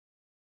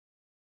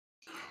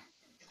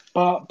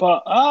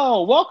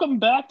Oh, welcome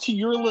back to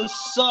Your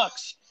List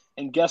Sucks.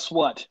 And guess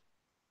what?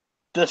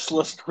 This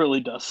list really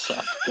does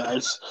suck,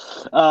 guys.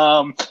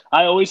 I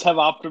always have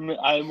optimism.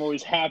 I'm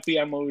always happy.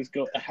 I'm always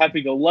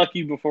happy go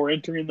lucky before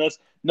entering this.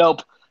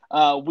 Nope.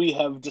 We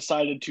have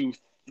decided to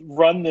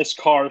run this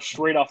car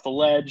straight off the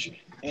ledge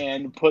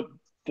and put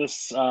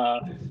this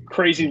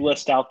crazy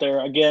list out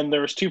there. Again,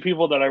 there was two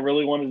people that I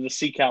really wanted to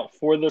seek out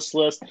for this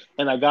list,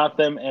 and I got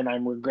them, and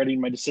I'm regretting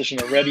my decision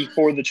already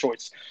for the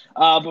choice.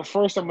 But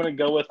first, I'm going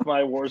to go with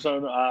my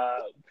Warzone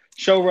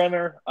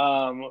showrunner,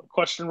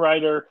 question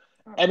writer,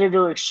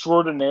 editor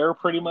extraordinaire,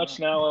 pretty much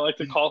now I like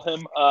to call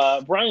him,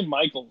 Brian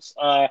Michaels.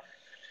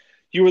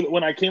 You were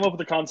when I came up with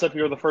the concept.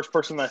 You were the first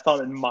person I thought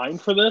in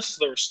mind for this.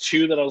 There was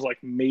two that I was like,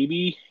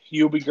 maybe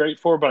you'll be great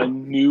for, but I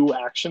knew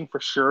action for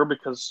sure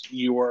because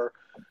you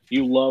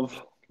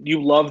love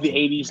you love the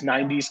 80s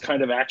 90s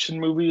kind of action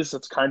movies.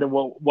 That's kind of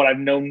what I've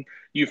known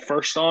you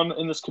first on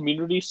in this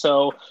community.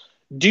 So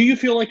do you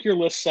feel like your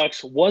list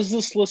sucks? Was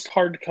this list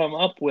hard to come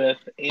up with?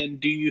 And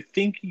do you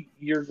think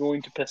you're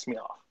going to piss me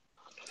off?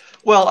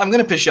 Well, I'm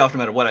going to piss you off no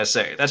matter what I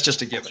say. That's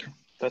just a given.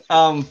 That's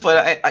fair.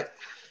 But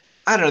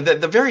I don't know.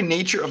 The very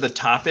nature of the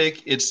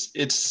topic, it's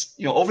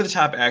over the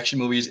top action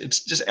movies.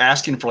 It's just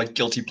asking for like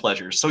guilty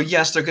pleasures. So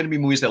yes, they're going to be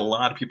movies that a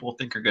lot of people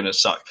think are going to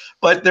suck,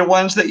 but they're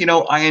ones that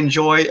I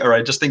enjoy or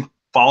I just think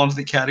fall into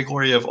the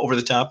category of over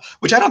the top,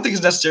 which I don't think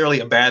is necessarily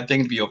a bad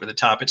thing to be over the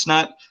top. It's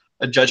not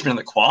a judgment on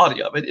the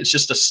quality of it. It's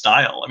just a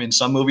style. I mean,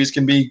 some movies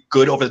can be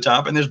good over the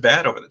top and there's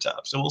bad over the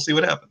top. So we'll see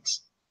what happens.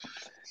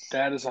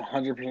 That is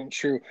 100%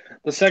 true.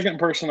 The second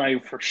person I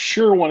for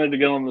sure wanted to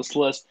get on this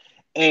list,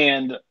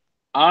 and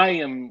I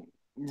am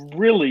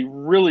really,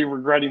 really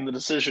regretting the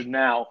decision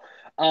now.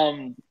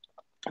 Um,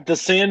 the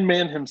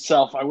Sandman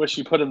himself. I wish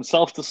he put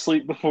himself to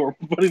sleep before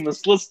putting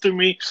this list to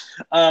me,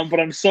 but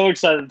I'm so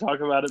excited to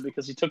talk about it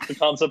because he took the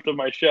concept of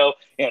my show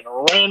and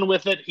ran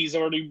with it. He's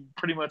already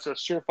pretty much a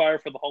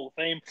surefire for the Hall of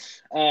Fame.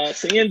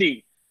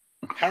 Sandy,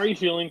 how are you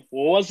feeling?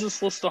 Was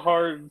this list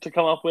hard to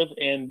come up with,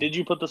 and did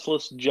you put this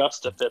list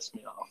just to piss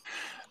me off?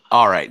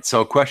 All right.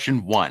 So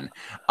question one.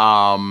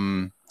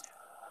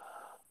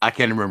 I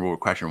can't remember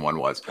what question one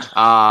was.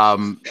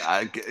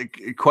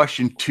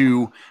 Question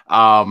two.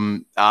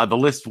 The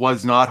list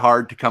was not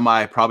hard to come.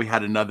 I probably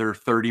had another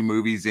 30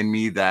 movies in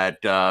me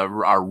that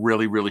are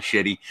really, really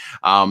shitty,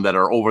 that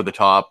are over the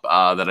top,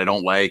 that I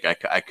don't like.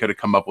 I could have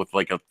come up with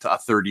like a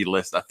 30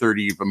 list, a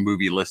 30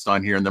 movie list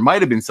on here, and there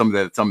might have been some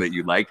that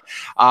you liked.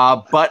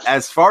 But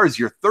as far as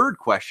your third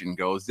question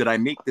goes, did I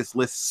make this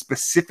list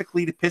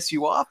specifically to piss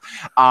you off?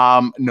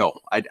 No,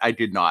 I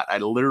did not. I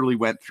literally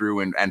went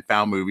through and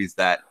found movies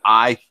that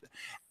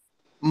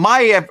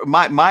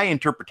my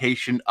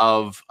interpretation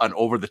of an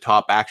over the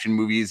top action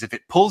movie is if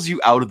it pulls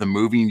you out of the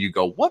movie and you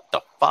go, what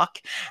the fuck?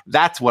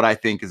 That's what I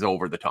think is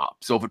over the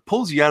top. So if it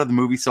pulls you out of the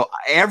movie, so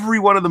every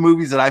one of the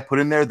movies that I put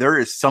in there, there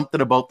is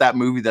something about that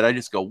movie that I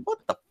just go, what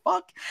the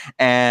fuck?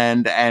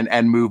 And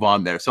move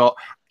on there. So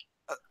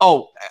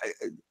Oh,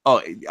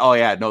 oh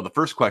yeah. No, the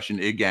first question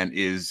again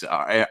is,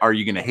 are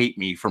you going to hate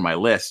me for my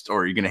list,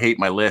 or are you going to hate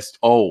my list?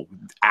 Oh,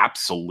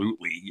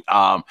 absolutely.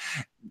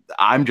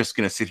 I'm just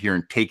going to sit here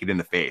and take it in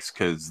the face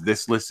because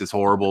this list is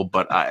horrible.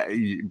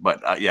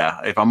 Yeah,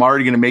 if I'm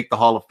already going to make the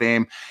Hall of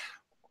Fame,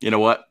 you know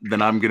what?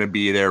 Then I'm going to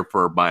be there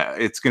for my.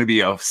 It's going to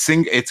be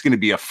It's going to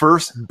be a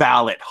first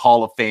ballot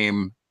Hall of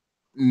Fame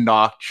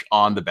notch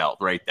on the belt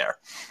right there.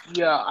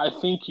 Yeah, I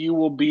think you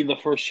will be the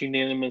first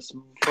unanimous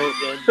vote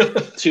in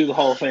to the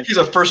Hall of Fame. He's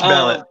a first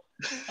ballot.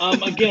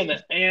 Again,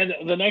 and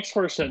the next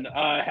person,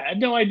 I had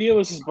no idea it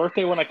was his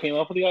birthday when I came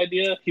up with the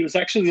idea. He was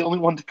actually the only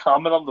one to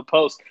comment on the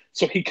post,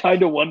 so he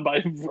kind of won by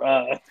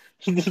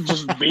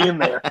just being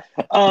there.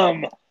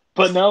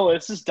 But no,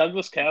 it's just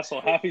Douglas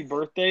Castle. Happy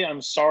birthday!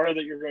 I'm sorry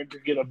that you're going to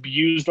get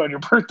abused on your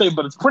birthday,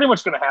 but it's pretty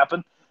much going to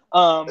happen.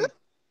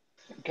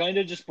 Kind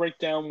of just break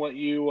down what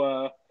you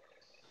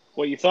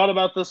thought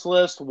about this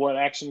list, what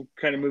action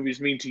kind of movies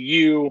mean to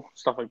you,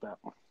 stuff like that.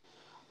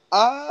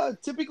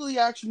 Typically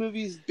action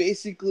movies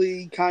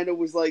basically kind of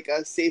was like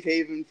a safe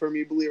haven for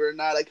me, believe it or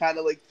not. I kind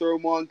of like throw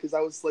them on because I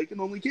was like an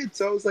only kid,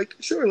 so I was like,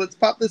 sure, let's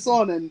pop this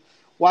on and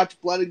watch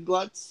Blood and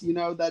Guts,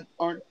 that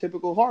aren't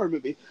typical horror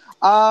movie.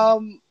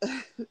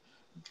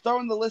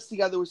 Throwing the list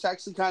together was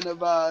actually kind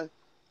of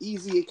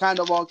easy. It kind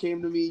of all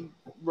came to me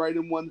right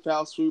in one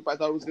foul swoop. I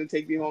thought it was going to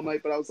take me all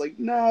night, but I was like,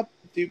 nah,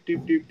 doop,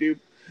 doop, doop, doop.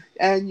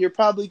 And you're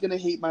probably going to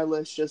hate my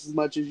list just as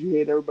much as you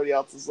hate everybody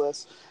else's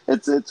list.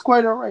 It's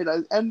quite all right.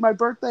 And my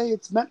birthday,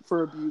 it's meant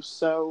for abuse.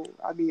 So,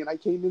 I mean, I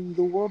came into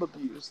the world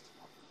abused.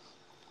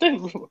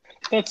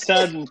 That's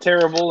sad and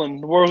terrible,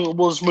 and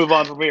we'll just move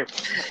on from here.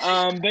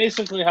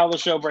 Basically, how the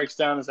show breaks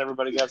down is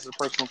everybody gets a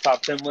personal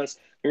top 10 list.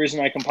 The reason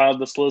I compiled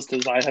this list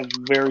is I have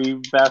very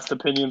vast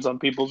opinions on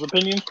people's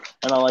opinions,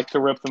 and I like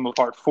to rip them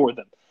apart for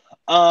them.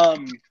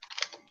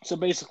 So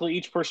basically,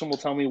 each person will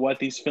tell me what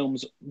these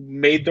films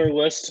made their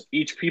list.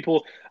 Each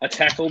people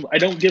tackled. I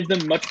don't give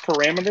them much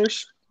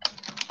parameters.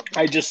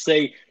 I just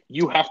say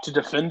you have to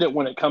defend it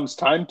when it comes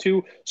time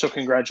to. So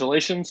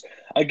congratulations.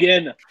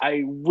 Again,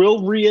 I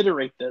will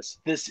reiterate this.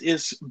 This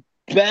is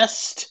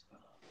best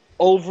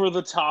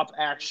over-the-top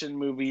action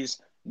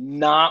movies,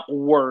 not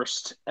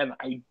worst. And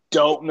I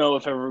don't know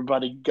if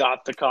everybody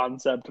got the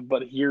concept,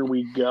 but here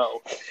we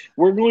go.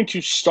 We're going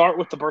to start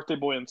with the birthday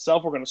boy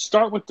himself. We're going to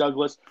start with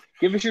Douglas.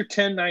 Give us your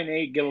 10, 9,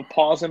 8. Give a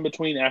pause in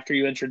between after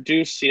you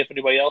introduce. See if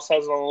anybody else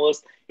has it on the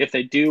list. If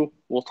they do,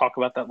 we'll talk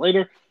about that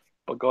later.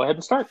 But go ahead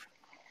and start.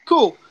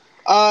 Cool.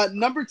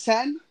 Number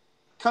 10,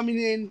 coming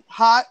in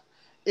hot,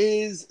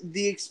 is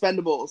The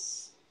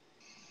Expendables.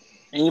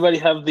 Anybody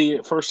have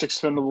the first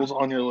Expendables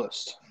on your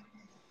list?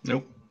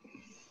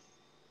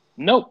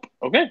 Nope.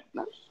 Okay.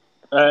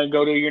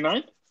 Go to your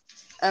 9.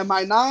 And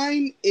my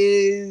 9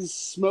 is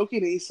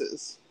Smoking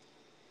Aces.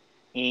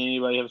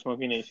 Anybody have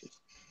Smoking Aces?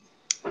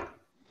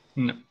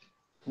 No.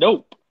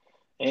 Nope.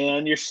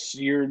 And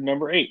your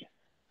number 8.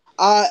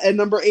 And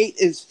number 8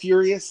 is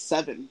Furious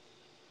 7.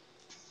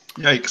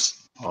 Yikes.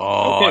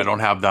 Oh, Okay. I don't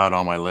have that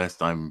on my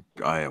list.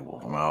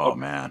 Oh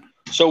man.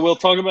 So we'll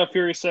talk about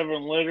Furious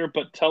 7 later,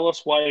 but tell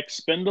us why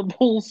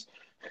Expendables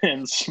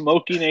and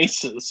Smoking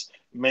Aces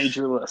made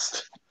your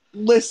list.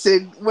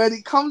 Listen, when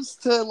it comes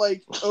to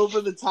like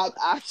over the top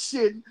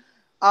action,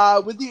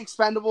 with The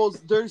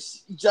Expendables,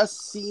 there's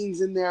just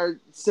scenes in there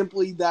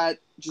simply that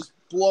just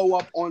blow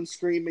up on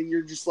screen, and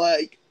you're just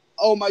like,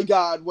 oh my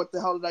god, what the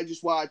hell did I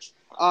just watch?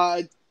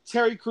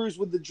 Terry Crews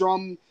with the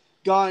drum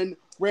gun,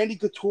 Randy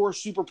Couture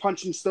super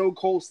punching Stone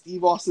Cold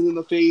Steve Austin in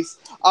the face,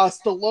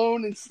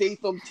 Stallone and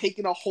Statham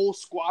taking a whole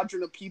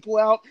squadron of people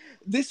out.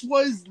 This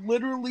was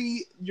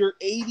literally your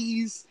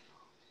 80s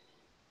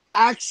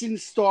action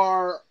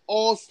star,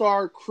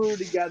 all-star crew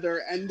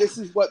together, and this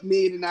is what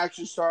made an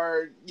action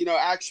star,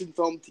 action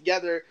film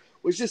together,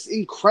 was just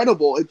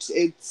incredible.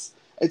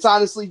 It's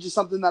honestly just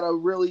something that I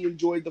really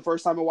enjoyed the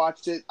first time I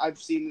watched it. I've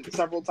seen it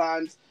several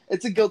times.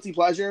 It's a guilty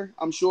pleasure,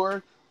 I'm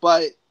sure,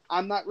 but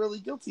I'm not really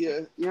guilty.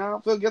 I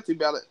don't feel guilty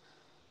about it.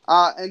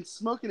 And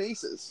Smoking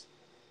Aces.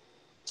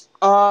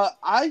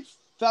 I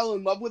fell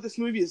in love with this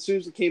movie as soon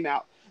as it came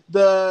out.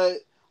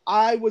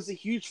 I was a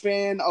huge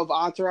fan of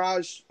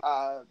Entourage.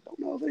 Don't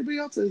know if anybody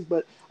else is,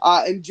 but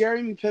and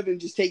Jeremy Piven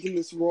just taking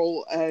this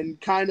role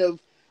and kind of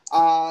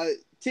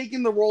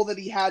taking the role that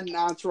he had in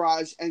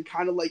Entourage and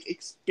kind of like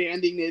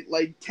expanding it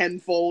like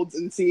tenfold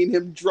and seeing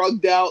him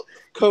drugged out,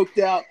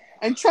 coked out,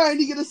 and trying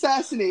to get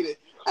assassinated.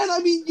 And I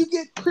mean, you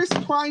get Chris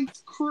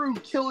Pine's crew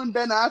killing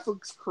Ben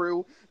Affleck's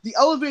crew, the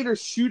elevator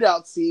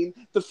shootout scene,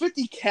 the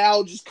 50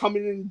 cal just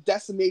coming in and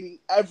decimating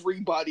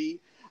everybody.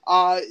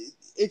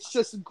 It's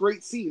just a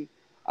great scene.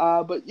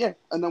 But yeah,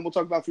 and then we'll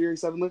talk about Fury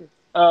 7 later.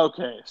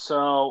 Okay,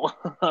 so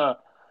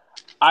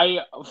I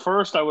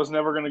was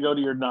never going to go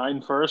to your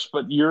 9 first,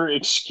 but your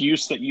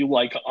excuse that you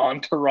like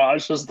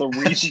Entourage as the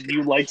reason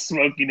you like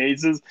Smoking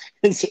Aces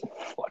is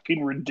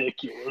fucking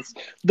ridiculous.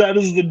 That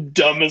is the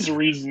dumbest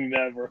reasoning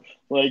ever.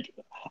 Like,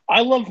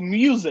 I love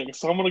music,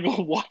 so I'm going to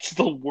go watch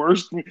the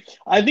worst.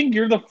 I think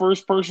you're the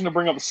first person to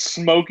bring up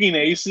Smoking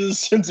Aces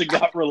since it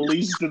got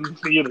released in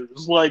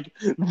theaters. Like,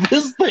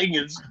 this thing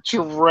is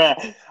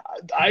trash.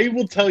 I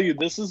will tell you,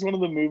 this is one of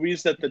the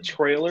movies that the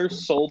trailer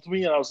sold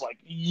me, and I was like,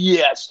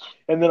 yes.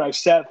 And then I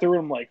sat through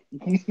and I'm like,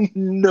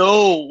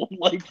 no,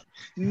 like,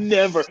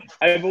 never.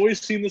 I've always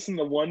seen this in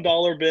the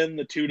 $1 bin,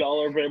 the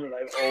 $2 bin, and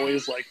I've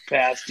always, like,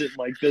 passed it.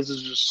 Like, this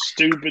is just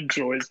stupid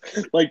choice.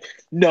 Like,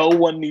 no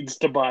one needs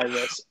to buy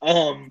this.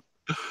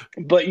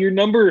 But your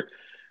number,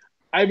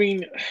 I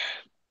mean,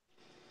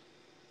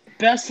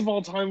 best of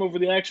all time over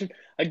the action.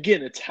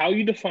 Again, it's how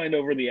you define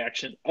over the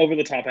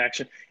top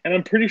action. And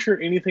I'm pretty sure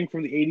anything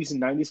from the 80s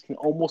and 90s can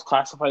almost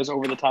classify as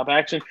over the top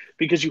action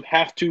because you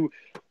have to,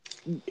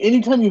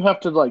 anytime you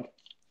have to like,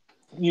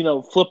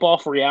 flip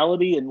off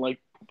reality and like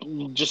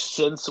just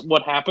sense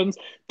what happens,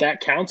 that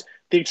counts.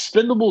 The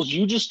Expendables,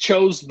 you just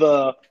chose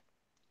the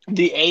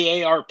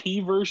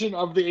AARP version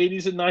of the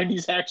 80s and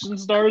 90s action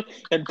stars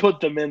and put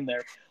them in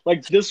there.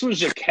 Like, this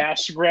was a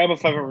cash grab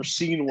if I've ever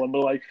seen one.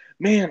 But like,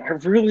 man, I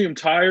really am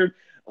tired.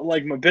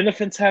 Like, my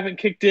benefits haven't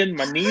kicked in.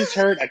 My knees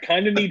hurt. I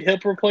kind of need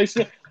hip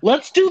replacement.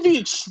 Let's do the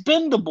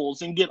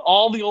Expendables and get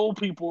all the old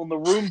people in the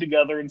room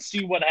together and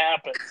see what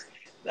happens.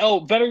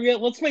 Oh, better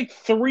yet, let's make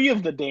 3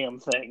 of the damn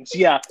things.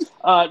 Yeah.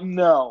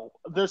 No,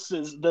 this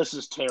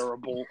is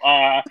terrible.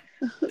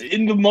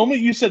 In the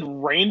moment you said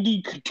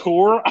Randy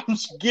Couture, I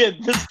was again,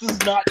 this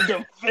does not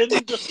defend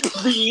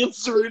the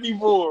answer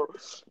anymore.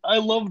 I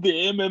love the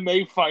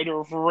MMA fighter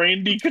of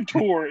Randy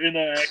Couture in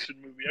an action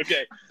movie.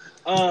 Okay.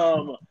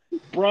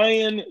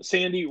 Brian,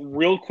 Sandy,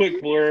 real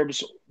quick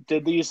blurbs.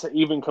 Did these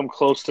even come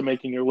close to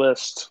making your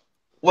list?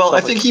 Well,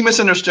 I think he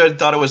misunderstood,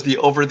 thought it was the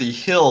Over the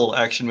Hill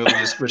action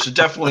movies, which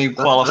definitely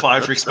qualify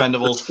for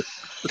Expendables.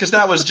 Because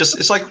that was just,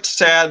 it's like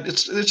sad.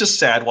 It's just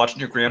sad watching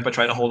your grandpa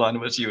try to hold on to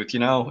his youth,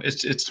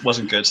 It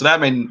wasn't good. So that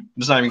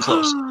was not even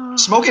close.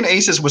 Smoking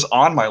Aces was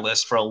on my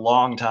list for a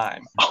long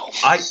time.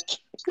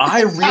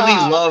 I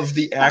really love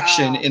the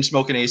action in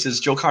Smoking Aces.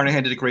 Joe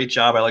Carnahan did a great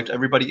job. I liked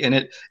everybody in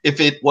it.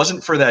 If it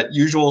wasn't for that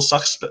usual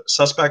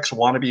suspects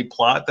wannabe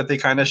plot that they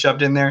kind of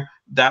shoved in there,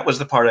 that was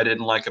the part I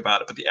didn't like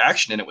about it. But the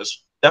action in it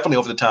was definitely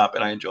over the top,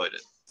 and I enjoyed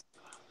it.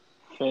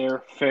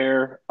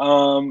 Fair.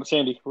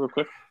 Sandy, real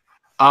quick.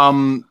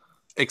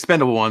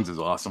 Expendable Ones is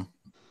awesome.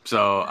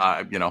 So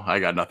I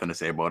got nothing to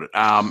say about it.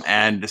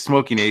 And the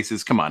Smoking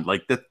Aces, come on,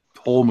 like the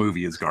whole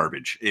movie is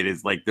garbage. It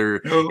is like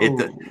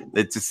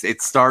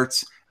it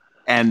starts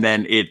and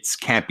then it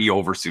can't be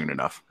over soon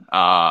enough.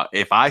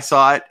 If I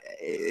saw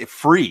it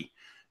free,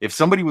 if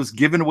somebody was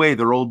giving away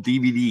their old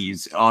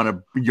DVDs on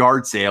a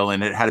yard sale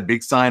and it had a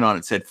big sign on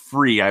it said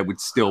free, I would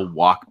still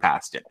walk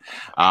past it.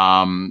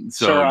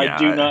 Sir, I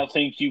do not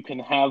think you can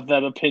have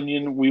that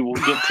opinion. We will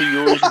get to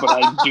yours, but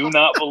I do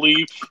not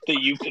believe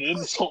that you can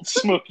insult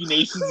Smoking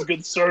Aces,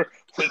 good sir,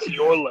 with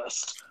your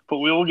list. But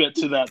we will get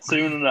to that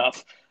soon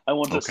enough. I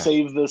want to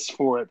save this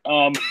for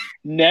it.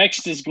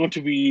 Next is going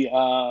to be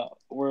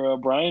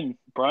Brian.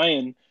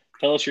 Brian,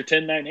 tell us your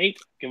 10, 9, 8.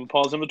 Give a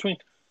pause in between.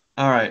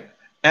 All right.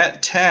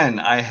 At 10,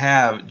 I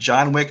have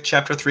John Wick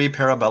Chapter 3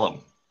 Parabellum.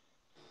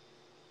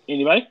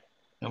 Anybody?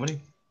 Nobody?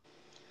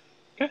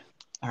 Okay.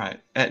 All right.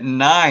 At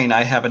 9,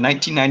 I have a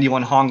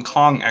 1991 Hong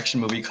Kong action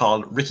movie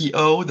called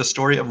Ricky-O, The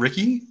Story of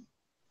Ricky.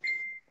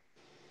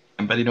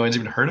 I bet no one's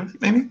even heard of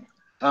it, maybe?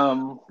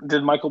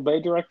 Did Michael Bay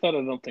direct that?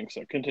 I don't think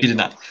so. Continue. He did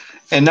not.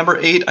 And number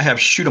 8, I have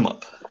Shoot 'Em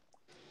Up.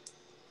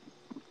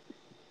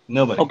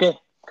 Nobody. Okay.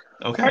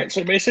 All right.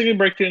 So basically,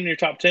 break down your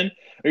top 10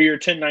 or your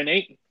 10, 9,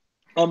 8.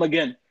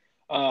 Again,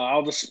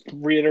 I'll just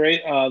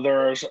reiterate.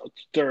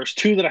 There's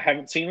 2 that I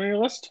haven't seen on your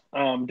list.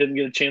 Didn't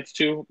get a chance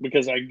to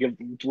because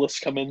the lists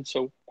come in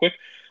so quick.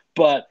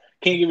 But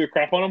can't give you a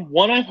crap on them.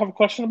 One I have a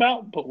question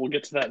about, but we'll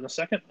get to that in a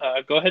second.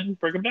 Go ahead and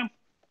break them down.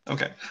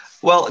 Okay.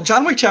 Well,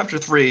 John Wick Chapter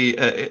 3,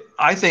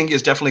 I think,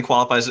 definitely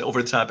qualifies as an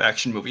over-the-top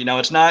action movie. Now,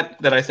 it's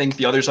not that I think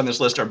the others on this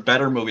list are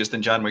better movies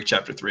than John Wick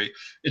Chapter 3.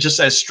 It's just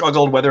I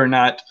struggled whether or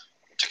not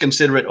to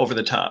consider it over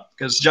the top.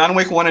 Because John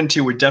Wick 1 and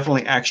 2 were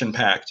definitely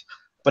action-packed.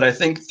 But I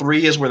think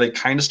 3 is where they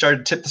kind of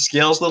started to tip the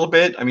scales a little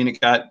bit. I mean, it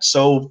got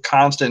so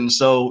constant and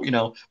so,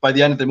 by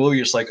the end of the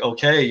movie, it's like,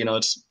 okay,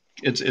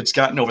 it's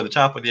gotten over the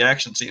top with the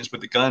action scenes,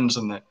 with the guns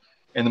and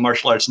the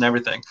martial arts and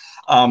everything.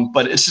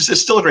 But it's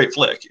still a great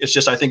flick. It's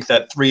just I think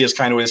that 3 is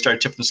kind of where they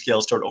started tipping the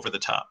scales toward over the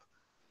top.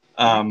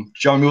 Do you want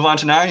to move on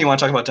to 9? Or you want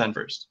to talk about 10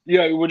 first?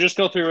 Yeah, we'll just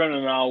go through it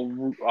and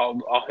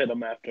I'll hit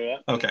them after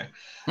that. Okay.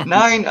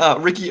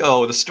 9,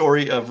 Ricky-O, The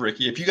Story of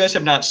Ricky. If you guys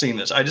have not seen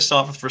this, I just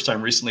saw it for the first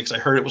time recently because I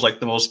heard it was like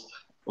the most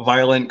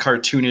violent,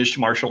 cartoonish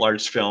martial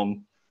arts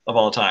film of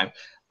all time.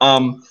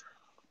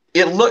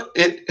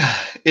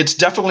 It's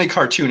definitely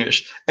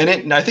cartoonish,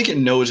 and I think it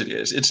knows it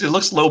is. It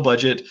looks low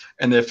budget,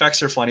 and the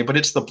effects are funny, but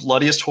it's the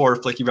bloodiest horror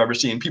flick you've ever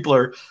seen. People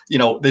are,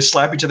 they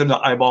slap each other, and the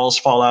eyeballs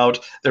fall out.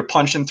 They're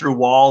punching through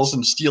walls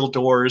and steel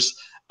doors.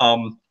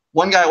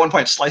 One guy at one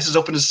point slices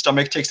open his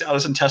stomach, takes out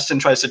his intestine,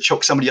 tries to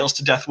choke somebody else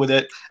to death with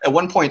it. At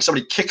one point,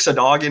 somebody kicks a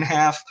dog in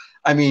half.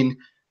 I mean,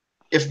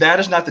 if that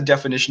is not the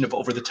definition of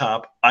over the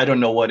top, I don't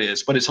know what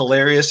is, but it's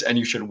hilarious and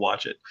you should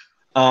watch it.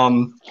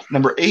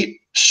 Number 8,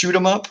 Shoot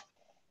 'Em Up.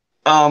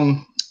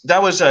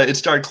 That was it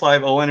starred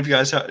Clive Owen. If you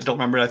guys don't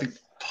remember, I think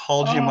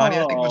Paul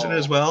Giamatti I think was in it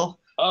as well.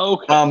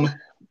 Okay.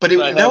 But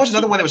that was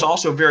another one that was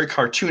also very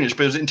cartoonish,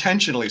 but it was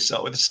intentionally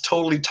so. It's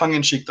totally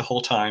tongue-in-cheek the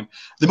whole time.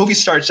 The movie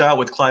starts out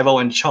with Clive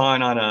Owen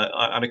chawing on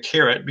a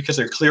carrot because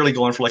they're clearly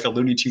going for like a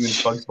Looney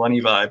Tunes Bugs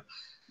Bunny vibe.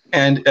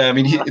 And I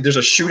mean, there's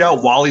a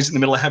shootout while he's in the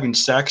middle of having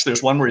sex.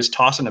 There's one where he's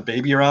tossing a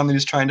baby around that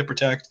he's trying to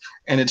protect,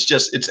 and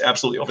it's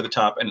absolutely over the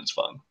top and it's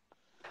fun.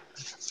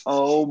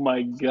 Oh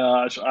my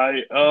gosh!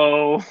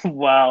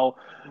 Wow!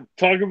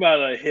 Talk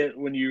about a hit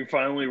when you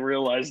finally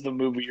realize the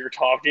movie you're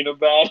talking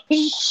about.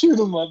 Shoot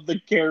 'em up, the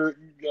carrot,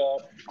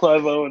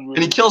 Clive Owen movie.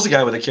 And he kills a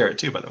guy with a carrot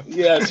too, by the way.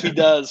 Yes, he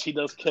does. He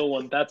does kill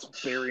one. That's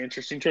a very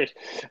interesting choice.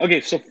 Okay,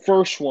 so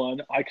first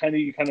one,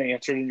 you kind of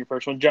answered in your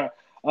first one, John.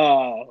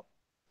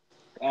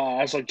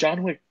 I was like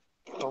John Wick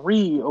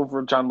 3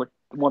 over John Wick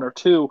 1 or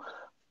 2,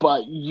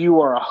 but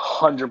you are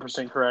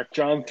 100% correct.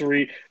 John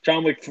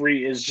Wick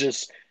 3 is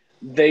just.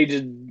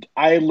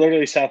 I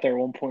literally sat there at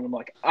one point. I'm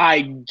like,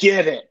 I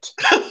get it.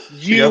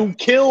 You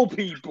kill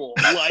people.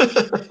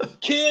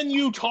 Like, can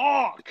you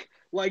talk?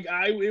 Like,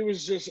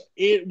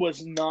 it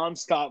was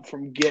nonstop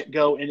from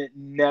get-go, and it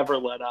never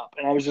let up.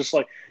 And I was just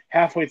like,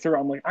 halfway through,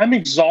 I'm like, I'm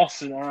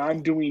exhausted, and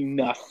I'm doing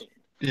nothing.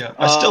 Yeah,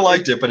 I still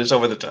liked it, but it's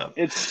over the top.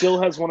 It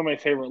still has one of my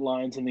favorite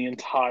lines in the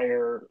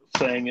entire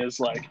thing is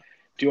like,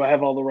 do I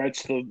have all the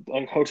rights to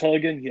the hotel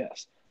again?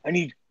 Yes. I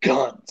need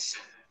guns.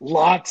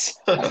 Lots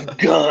of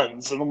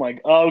guns. And I'm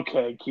like,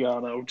 okay,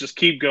 Keanu, just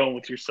keep going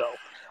with yourself.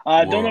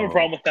 Don't have a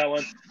problem with that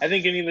one. I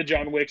think any of the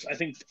John Wicks, I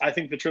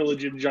think the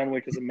trilogy of John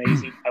Wick is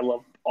amazing. I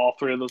love all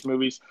 3 of those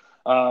movies.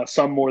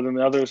 Some more than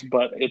the others,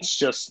 but it's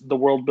just the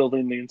world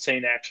building, the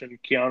insane action.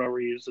 Keanu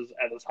Reeves is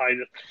at his height.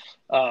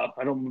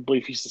 I don't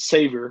believe he's the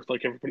savior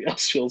like everybody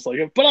else feels like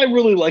it, but I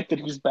really like that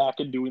he's back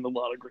and doing a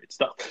lot of great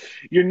stuff.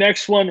 Your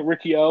next one,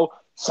 Ricky-O,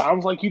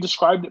 sounds like you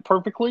described it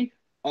perfectly.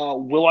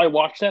 Will I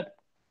watch that?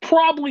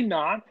 Probably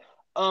not.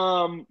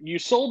 You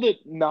sold it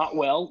not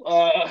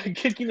well.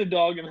 Kicking a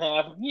dog in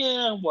half,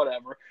 yeah,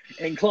 whatever.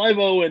 And Clive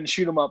Owen,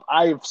 Shoot 'Em Up.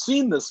 I've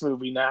seen this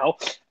movie now.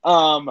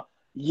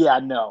 Yeah,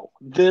 no.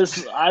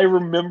 I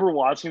remember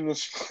watching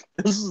this.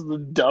 This is the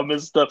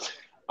dumbest stuff.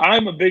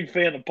 I'm a big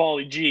fan of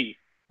Pauly G.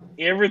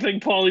 everything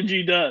Paulie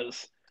G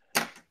does,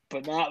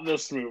 but not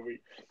this movie.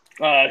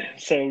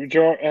 So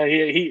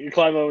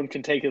Clive Owen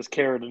can take his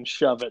carrot and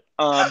shove it.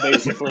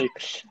 Basically,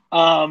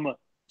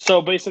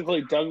 so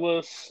basically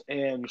Douglas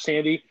and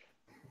Sandy,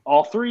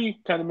 all three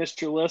kind of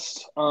missed your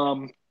list.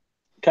 Kind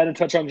of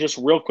touch on just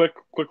real quick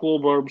little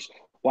blurbs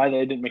why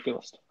they didn't make your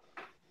list.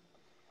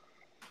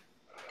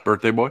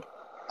 Birthday boy.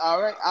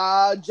 All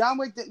right. John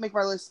Wick didn't make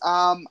my list.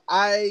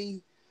 I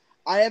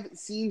haven't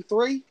seen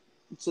 3,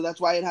 so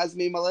that's why it hasn't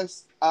made my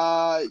list.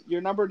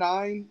 Your number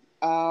 9,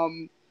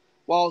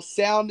 while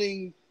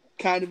sounding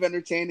kind of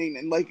entertaining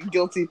and like a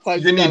guilty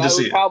pleasure, You need to I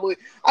see it.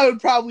 I would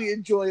probably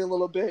enjoy a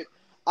little bit.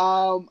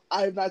 I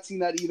have not seen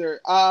that either.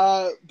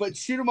 But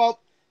Shoot 'Em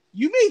Up.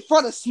 You made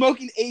fun of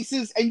Smoking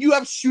Aces, and you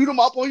have Shoot 'Em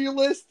Up on your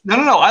list. No.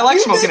 I like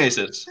You Smoking did-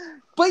 Aces.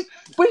 But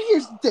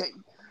here's the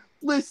thing.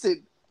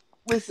 Listen.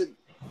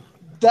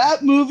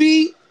 That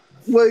movie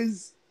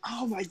was,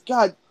 oh my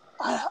god,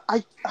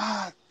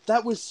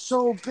 that was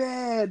so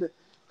bad.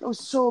 That was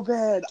so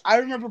bad. I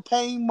remember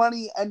paying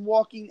money and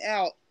walking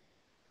out.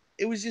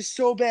 It was just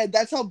so bad.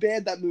 That's how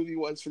bad that movie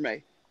was for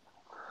me.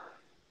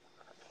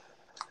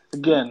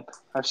 Again,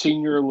 I've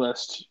seen your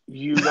list.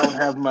 You don't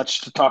have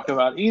much to talk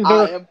about I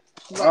either. have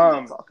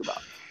plenty to talk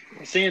about.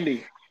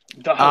 Sandy,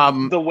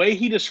 the way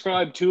he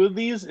described 2 of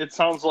these, it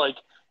sounds like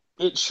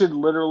it should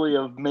literally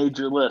have made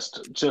your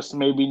list, just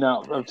maybe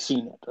not have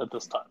seen it at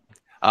this time.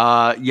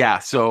 Yeah,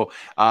 so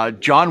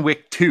John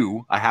Wick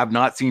 2, I have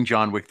not seen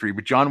John Wick 3,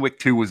 but John Wick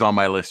 2 was on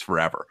my list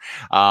forever.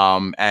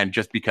 And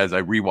just because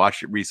I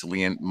rewatched it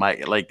recently, and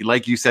my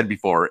like you said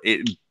before,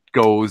 it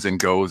goes and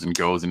goes and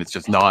goes, and it's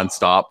just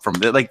nonstop from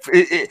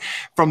the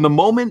from the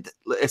moment.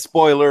 A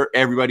spoiler,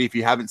 everybody, if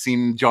you haven't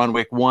seen John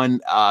Wick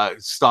 1,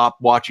 stop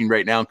watching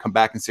right now and come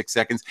back in 6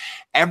 seconds.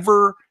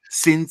 Ever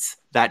since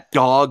that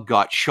dog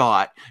got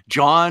shot,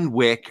 John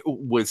Wick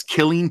was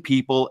killing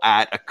people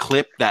at a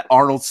clip that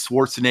Arnold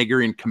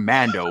Schwarzenegger in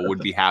Commando would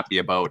be happy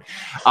about.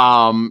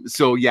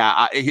 So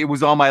yeah, it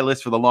was on my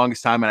list for the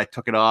longest time, and I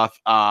took it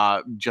off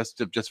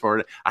just for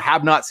it. I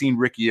have not seen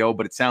Ricky-O,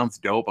 but it sounds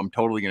dope. I'm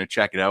totally gonna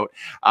check it out.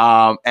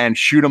 And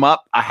Shoot 'Em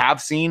Up, I have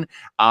seen.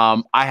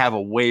 I have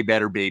a way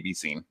better baby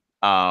scene.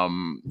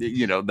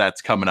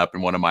 That's coming up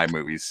in one of my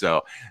movies.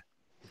 So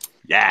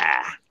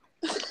yeah.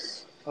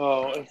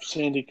 Oh, if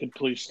Sandy could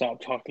please stop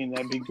talking,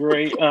 that'd be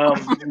great.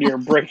 You're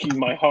breaking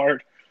my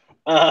heart.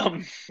 All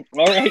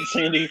right,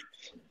 Sandy.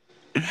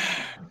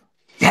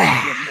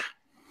 Yeah.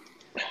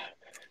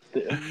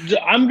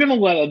 I'm going to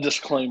let a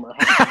disclaimer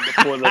happen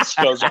before this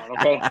goes on,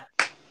 okay?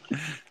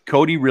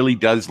 Cody really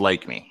does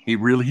like me. He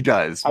really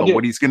does. But do.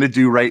 what he's going to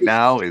do right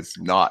now is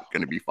not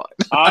going to be fun.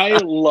 I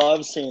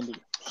love Sandy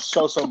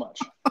so much.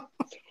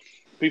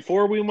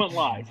 Before we went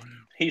live,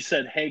 he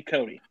said, "Hey,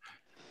 Cody,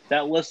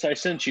 that list I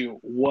sent you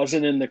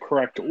wasn't in the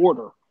correct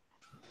order.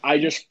 I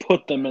just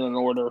put them in an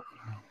order.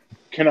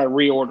 Can I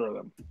reorder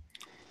them?"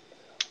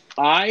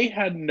 I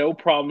had no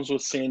problems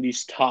with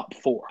Sandy's top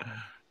 4.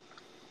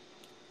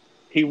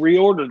 He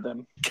reordered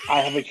them. I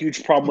have a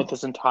huge problem with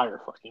this entire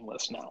fucking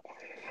list now.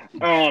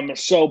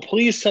 So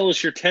please tell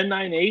us your 10,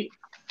 9, 8.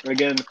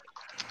 Again,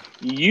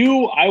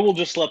 I will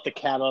just let the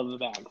cat out of the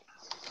bag.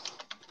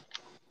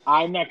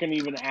 I'm not going to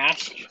even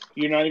ask.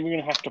 You're not even going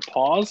to have to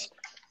pause,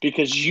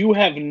 because you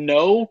have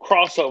no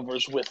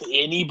crossovers with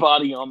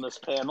anybody on this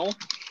panel.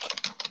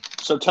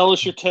 So tell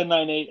us your 10,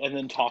 9, 8, and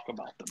then talk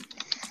about them.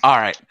 All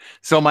right.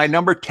 So my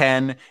number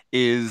 10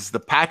 is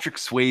the Patrick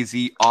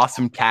Swayze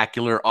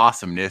awesome-tacular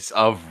awesomeness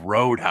of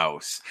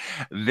Roadhouse.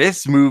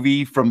 This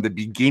movie, from the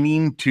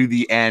beginning to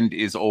the end,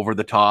 is over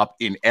the top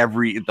in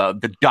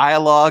the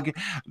dialogue,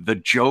 the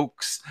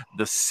jokes,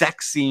 the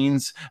sex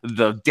scenes,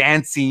 the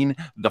dancing,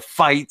 the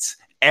fights,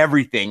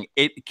 everything.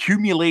 It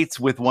accumulates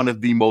with one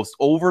of the most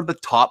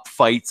over-the-top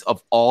fights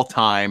of all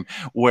time,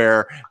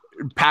 where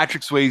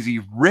Patrick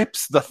Swayze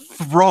rips the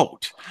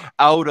throat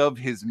out of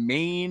his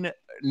main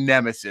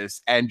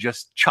nemesis and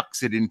just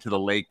chucks it into the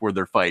lake where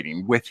they're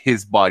fighting with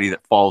his body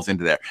that falls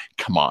into there.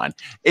 Come on,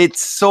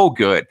 it's so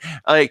good.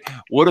 Like,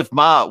 what if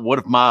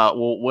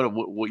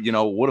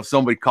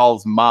somebody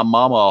calls my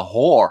mama a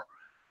whore?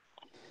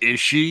 Is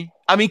she?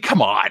 I mean,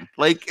 come on.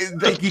 Like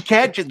you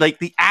can't just,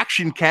 the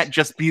action can't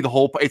just be the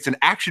whole. It's an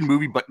action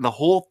movie, but the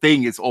whole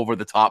thing is over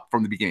the top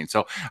from the beginning.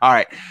 So, all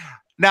right,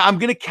 now I'm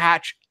gonna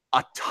catch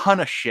a ton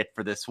of shit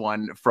for this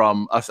one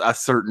from a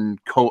certain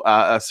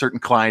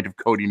client of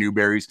Cody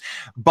Newberry's,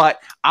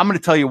 but I'm going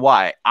to tell you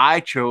why I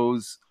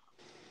chose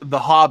The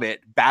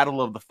Hobbit: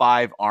 Battle of the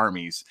Five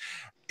Armies.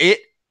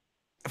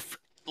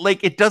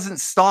 It doesn't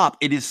stop.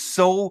 It is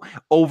so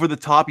over the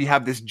top. You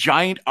have this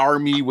giant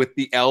army with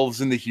the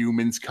elves and the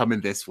humans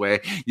coming this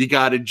way. You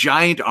got a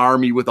giant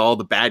army with all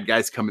the bad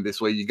guys coming this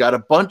way. You got a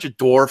bunch of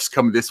dwarfs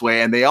coming this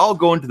way, and they all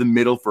go into the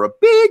middle for a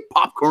big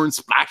popcorn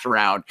splash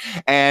around.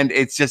 And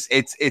it's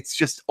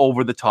just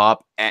over the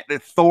top. And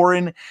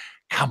Thorin,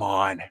 come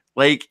on.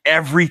 Like,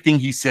 everything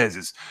he says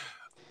is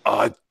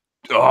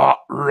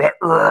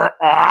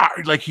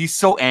like he's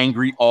so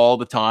angry all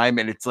the time,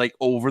 and it's like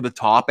over the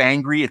top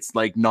angry. It's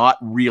like not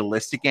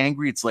realistic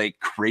angry. It's like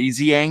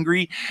crazy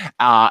angry.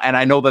 And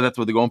I know that that's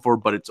what they're going for,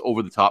 but it's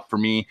over the top for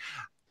me.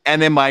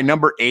 And then my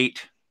number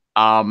 8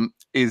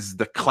 is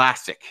the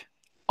classic,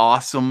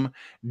 awesome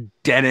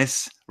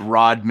Dennis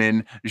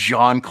Rodman,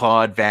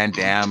 Jean-Claude Van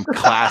Damme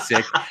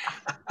classic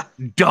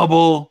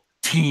Double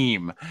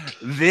Team.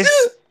 This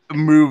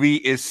movie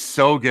is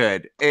so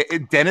good.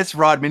 Dennis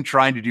Rodman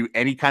trying to do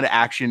any kind of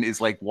action is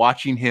like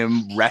watching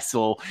him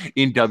wrestle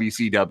in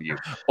WCW.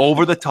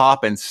 Over the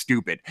top and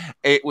stupid.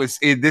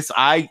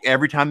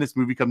 Every time this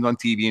movie comes on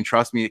TV, and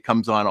trust me, it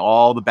comes on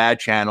all the bad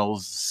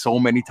channels so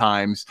many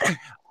times,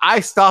 I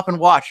stop and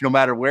watch. No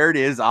matter where it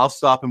is, I'll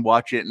stop and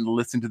watch it and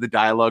listen to the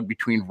dialogue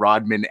between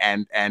Rodman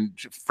and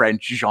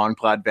French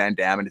Jean-Claude Van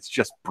Damme, and it's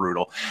just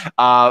brutal.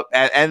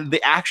 And the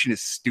action is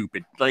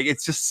stupid. Like,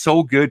 it's just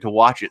so good to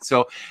watch it.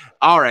 So,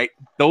 all right,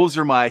 those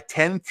are my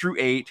 10 through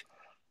 8.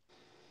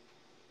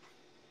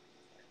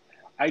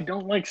 I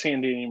don't like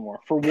Sandy anymore.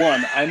 For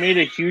one, I made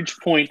a huge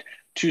point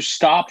to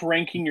stop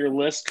ranking your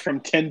list from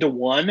 10 to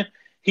 1.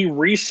 He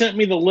resent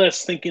me the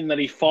list thinking that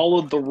he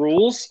followed the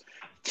rules.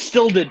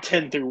 Still did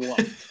 10 through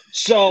 1.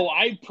 So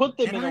I put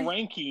them in a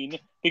ranking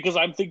because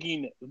I'm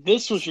thinking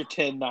this was your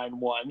 10, 9,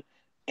 1,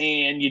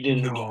 and you did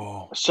it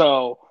again.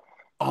 So.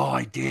 Oh,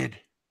 I did.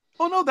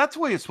 Oh, no, that's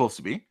the way it's supposed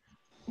to be.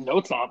 No,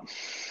 it's not.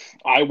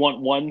 I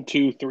want 1,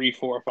 2, 3,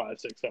 4, 5,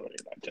 6, 7,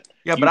 8, 9, 10.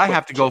 Yeah, but I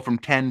have to go from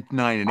 10,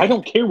 9, and 8. I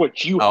don't care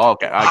what you Oh,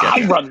 okay.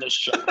 I run this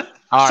show.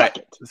 All right.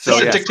 So,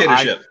 it's a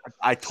dictatorship.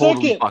 I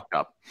totally fucked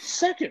up.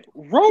 Second,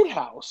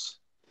 Roadhouse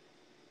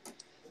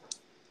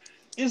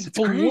is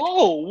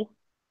below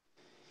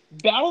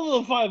Battle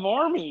of the Five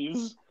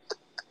Armies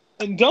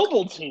and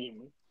Double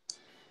Team.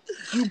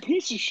 You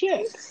piece of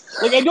shit.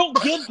 Like, I don't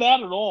get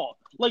that at all.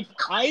 Like,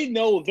 I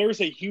know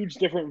there's a huge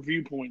different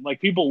viewpoint. Like,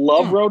 people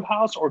love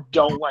Roadhouse or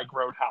don't like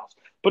Roadhouse.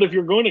 But if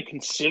you're going to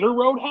consider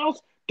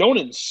Roadhouse, don't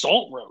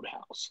insult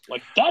Roadhouse.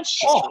 Like, that's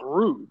just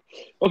rude.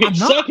 Okay,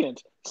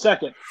 second.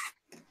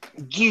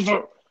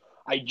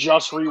 I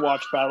just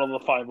rewatched Battle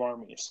of the Five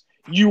Armies.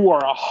 You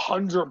are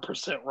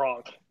 100%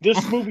 wrong.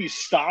 This movie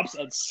stops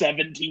at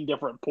 17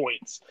 different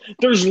points.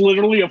 There's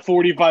literally a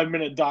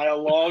 45-minute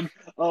dialogue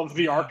of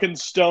the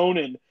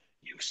Arkenstone and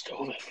you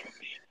stole it from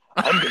me.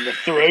 I'm going to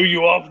throw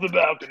you off the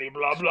balcony,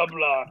 blah, blah,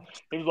 blah.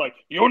 He was like,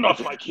 you're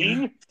not my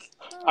king.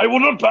 I will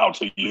not bow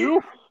to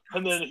you.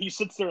 And then he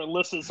sits there and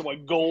listens to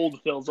like gold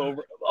fills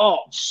over. Oh,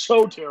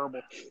 so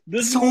terrible.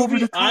 This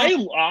movie,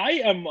 I'm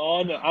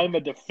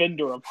a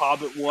defender of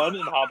Hobbit 1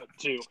 and Hobbit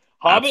 2.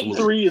 Hobbit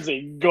 3 is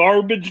a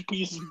garbage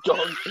piece of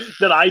junk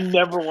that I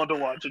never want to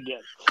watch again.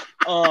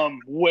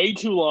 Way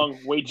too long,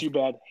 way too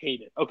bad,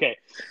 hate it. Okay,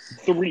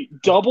 3,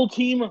 Double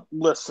Team,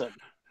 listen.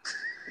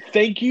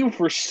 Thank you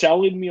for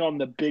selling me on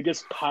the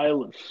biggest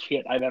pile of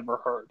shit I've ever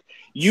heard.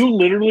 You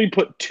literally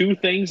put 2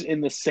 things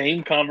in the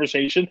same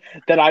conversation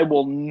that I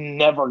will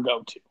never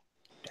go to.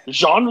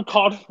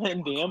 Jean-Claude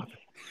Van Damme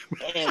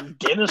and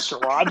Dennis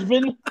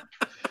Rodman.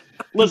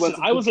 Listen,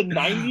 I was a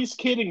 90s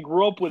kid and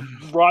grew up with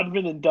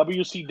Rodman and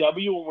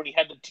WCW when he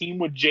had to team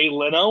with Jay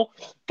Leno.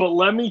 But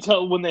let me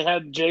tell you, when they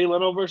had Jay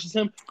Leno versus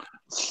him,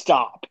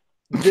 stop.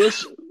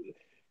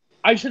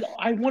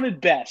 I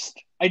wanted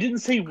best. I didn't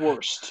say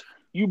worst.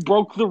 You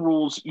broke the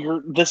rules.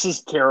 This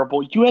is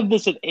terrible. You have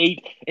this at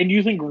 8, and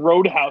you think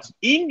Roadhouse,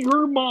 in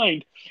your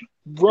mind,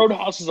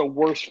 Roadhouse is a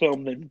worse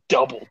film than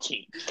Double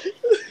Team.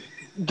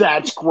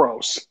 That's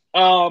gross.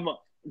 Gonna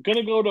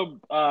go to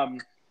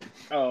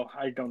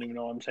I don't even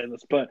know why I'm saying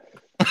this, but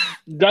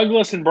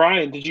Douglas and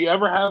Brian, did you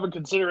ever have a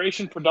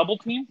consideration for Double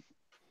Team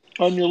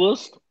on your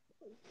list?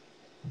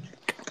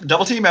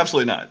 Double Team,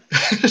 absolutely not.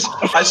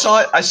 I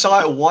saw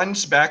it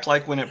once back,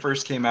 like when it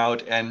first came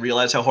out, and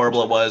realized how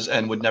horrible it was,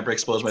 and would never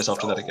expose myself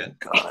to that again.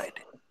 God.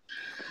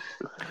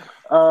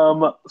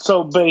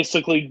 So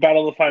basically,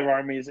 Battle of the Five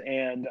Armies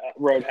and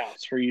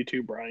Roadhouse for you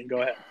two, Brian.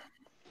 Go ahead.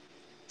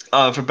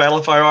 For Battle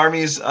of the Five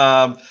Armies,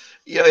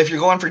 if you're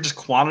going for just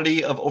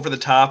quantity of over the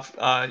top,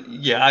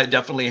 it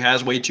definitely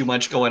has way too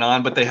much going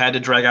on. But they had to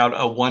drag out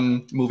a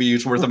 1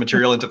 movie's worth of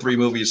material into 3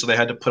 movies, so they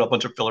had to put a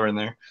bunch of filler in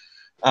there.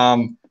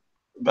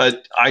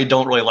 But I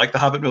don't really like the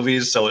Hobbit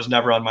movies, so it's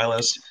never on my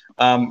list.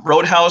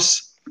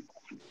 Roadhouse,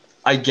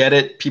 I get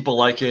it. People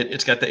like it.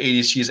 It's got the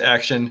 80s cheese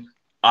action.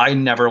 I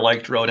never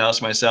liked Roadhouse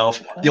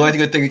myself. The only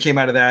good thing that came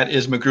out of that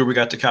is MacGruber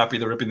got to copy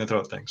the ripping the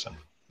throat thing. So,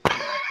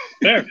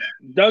 there,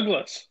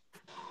 Douglas.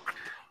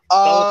 Tell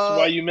us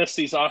why you miss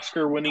these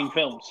Oscar-winning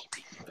films.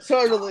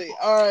 Totally.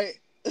 All right.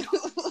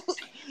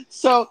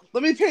 So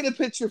let me paint a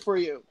picture for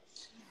you.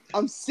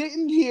 I'm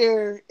sitting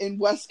here in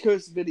West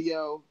Coast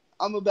Video.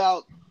 I'm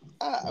about,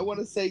 I want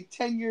to say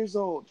 10 years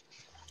old.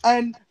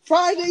 And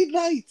Friday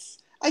nights,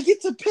 I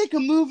get to pick a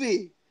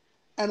movie.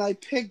 And I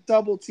pick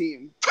Double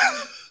Team.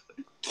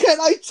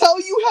 Can I tell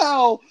you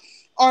how?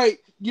 All right.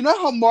 You know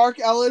how Mark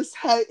Ellis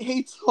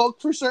hates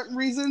Hook for certain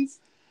reasons?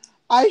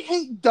 I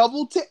hate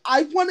Double Team.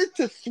 I want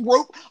to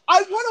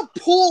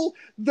pull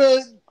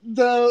the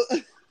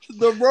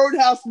the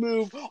Roadhouse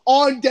move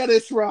on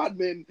Dennis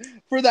Rodman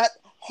for that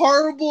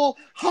horrible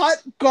hot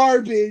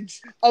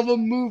garbage of a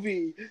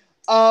movie.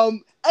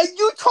 And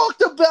you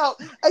talked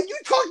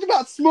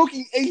about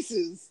smoking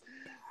aces.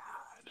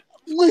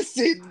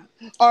 Listen,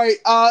 all right.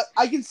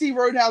 I can see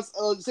Roadhouse.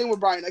 Same with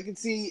Brian. I can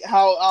see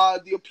how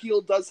the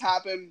appeal does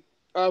happen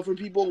for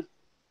people.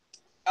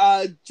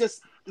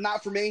 Just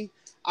not for me.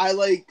 I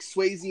like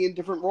Swayze in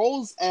different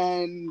roles,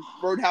 and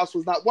Roadhouse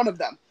was not one of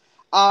them.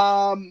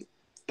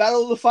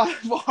 Battle of the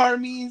Five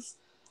Armies.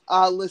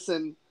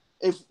 Listen,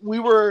 if we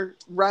were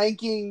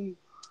ranking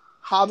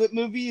Hobbit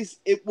movies,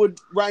 it would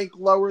rank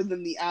lower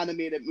than the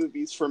animated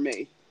movies for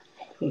me.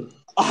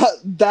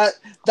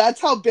 That's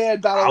how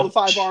bad Battle of the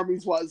Five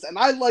Armies was, and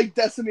I like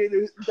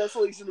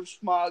Desolation of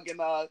Schmog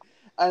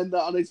and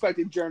The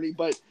Unexpected Journey,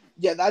 but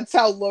yeah, that's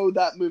how low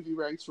that movie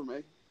ranks for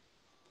me.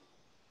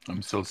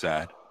 I'm so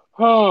sad.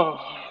 Oh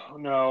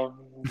no,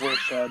 we're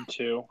sad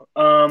too.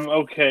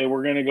 Okay,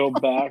 we're gonna go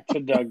back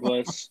to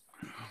Douglas.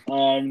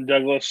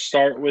 Douglas,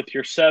 start with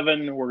your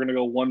 7. We're gonna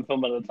go one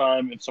film at a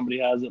time. If somebody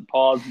has it,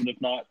 pause. But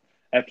if not,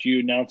 after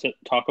you announce it,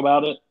 talk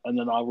about it, and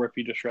then I'll rip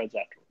you to shreds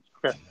afterwards.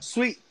 Okay.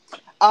 Sweet.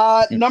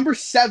 Number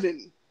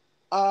 7,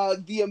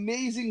 the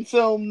amazing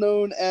film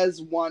known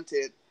as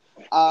Wanted.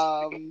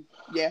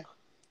 Yeah.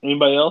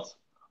 Anybody else?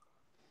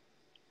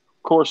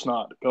 Of course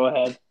not. Go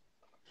ahead.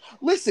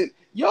 Listen,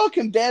 y'all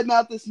can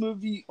badmouth this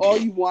movie all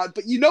you want,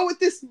 but you know what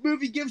this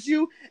movie gives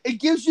you? It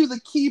gives you the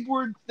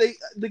keyboard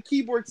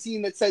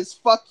scene that says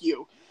 "fuck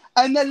you,"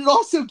 and then it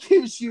also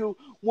gives you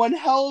one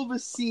hell of a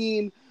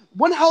scene,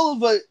 one hell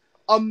of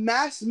a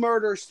mass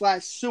murder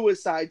 /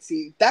 suicide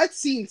scene. That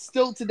scene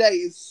still today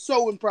is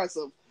so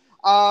impressive.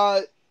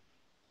 The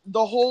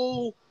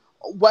whole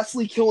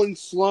Wesley killing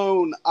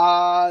Sloane,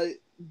 the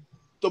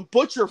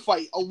butcher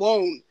fight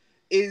alone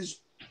is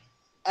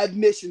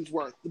admissions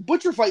worth. The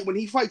butcher fight, when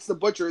he fights the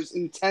butcher, is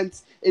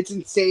intense. It's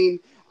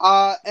insane.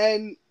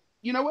 And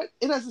you know what?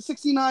 It has a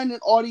 69 in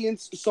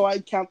audience, so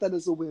I'd count that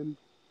as a win.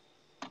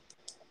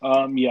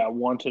 Yeah,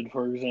 Wanted,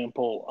 for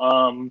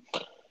example.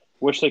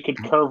 Wish they could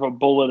curve a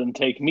bullet and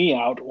take me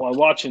out while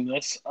watching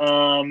this.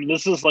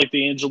 This is like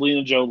the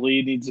Angelina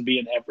Jolie needs to be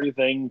in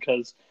everything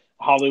because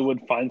Hollywood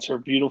finds her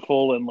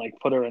beautiful and like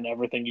put her in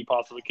everything you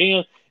possibly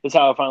can. Is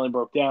how it finally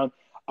broke down.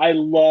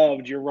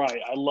 You're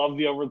right. I love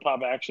the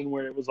over-the-top action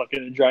where it was like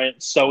in a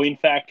giant sewing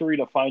factory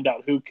to find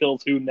out who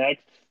kills who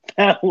next.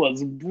 That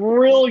was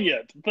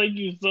brilliant. Thank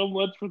you so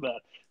much for that.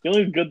 The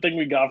only good thing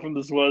we got from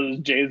this was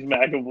James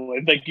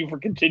McAvoy. Thank you for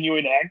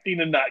continuing acting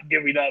and not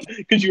giving up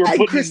because you were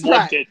putting Chris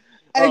Pratt.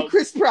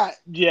 Chris Pratt.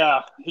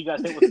 Yeah, he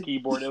got hit with the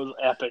keyboard. It was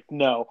epic.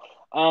 No.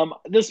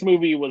 This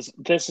movie was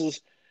this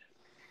is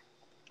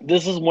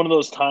one of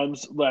those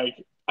times,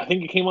 like, I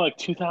think it came out like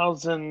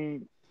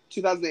 2008.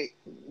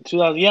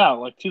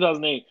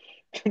 2008.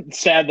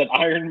 Sad that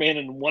Iron Man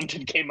and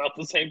Wanted came out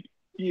the same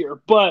year.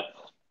 But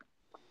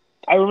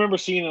I remember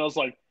seeing it, I was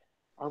like,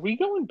 are we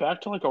going back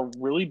to like a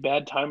really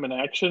bad time in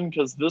action?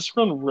 Because this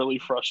one really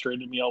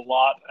frustrated me a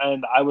lot,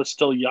 and I was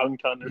still young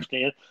to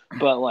understand,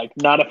 but like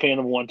not a fan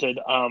of Wanted.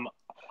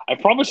 I've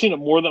probably seen it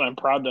more than I'm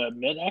proud to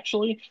admit,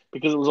 actually,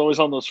 because it was always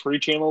on those free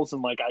channels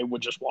and like I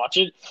would just watch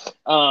it.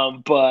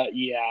 But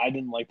yeah, I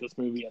didn't like this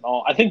movie at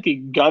all. I think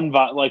the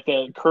like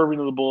the curving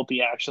of the bullet,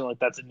 the action, like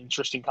that's an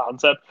interesting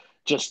concept.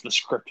 Just the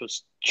script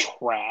was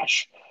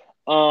trash.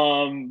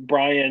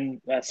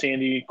 Brian,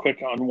 Sandy,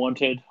 quick on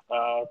Wanted.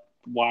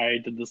 Why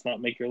did this not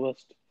make your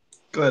list?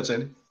 Go ahead,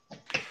 Sandy.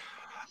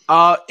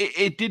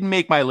 It didn't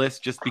make my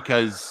list just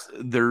because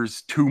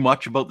there's too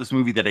much about this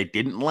movie that I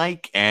didn't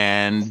like,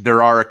 and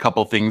there are a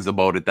couple things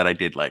about it that I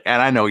did like.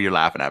 And I know you're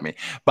laughing at me,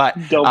 but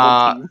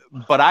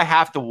I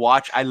have to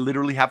watch. I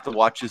literally have to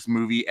watch this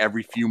movie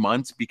every few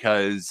months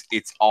because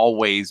it's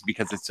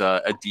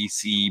a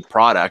DC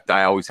product.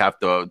 I always have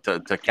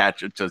to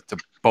catch it to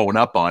bone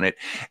up on it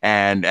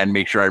and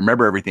make sure I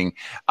remember everything.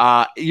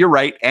 You're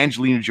right.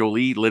 Angelina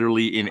Jolie,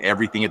 literally in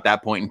everything at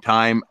that point in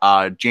time.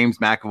 James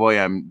McAvoy,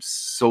 I'm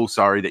so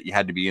sorry that you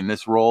had to be in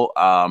this role.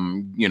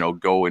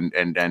 Go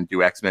and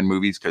do X-Men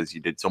movies because you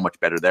did so much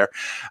better there.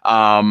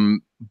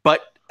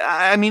 But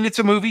I mean, it's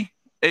a movie.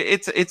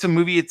 It's a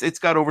movie. It's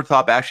got over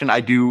top action.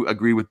 I do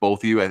agree with both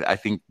of you. I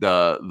think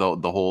the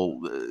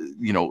whole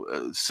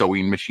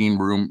sewing machine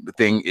room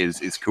thing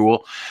is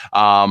cool.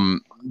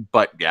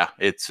 But yeah,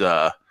 it's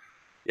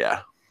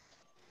yeah.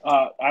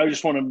 I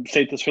just want to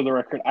state this for the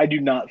record. I do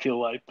not feel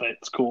like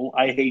that's cool.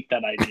 I hate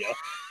that idea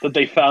that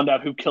they found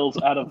out who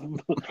kills out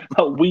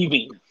of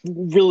weaving.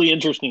 Really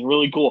interesting,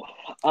 really cool.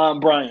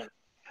 Brian.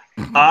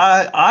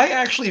 I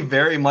actually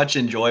very much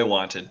enjoy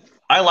Wanted.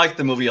 I like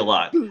the movie a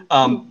lot.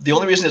 The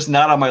only reason it's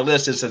not on my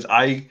list is that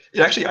I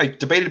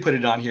debated to put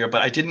it on here,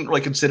 but I didn't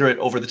really consider it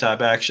over the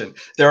top action.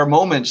 There are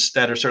moments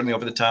that are certainly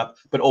over the top,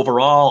 but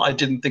overall, I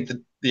didn't think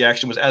that the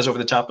action was as over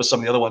the top as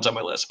some of the other ones on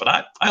my list.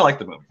 But I like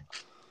the movie.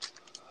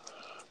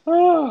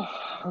 Oh,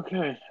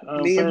 okay.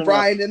 Me and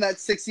Brian in that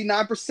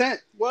 69%.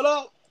 What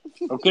up?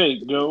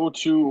 Okay, go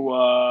to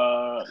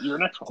your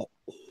next one.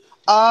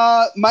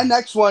 My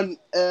next one,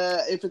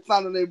 if it's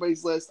not on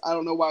anybody's list, I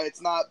don't know why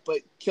it's not, but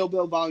Kill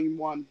Bill Volume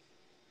 1.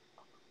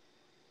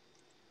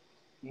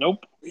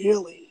 Nope.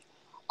 Really?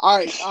 All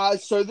right.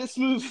 So this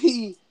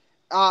movie,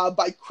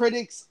 by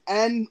critics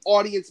and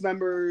audience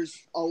members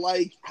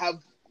alike,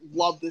 have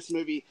loved this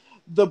movie.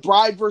 The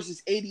Bride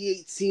versus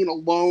 88 scene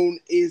alone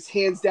is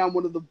hands down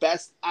one of the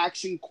best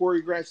action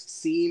choreographed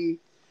scene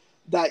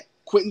that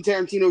Quentin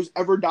Tarantino's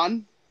ever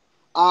done.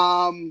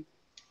 When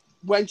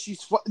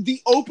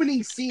the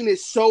opening scene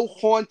is so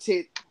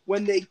haunted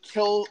when they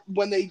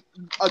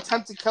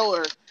attempt to kill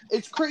her.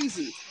 It's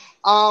crazy.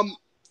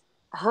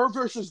 Her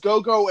versus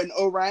Gogo and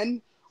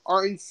Oren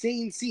are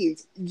insane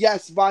scenes.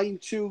 Yes, Volume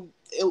 2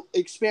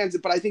 expands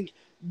it, but I think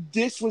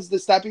this was the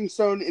stepping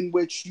stone in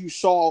which you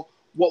saw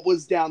what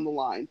was down the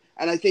line.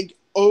 And I think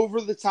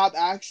over-the-top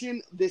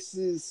action, this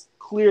is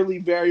clearly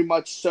very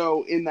much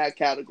so in that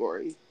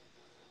category.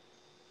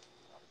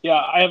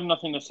 Yeah, I have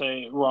nothing to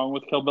say wrong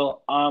with Kill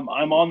Bill. I'm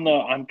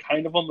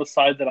kind of on the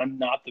side that I'm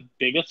not the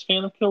biggest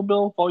fan of Kill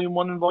Bill Volume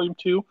 1 and Volume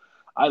 2.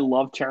 I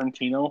love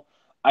Tarantino.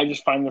 I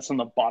just find this on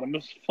the bottom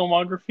of his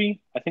filmography.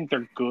 I think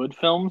they're good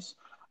films.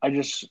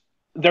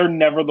 They're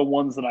never the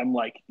ones that I'm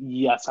like,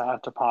 yes, I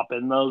have to pop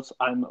in those.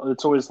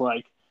 It's always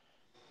like,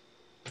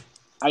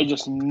 I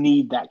just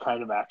need that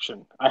kind of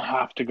action. I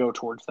have to go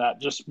towards that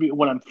just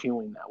when I'm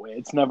feeling that way.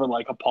 It's never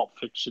like a Pulp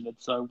Fiction.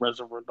 It's a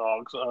Reservoir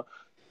Dogs,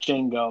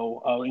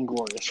 Django,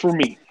 Inglourious for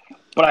me.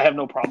 But I have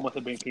no problem with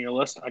it being on your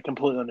list. I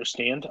completely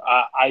understand.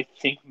 I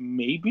think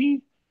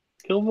maybe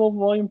Kill Bill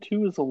Volume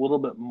 2 is a little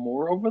bit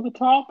more over the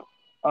top.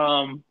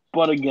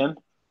 But again,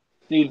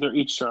 these are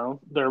each their own.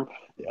 They're,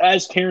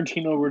 as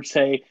Tarantino would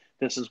say,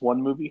 this is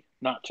one movie,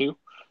 not two.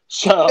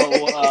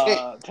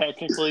 So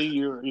technically,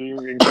 you're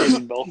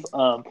including both.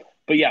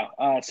 But yeah,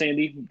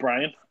 Sandy,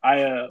 Brian,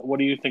 what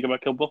do you think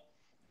about Kill Bill?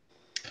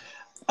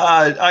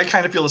 I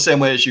kind of feel the same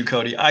way as you,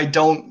 Cody. I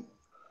don't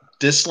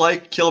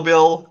dislike Kill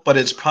Bill, but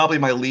it's probably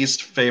my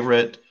least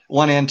favorite.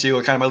 1 and 2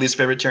 are kind of my least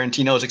favorite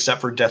Tarantino's,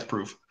 except for Death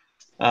Proof.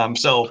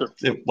 So sure.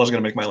 It wasn't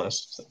going to make my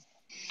list. So.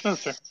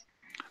 That's fair.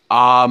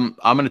 I'm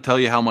going to tell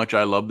you how much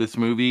I love this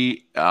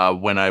movie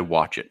when I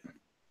watch it.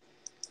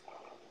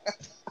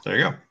 There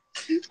you go.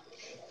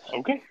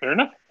 Okay, fair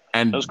enough.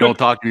 And don't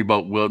talk to me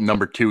about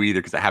number 2 either,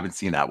 because I haven't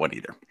seen that one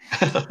either.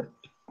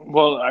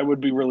 Well, I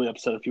would be really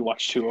upset if you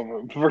watched 2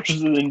 over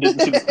versions and didn't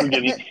see the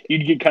beginning.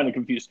 You'd get kind of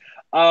confused.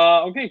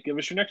 Okay, give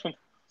us your next one.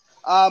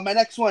 My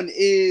next one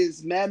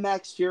is Mad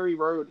Max Fury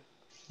Road.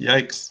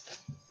 Yikes!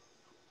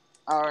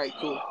 All right,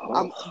 cool.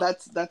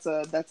 That's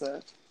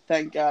a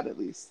thank God at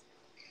least.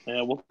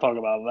 Yeah, we'll talk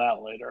about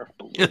that later.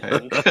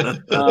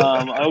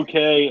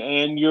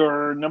 Okay, and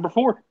your number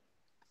 4.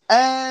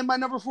 And my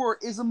number 4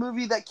 is a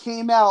movie that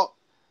came out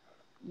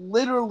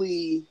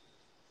literally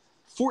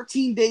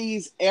 14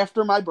 days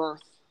after my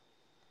birth.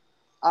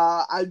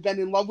 I've been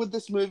in love with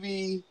this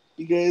movie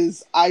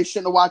because I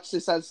shouldn't have watched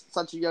this at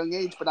such a young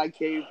age, but I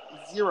gave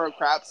zero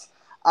craps.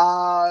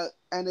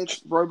 And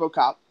it's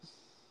RoboCop.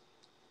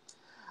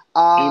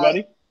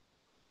 Anybody?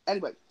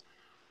 Anybody?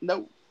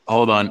 No.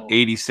 Hold on,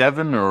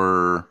 87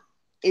 or?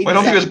 87. I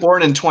don't think he was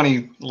born in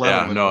 2011.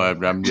 Yeah, no,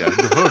 I'm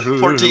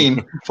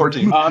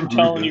 14. I'm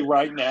telling you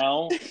right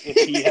now,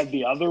 if he had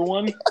the other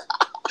one,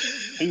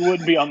 he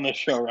wouldn't be on this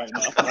show right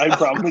now. I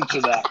promise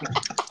you that.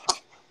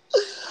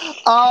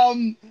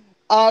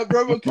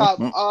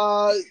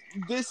 RoboCop.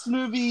 This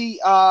movie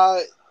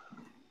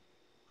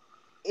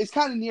is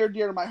kind of near and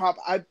dear to my heart.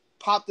 I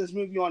popped this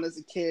movie on as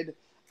a kid,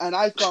 and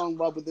I fell in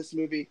love with this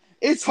movie.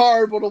 It's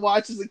horrible to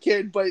watch as a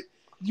kid, but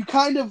you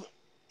kind of...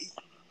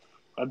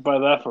 I'd buy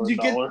that for $1. You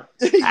get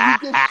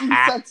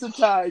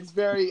desensitized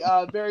very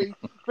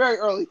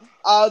early.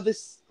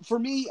 This for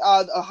me,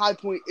 a high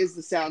point is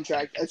the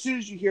soundtrack. As soon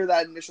as you hear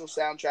that initial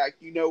soundtrack,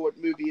 you know what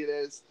movie it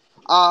is.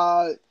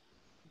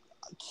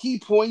 Key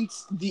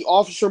points: the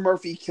Officer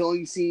Murphy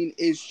killing scene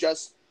is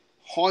just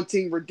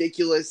haunting,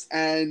 ridiculous,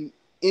 and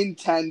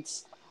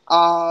intense.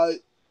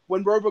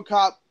 When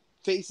RoboCop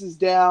faces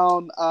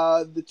down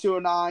the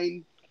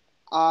 209,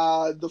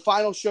 the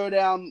final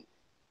showdown.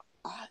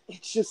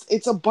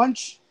 It's a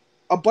bunch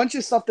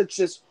of stuff that's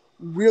just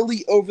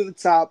really over the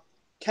top,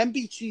 can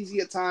be cheesy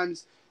at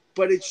times,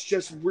 but it's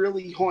just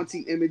really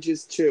haunting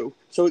images too.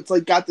 So it's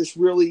like got this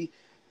really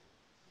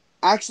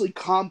actually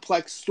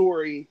complex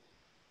story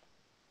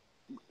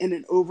in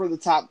an over the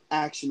top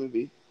action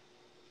movie.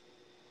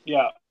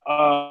 Yeah.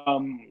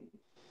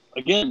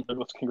 Again,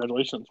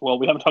 congratulations. Well,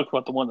 we haven't talked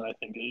about the one that I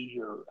think is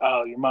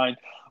out of your mind,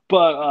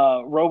 but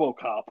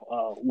RoboCop,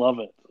 love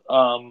it.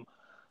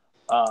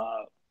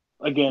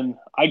 Again,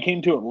 I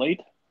came to it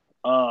late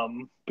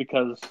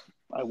because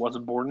I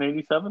wasn't born in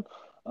 87.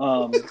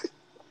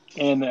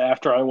 And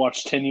after I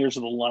watched 10 years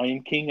of The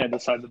Lion King, I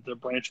decided to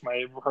branch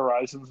my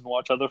horizons and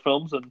watch other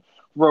films, and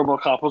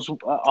RoboCop was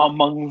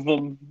among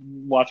them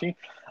watching.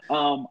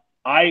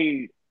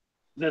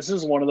 This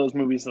is one of those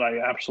movies that I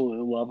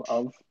absolutely love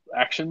of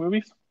action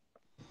movies,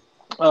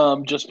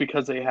 just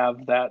because they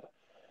have that.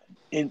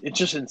 It's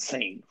just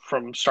insane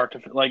from start to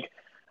finish. Like,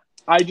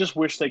 I just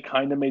wish they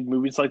kind of made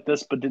movies like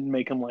this, but didn't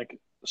make them like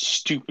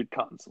stupid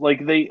cons.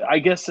 Like I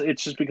guess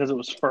it's just because it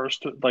was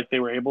first, like they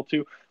were able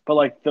to. But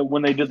like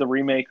when they did the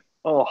remake,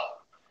 oh,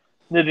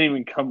 they didn't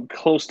even come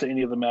close to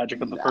any of the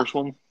magic of the first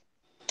one.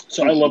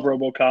 So I love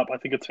RoboCop. I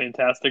think it's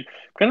fantastic.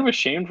 I'm kind of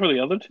ashamed for the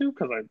other two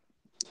because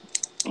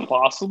I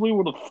possibly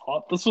would have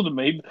thought this would have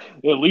made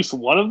at least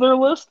one of their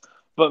list,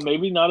 but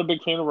maybe not a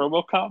big fan of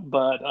RoboCop.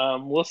 But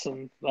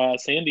listen,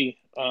 Sandy,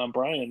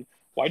 Brian,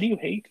 why do you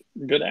hate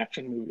good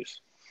action movies?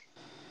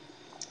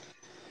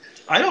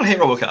 I don't hate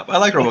RoboCop. I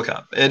like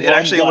RoboCop. It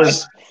actually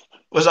was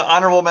an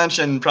honorable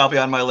mention, probably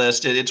on my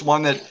list. It's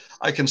one that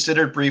I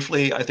considered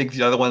briefly. I think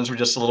the other ones were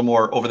just a little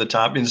more over the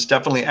top. I mean, it's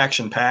definitely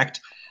action packed.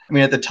 I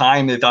mean, at the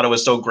time they thought it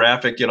was so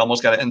graphic, it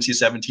almost got an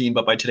NC-17,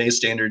 but by today's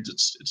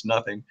standards, it's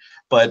nothing.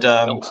 But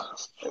I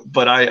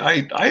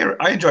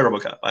enjoy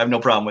RoboCop. I have no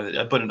problem with it.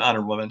 I put an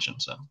honorable mention.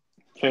 So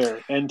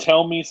fair. And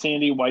tell me,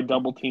 Sandy, why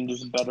Double Teamed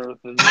is better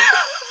than.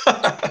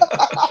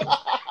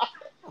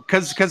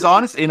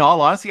 Because in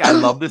all honesty, I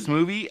love this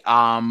movie.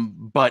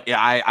 But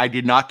I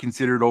did not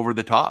consider it over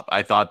the top.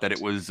 I thought that it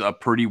was a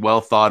pretty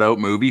well thought out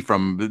movie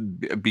from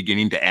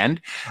beginning to end.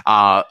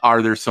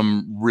 Are there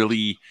some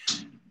really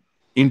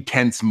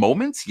intense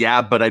moments?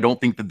 Yeah, but I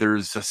don't think that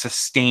there's a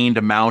sustained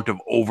amount of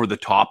over the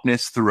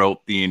topness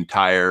throughout the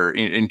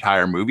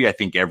entire movie. I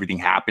think everything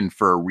happened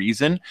for a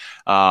reason.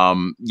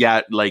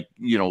 Yeah, like,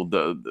 you know,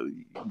 the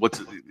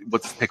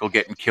what's Pickle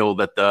getting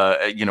killed at the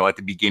at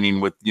the beginning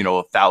with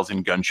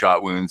 1,000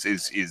 gunshot wounds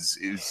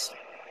is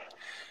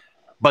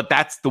but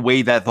that's the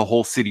way that the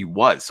whole city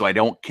was. So I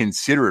don't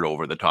consider it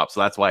over the top. So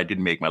that's why I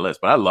didn't make my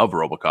list. But I love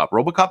RoboCop.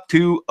 RoboCop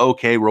 2,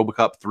 okay.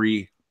 RoboCop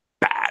 3,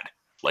 bad.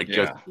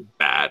 Just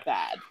bad.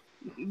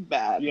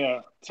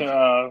 Yeah.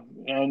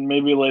 And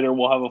maybe later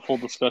we'll have a full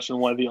discussion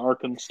why the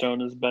Arkham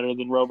Stone is better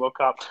than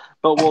RoboCop.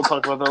 But we'll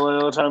talk about that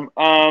later time.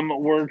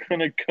 We're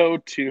gonna go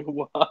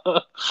to.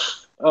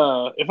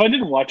 If I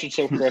didn't watch it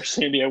so fresh,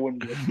 Sandy, I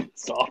wouldn't be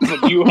pissed off.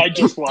 But I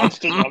just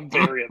watched it. And I'm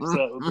very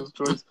upset with this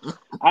choice.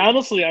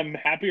 I'm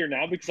happier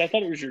now because I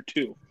thought it was your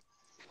 2.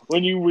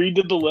 When you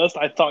redid the list,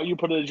 I thought you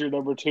put it as your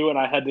number 2, and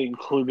I had to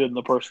include it in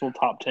the personal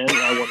top 10. And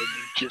I wanted to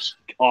just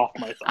off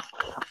myself.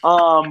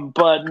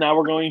 But now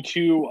we're going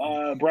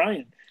to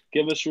Brian.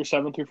 Give us your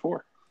 7 through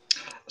 4.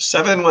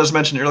 7 was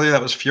mentioned earlier.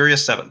 That was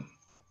Furious 7.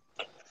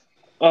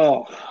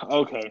 Oh,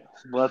 okay.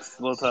 Let's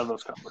have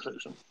those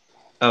conversations.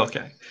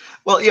 Okay.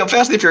 Well,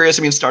 Fast and the Furious,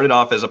 started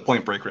off as a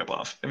Point Break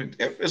ripoff.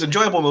 It was an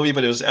enjoyable movie,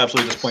 but it was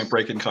absolutely just Point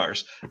Break in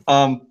cars.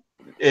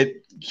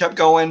 It kept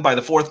going. By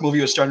the 4th movie,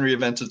 it was starting to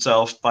reinvent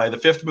itself. By the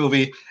 5th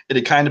movie, it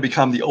had kind of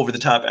become the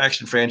over-the-top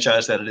action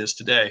franchise that it is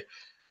today.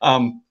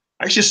 I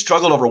actually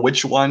struggled over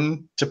which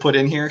one to put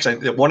in here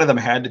because one of them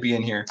had to be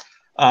in here.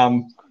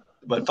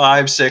 But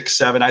 5, 6,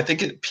 7, I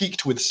think it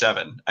peaked with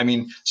 7.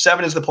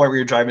 7 is the point where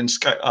you're driving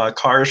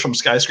cars from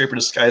skyscraper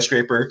to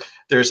skyscraper.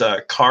 There's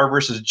a car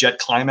versus jet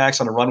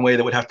climax on a runway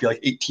that would have to be like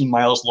 18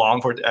 miles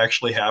long for it to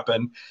actually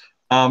happen.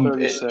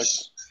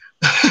 36.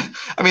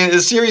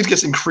 The series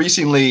gets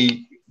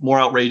increasingly more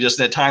outrageous,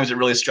 and at times it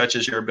really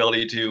stretches your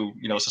ability to,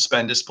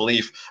 suspend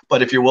disbelief.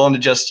 But if you're willing to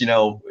just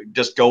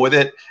go with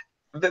it,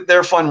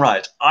 they're fun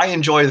rides. I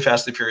enjoy the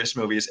Fast and Furious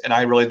movies, and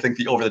I really think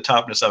the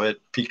over-the-topness of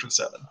it peaked with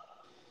 7.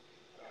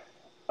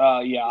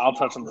 Yeah, I'll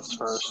touch on this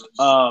first.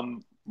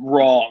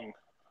 Wrong.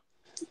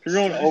 If you're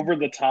going over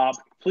the top,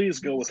 please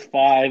go with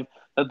 5,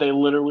 that they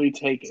literally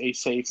take a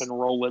safe and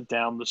roll it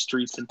down the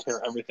streets and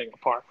tear everything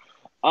apart.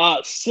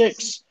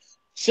 6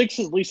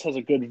 at least has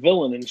a good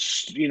villain and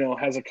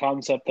has a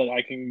concept that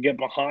I can get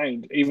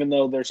behind, even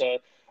though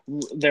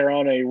they're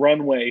on a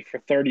runway for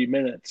 30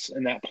 minutes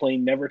and that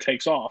plane never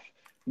takes off,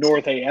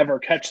 nor they ever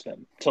catch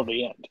them till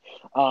the end.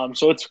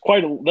 So it's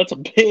that's a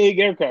big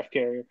aircraft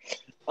carrier.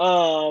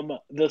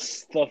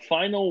 The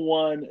final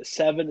one,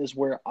 7, is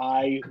where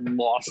I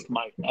lost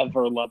my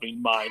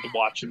ever-loving mind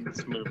watching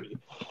this movie.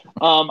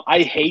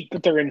 I hate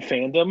that they're in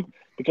fandom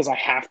because I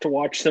have to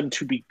watch them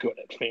to be good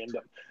at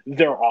fandom.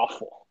 They're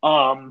awful.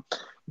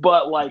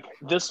 But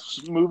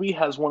this movie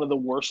has one of the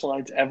worst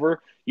lines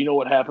ever. You know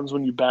what happens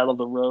when you battle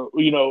the road?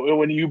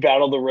 When you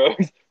battle the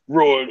road,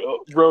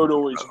 road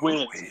always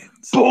wins.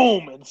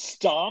 Boom, and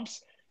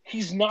stomps.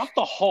 He's not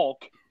the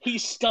Hulk. He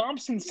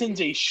stomps and sends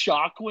a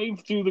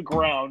shockwave through the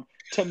ground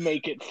to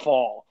make it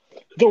fall.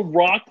 The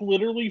Rock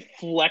literally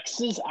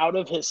flexes out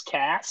of his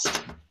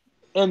cast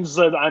and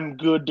said, "I'm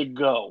good to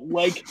go."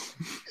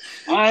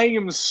 I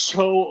am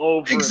so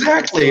over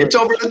exactly. It's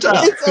over the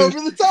top. It's over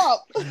the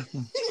top.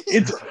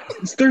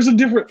 There's a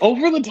different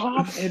over the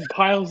top and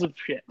piles of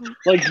shit.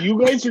 You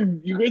guys are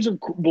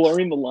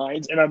blurring the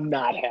lines, and I'm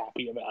not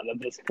happy about it at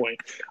this point.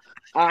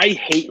 I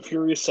hate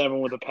Furious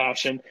 7 with a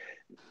passion.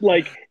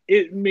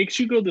 It makes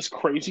you go this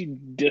crazy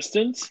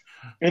distance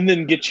and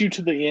then get you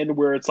to the end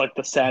where it's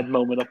the sad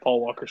moment of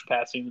Paul Walker's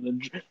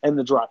passing and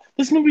the drive.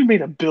 This movie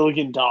made $1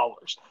 billion.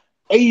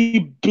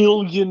 $1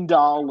 billion.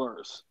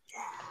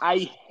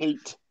 I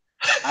hate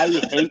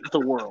the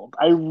world.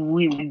 I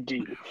really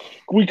do.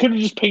 We could have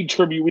just paid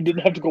tribute. We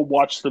didn't have to go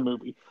watch the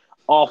movie.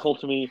 Awful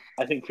to me.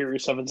 I think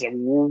Furious 7's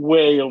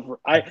way over.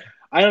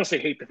 I honestly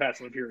hate the Fast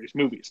and the Furious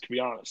movies, to be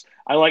honest.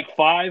 I like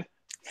 5.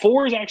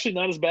 4 is actually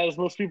not as bad as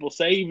most people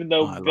say, even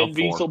though I Vin love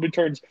 4.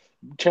 Diesel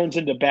turns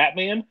into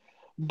Batman.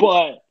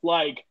 But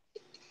like,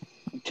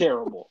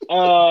 terrible.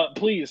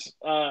 Please,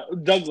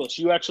 Douglas,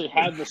 you actually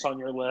had this on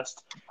your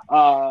list.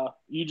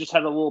 You just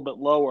had a little bit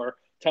lower.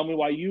 Tell me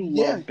why you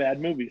Yeah. love bad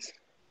movies.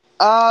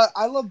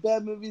 I love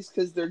bad movies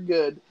because they're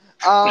good.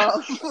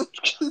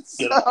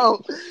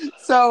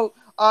 So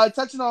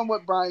touching on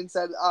what Brian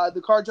said,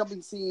 the car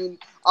jumping scene,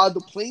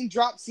 the plane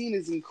drop scene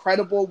is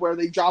incredible, where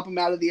they drop him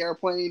out of the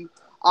airplane.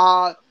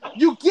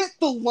 You get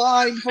the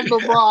line from The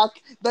Rock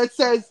that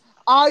says,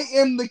 "I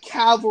am the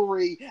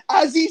cavalry,"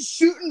 as he's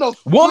shooting a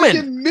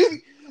Woman!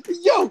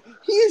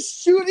 He is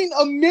shooting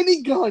a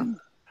minigun.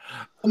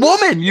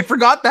 Woman, you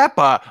forgot that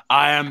part.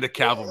 I am the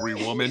cavalry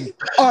woman.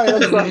 All right,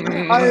 I'm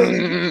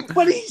sorry.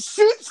 But he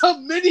shoots a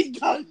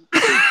minigun.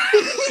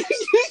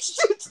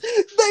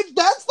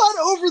 That's not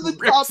over the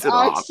top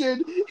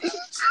action. He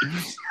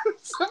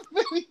shoots a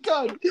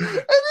minigun, and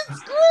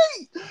it's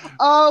great.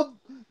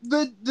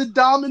 The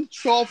Dom and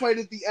Shaw fight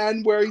at the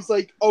end, where he's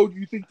like, "Oh, do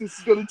you think this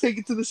is going to take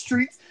it to the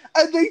streets?"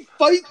 And they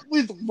fight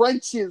with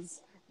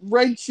wrenches.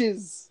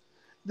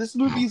 This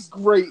movie's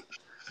great.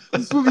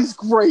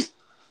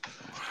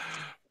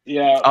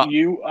 Yeah,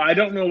 I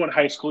don't know what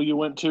high school you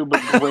went to,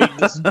 but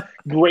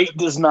great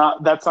does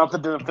not. That's not the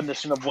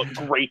definition of what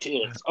great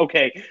is.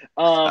 Okay,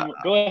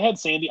 go ahead,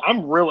 Sandy.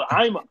 I'm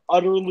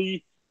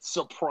utterly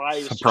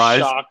surprised,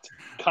 shocked,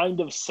 kind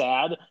of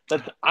sad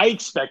that I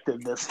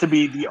expected this to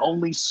be the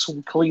only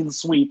clean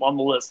sweep on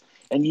the list,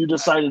 and you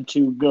decided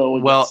to go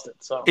against it.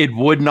 So it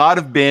would not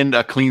have been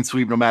a clean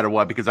sweep no matter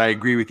what, because I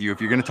agree with you. If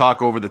you're going to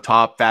talk over the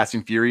top Fast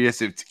and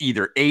Furious, it's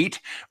either 8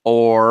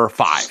 or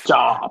 5.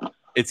 Stop.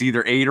 It's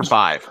either 8 or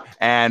 5,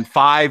 and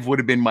 5 would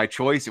have been my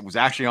choice. It was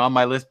actually on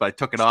my list, but I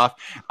took it off.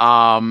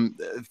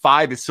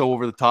 5 is so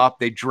over the top.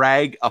 They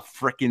drag a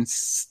freaking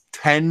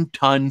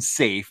 10-ton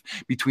safe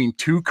between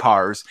 2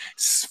 cars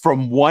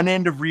from one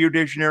end of Rio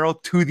de Janeiro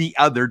to the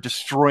other,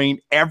 destroying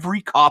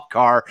every cop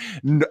car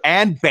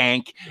and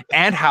bank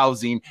and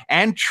housing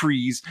and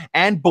trees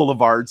and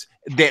boulevards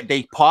that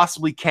they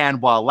possibly can,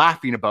 while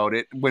laughing about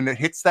it. When it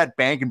hits that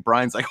bank and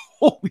Brian's like,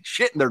 holy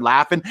shit, and they're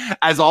laughing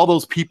as all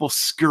those people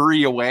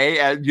scurry away,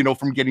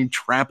 from getting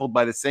trampled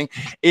by this thing.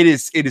 It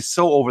is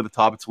so over the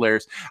top. It's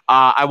hilarious.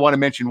 I want to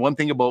mention one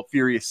thing about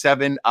Furious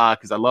 7,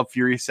 because I love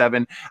Furious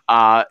 7.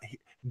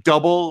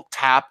 Double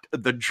tapped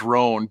the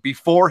drone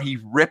before he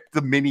ripped the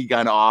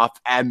minigun off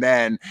and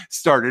then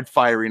started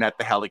firing at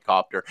the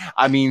helicopter.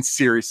 I mean,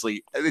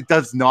 seriously, it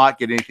does not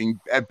get anything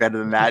better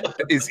than that.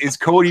 Is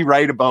Cody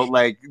right about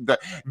like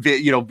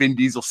Vin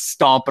Diesel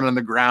stomping on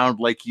the ground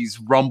like he's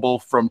Rumble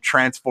from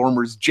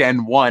Transformers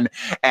Gen 1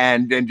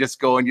 and just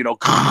going,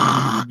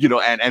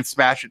 and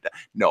smash it?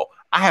 No.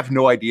 I have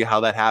no idea how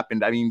that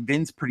happened. I mean,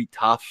 Vin's pretty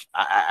tough.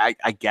 I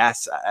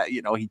guess,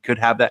 he could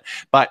have that,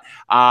 but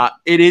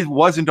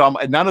wasn't on.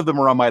 None of them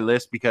are on my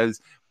list because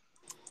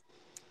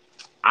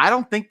I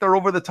don't think they're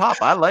over the top.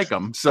 I like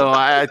them, so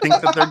I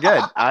think that they're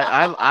good.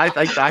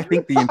 I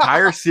think the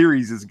entire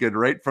series is good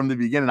right from the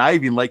beginning. I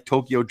even like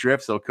Tokyo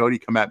Drift. So Cody,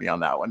 come at me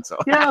on that one. So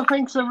yeah,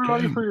 thanks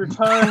everybody for your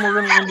time.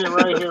 We're gonna end it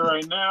right here,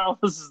 right now.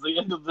 This is the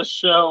end of the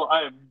show.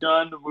 I am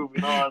done.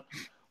 Moving on.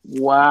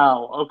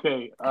 Wow.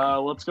 Okay.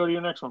 Let's go to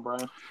your next one,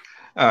 Brian.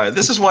 All right.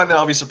 This is one that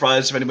I'll be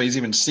surprised if anybody's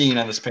even seen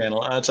on this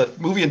panel. It's a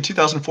movie in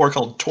 2004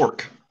 called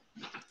Torque.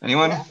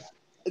 Anyone? Yeah.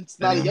 It's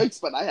not a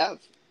yikes, but I have.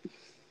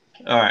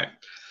 All right.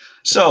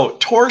 So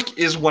Torque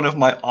is one of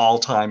my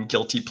all-time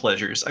guilty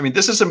pleasures. I mean,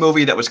 this is a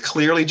movie that was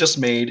clearly just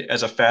made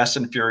as a Fast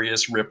and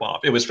Furious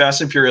ripoff. It was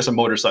Fast and Furious on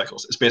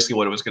motorcycles. It's basically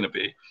what it was going to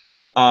be.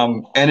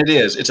 And it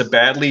is. It's a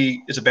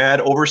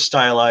bad,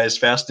 over-stylized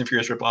Fast and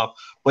Furious ripoff,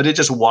 but it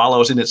just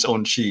wallows in its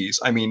own cheese.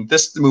 I mean,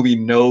 this movie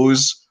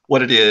knows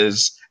what it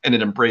is, and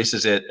it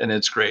embraces it, and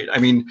it's great. I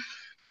mean,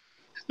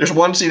 there's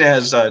one scene that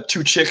has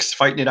 2 chicks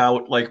fighting it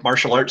out, like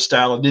martial arts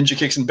style, ninja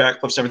kicks and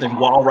backflips and everything,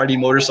 while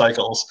riding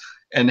motorcycles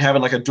and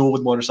having like a duel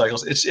with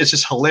motorcycles. It's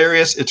just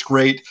hilarious. It's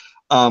great.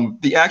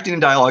 The acting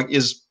and dialogue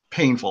is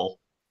painful.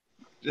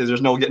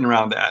 There's no getting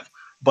around that.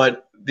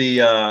 But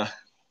the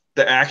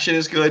action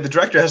is good. The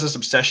director has this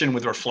obsession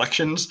with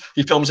reflections.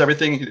 He films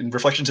everything in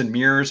reflections in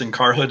mirrors and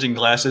car hoods and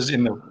glasses,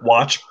 in the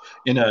watch,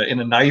 in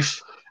a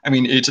knife. I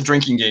mean, it's a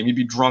drinking game. You'd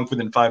be drunk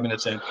within 5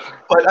 minutes in.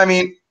 But I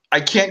mean, I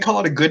can't call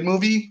it a good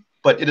movie,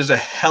 but it is a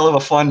hell of a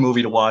fun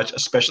movie to watch,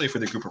 especially for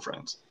the group of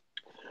friends.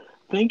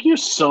 Thank you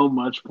so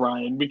much,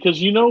 Brian,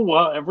 because you know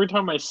what? Every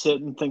time I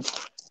sit and think,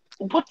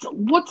 what's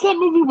that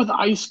movie with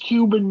Ice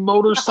Cube and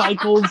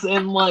motorcycles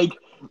and like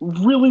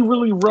really,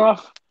 really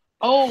rough?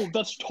 Oh,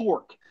 that's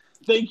Torque.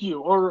 Thank you.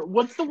 Or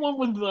what's the one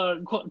with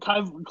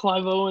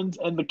Clive Owens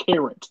and the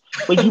carrot?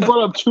 Like, you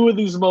brought up 2 of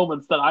these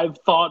moments that I've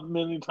thought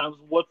many times,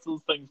 what's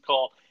those things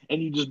called?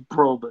 And you just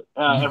probed it.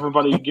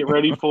 Everybody get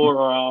ready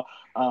for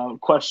a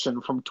question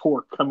from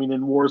Torque coming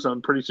in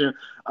Warzone pretty soon.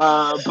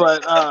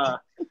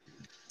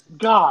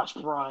 Gosh,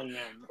 Brian.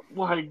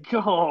 My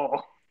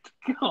God.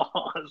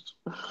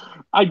 gosh,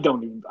 I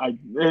don't even. I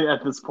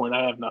at this point,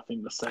 I have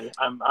nothing to say.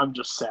 I'm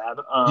just sad.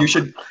 You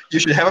should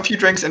have a few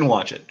drinks and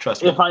watch it.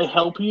 Trust me. If I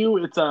help you,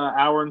 it's an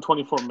hour and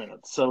 24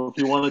 minutes. So if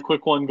you want a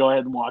quick one, go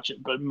ahead and watch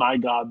it. But my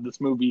God,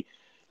 this movie,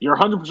 you're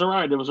 100%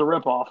 right. It was a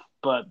ripoff,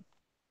 but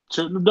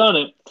shouldn't have done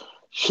it.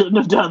 Shouldn't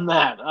have done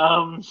that.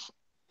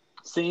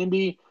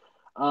 Sandy,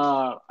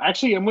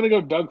 actually, I'm going to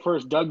go Doug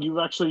first. Doug, you've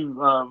actually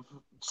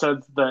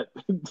said that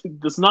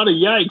it's not a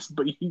yikes,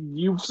 but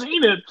you've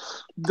seen it.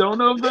 Don't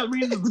know if that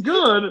means it's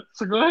good.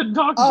 So go ahead and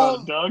talk about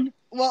it, Doug.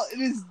 Well, it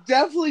is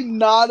definitely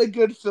not a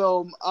good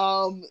film.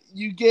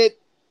 You get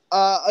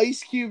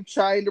Ice Cube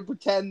trying to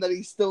pretend that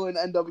he's still in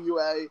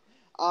NWA.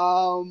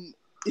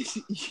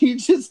 You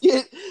just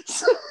get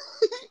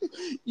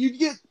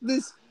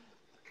this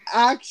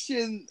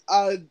action.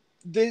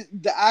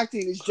 The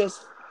acting is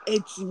just,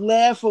 it's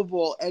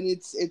laughable, and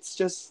it's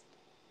just.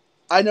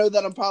 I know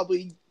that I'm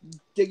probably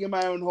digging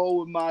my own hole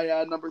with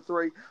my number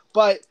 3,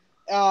 but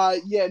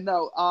I've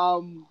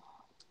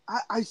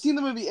seen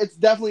the movie. It's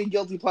definitely a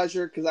guilty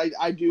pleasure because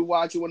I do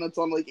watch it when it's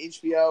on like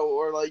HBO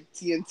or like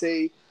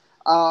TNT,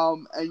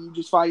 and you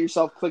just find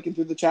yourself clicking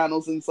through the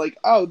channels and it's like,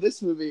 oh,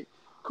 this movie,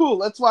 cool,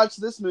 let's watch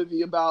this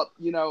movie about,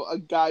 a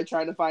guy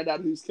trying to find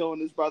out who's killing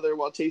his brother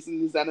while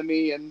chasing his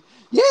enemy, and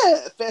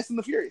Fast and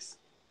the Furious.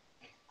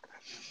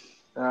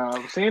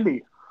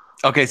 Sandy.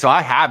 Okay, so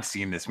I have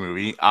seen this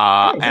movie,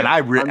 and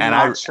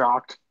I'm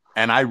shocked.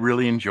 And I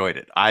really enjoyed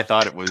it. I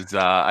thought it was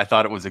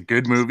a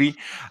good movie.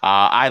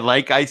 I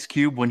like Ice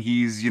Cube when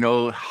he's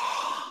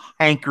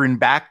hankering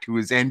back to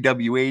his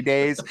NWA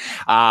days.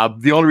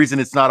 The only reason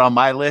it's not on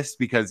my list,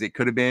 because it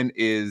could have been,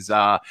 is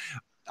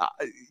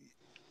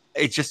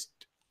it just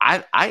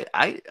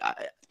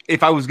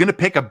if I was going to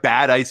pick a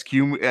bad Ice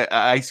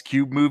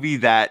Cube movie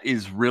that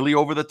is really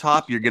over the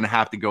top, you're going to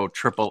have to go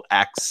Triple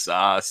X,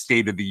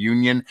 State of the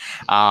Union,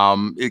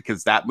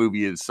 because that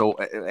movie is so.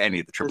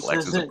 Any of the Triple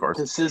X's, of course.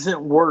 This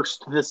isn't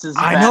worst. This is.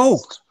 I know.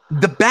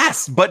 The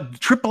best,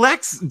 but Triple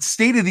X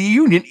State of the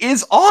Union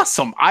is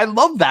awesome. I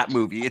love that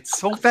movie. It's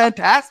so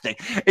fantastic.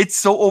 It's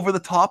so over the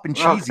top and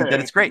cheesy that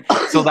it's great.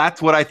 So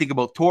that's what I think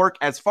about Torque.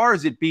 As far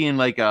as it being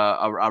like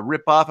a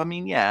ripoff,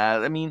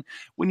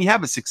 when you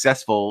have a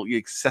successful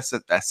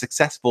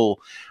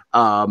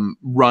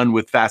run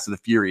with Fast and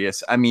the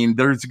Furious,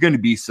 there's going to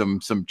be some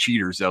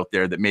cheaters out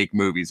there that make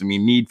movies.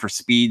 Need for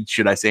Speed.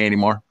 Should I say any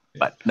more?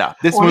 But no,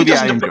 this movie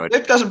I enjoyed.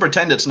 It doesn't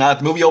pretend it's not.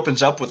 The movie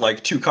opens up with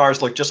like 2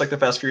 cars look just like the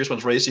Fast Furious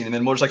ones racing, and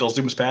then motorcycle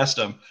zooms past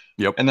them.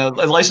 Yep. And the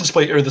license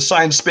plate or the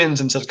sign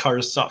spins and says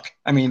 "Cars suck."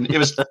 It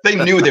was. They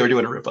knew they were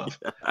doing a ripoff.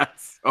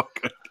 That's so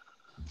good.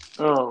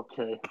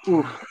 Okay.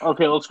 Oof.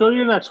 Okay, let's go to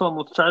your next one.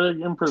 Let's try to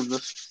improve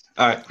this.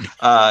 All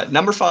right.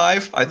 Number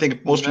 5. I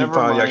think most people have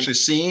probably actually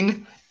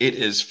seen. It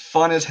is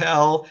fun as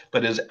hell,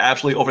 but it is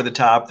absolutely over the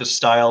top. The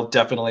style,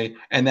 definitely,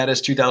 and that is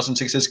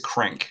 2006's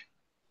Crank.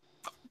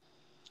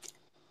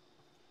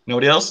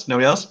 Nobody else?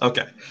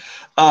 Okay.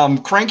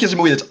 Crank is a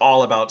movie that's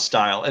all about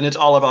style, and it's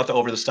all about the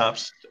over the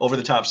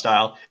top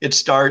style.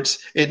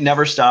 It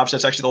never stops.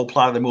 That's actually the whole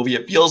plot of the movie.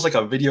 It feels like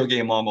a video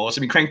game almost.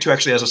 Crank 2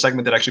 actually has a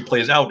segment that actually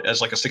plays out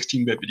as like a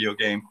 16-bit video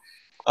game.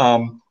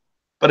 But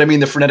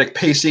the frenetic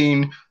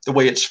pacing, the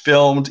way it's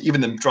filmed,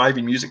 even the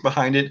driving music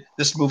behind it.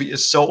 This movie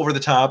is so over the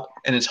top,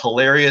 and it's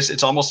hilarious.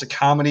 It's almost a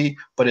comedy,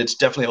 but it's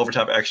definitely an over the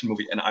top action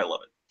movie, and I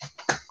love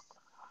it.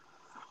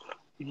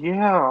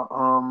 Yeah.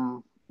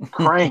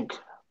 Crank.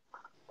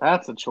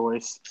 That's a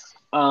choice.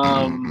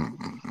 I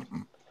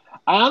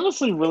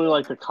honestly really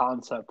like the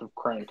concept of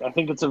Crank. I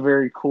think it's a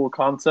very cool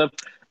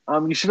concept.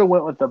 You should have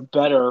went with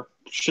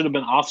should have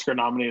been Oscar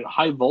nominated,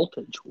 High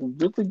Voltage.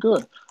 Really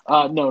good.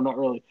 No, not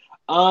really.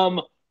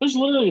 There's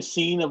literally a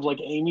scene of like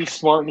Amy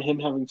Smart and him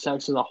having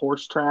sex in a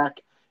horse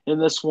track in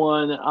this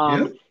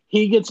one.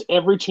 He gets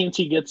every chance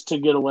he gets to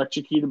get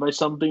electrocuted by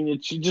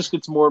something. She just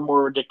gets more and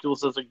more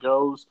ridiculous as it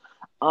goes.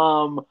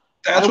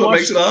 That's what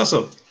makes it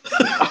awesome.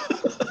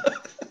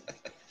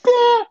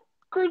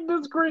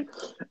 That's great.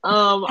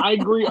 I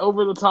agree.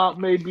 Over the top,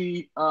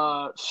 maybe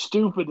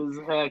stupid as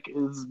heck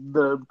is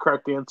the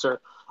correct answer.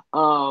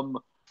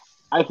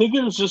 I think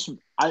it was just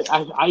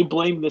I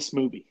blame this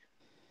movie.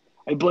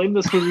 I blame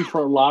this movie for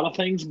a lot of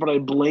things, but I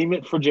blame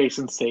it for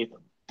Jason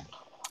Statham.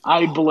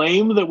 I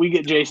blame that we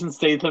get Jason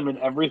Statham in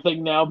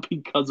everything now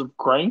because of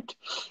Crank.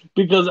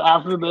 Because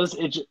after this,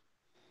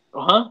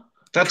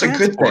 That's a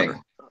good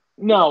thing.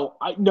 No,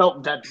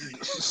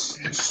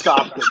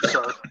 stop it,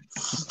 sir.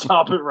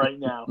 Stop it right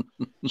now.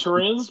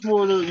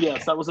 Transporter,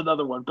 yes, that was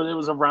another one, but it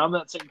was around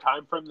that same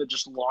time frame that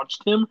just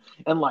launched him,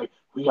 and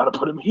we got to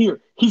put him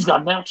here. He's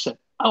got an accent.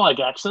 I like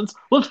accents.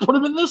 Let's put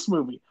him in this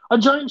movie. A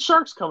giant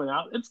shark's coming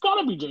out. It's got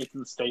to be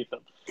Jason Statham.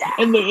 Yeah.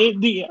 And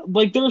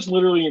there's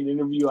literally an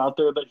interview out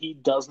there that he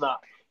does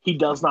not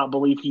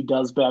believe he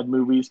does bad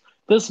movies.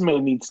 This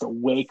man needs to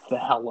wake the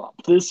hell up.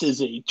 This is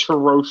a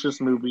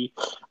atrocious movie.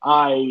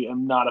 I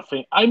am not a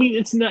fan.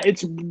 It's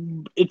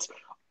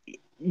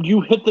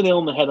you hit the nail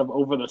on the head of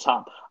over the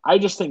top. I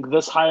just think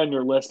this high on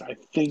your list, I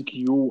think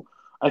you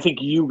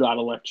got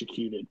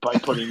electrocuted by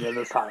putting it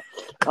this high.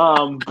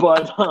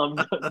 But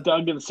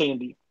Doug and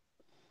Sandy.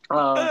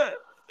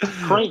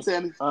 Great.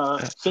 Sandy.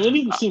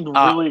 Sandy seemed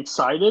really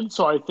excited,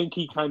 so I think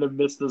he kind of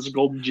missed this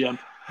golden gem.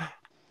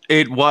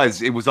 It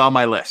was on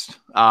my list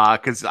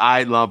because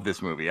I love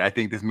this movie. I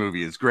think this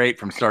movie is great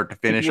from start to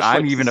finish.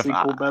 I'm even if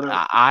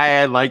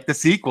I like the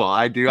sequel.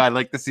 I do. I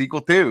like the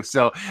sequel too.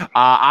 So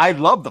I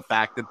love the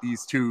fact that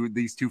these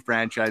two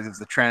franchises,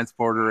 the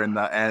Transporter and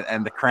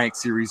the Crank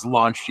series,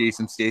 launched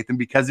Jason Statham.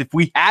 Because if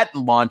we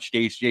hadn't launched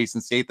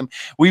Jason Statham,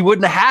 we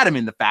wouldn't have had him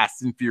in the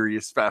Fast and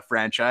Furious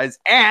franchise.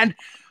 And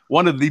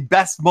one of the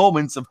best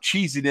moments of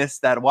cheesiness,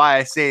 that why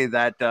I say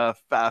that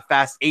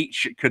Fast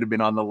 8 could have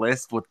been on the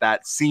list with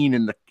that scene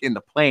in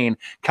the plane.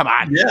 Come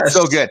on, yes.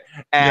 So good.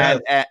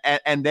 And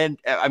then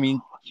I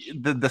mean,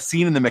 the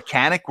scene in The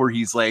Mechanic where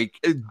he's like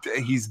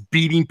he's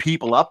beating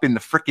people up in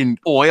the freaking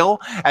oil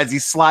as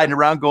he's sliding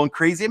around going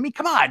crazy. I mean,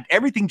 come on,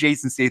 everything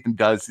Jason Statham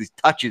does, he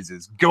touches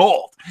is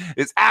gold.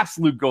 It's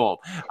absolute gold.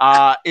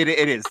 It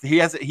is.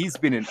 He's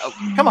been in.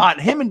 Come on,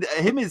 him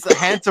is a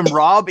handsome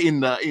Rob in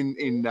the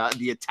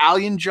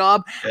Italian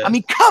Job. Yeah. I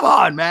mean, come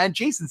on, man.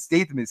 Jason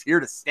Statham is here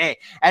to stay,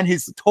 and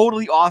his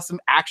totally awesome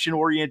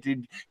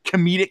action-oriented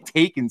comedic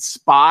take in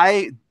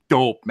Spy.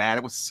 Dope, man.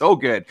 It was so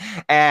good.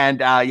 And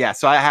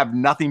so I have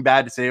nothing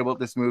bad to say about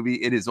this movie.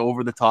 It is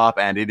over the top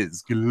and it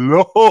is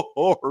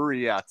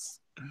glorious.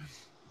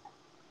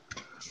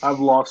 I've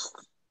lost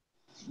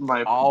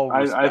my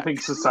I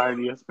think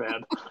society is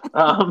bad.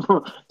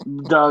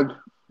 Doug,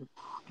 you're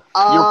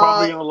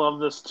probably gonna love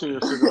this too,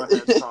 so go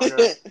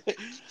ahead.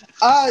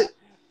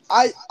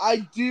 I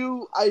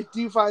do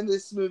find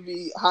this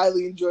movie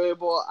highly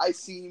enjoyable. I've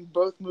seen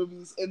both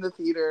movies in the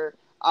theater.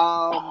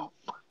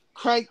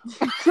 Crank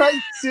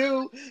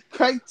 2,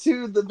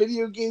 the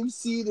video game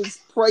scene is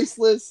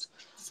priceless.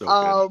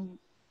 So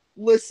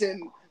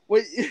listen,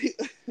 when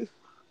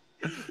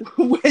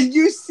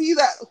you see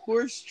that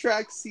horse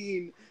track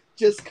scene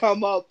just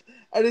come up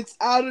and it's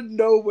out of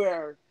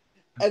nowhere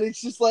and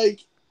it's just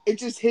like, it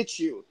just hits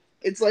you.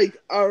 It's like,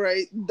 all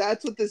right,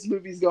 that's what this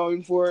movie's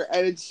going for,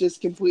 and it's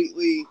just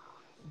completely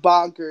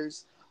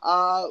bonkers.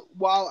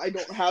 While I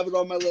don't have it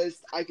on my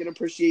list, I can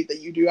appreciate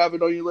that you do have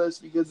it on your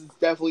list because it's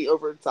definitely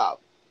over the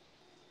top.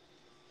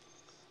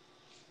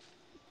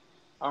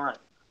 All right.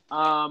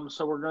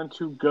 So we're going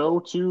to go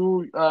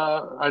to.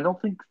 I don't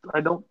think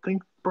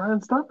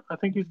Brian's done. I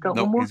think he's got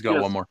one more. He's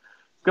got one more.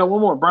 He's got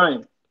one more.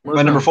 Brian.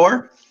 My number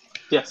 4.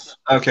 Yes.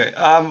 Okay.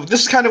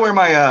 This is kind of where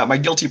my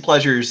guilty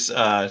pleasures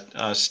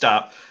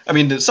stop. I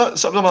mean, some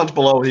of the ones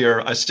below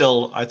here, I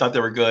thought they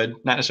were good,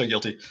 not necessarily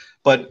guilty,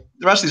 but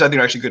the rest of these I think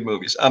are actually good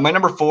movies. My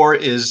number 4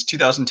 is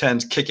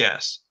 2010's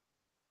Kick-Ass.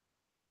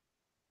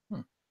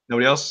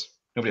 Nobody else?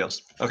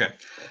 Okay.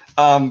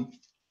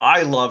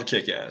 I love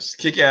Kick-Ass.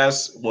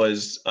 Kick-Ass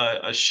was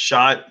a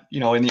shot,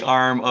 in the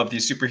arm of the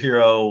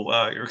superhero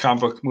or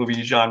comic book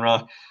movie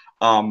genre.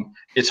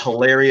 It's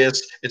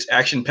hilarious. It's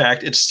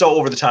action-packed. It's so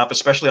over the top,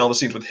 especially all the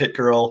scenes with Hit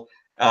Girl.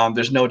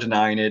 There's no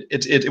denying it.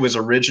 It was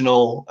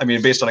original. I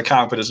mean, based on a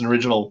comic, but it's an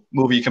original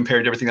movie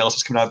compared to everything else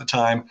that's coming out at the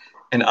time.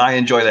 And I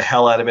enjoy the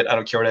hell out of it. I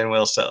don't care what anyone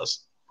else says.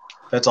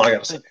 That's all I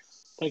got to say.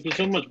 Thank you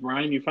so much,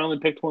 Brian. You finally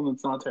picked one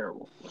that's not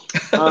terrible.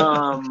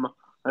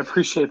 I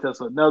appreciate this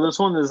one. No, this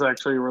one is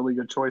actually a really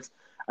good choice.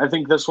 I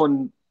think this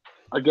one,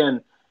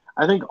 again,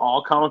 I think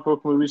all comic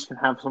book movies can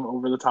have some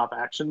over-the-top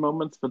action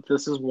moments, but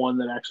this is one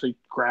that actually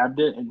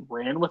grabbed it and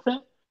ran with it.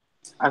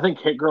 I think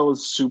Hit Girl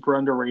is super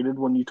underrated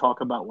when you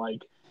talk about,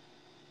 like,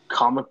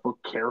 comic book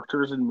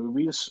characters in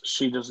movies.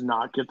 She does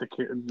not get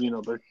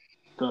the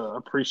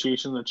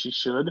appreciation that she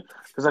should,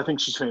 because I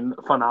think she's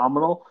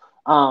phenomenal.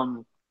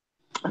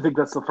 I think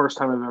that's the first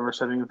time I've ever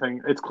said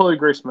anything. It's Chloe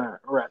Grace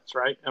Moretz,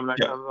 right?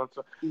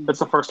 That's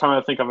the first time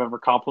I think I've ever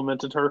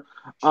complimented her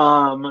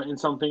in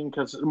something,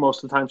 because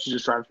most of the time she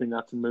just drives me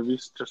nuts in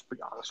movies, just to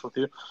be honest with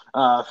you.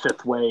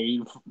 Fifth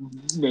Wave,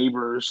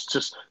 Neighbors,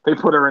 just they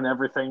put her in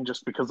everything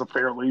just because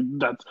apparently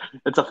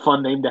it's a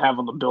fun name to have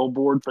on the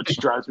billboard, but she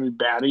drives me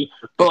batty.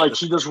 But like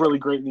she does really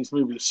great in these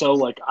movies, so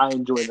like I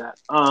enjoy that.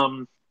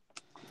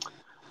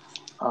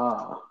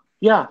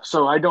 Yeah,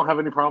 so I don't have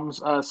any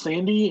problems.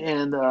 Sandy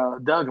and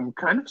Doug, I'm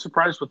kind of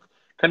surprised with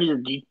kind of your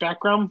geek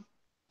background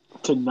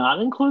to not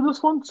include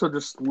this one. So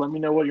just let me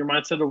know what your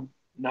mindset of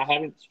not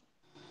having it.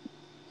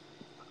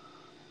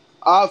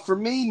 For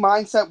me,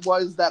 mindset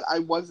was that I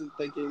wasn't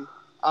thinking.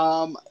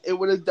 It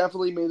would have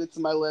definitely made it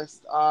to my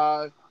list.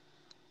 I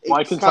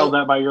can tell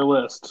that by your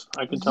list.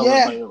 I can tell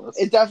that by your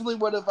list. It definitely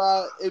would have.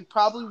 It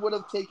probably would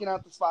have taken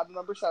out the spot of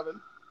number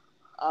 7.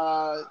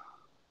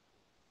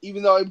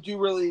 Even though I do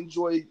really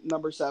enjoy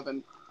number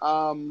 7.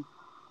 But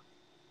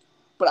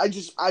I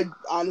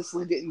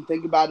honestly didn't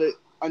think about it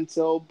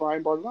until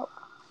Brian brought it up.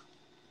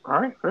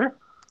 All right, fair.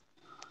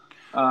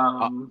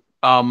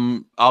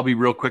 I'll be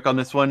real quick on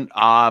this one.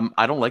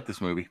 I don't like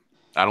this movie.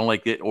 I don't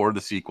like it or the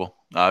sequel.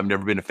 I've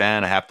never been a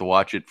fan. I have to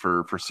watch it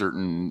for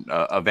certain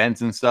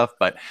events and stuff,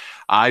 but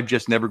I've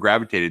just never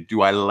gravitated.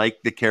 Do I like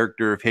the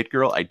character of Hit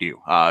Girl? I do.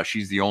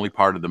 She's the only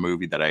part of the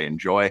movie that I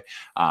enjoy.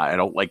 I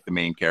don't like the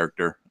main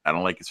character. I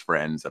don't like his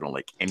friends. I don't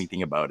like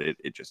anything about it.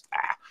 It just,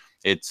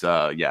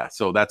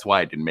 So that's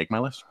why it didn't make my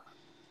list.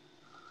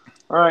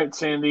 All right,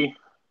 Sandy.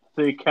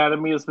 The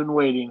Academy has been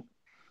waiting.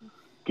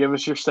 Give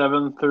us your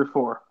 7 through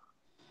 4.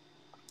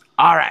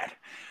 All right.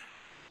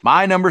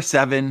 My number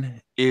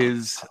 7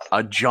 is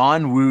a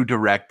John Woo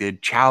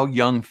directed Chow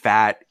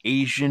Yun-fat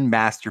Asian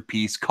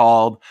masterpiece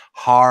called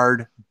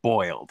Hard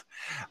Boiled.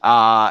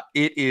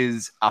 It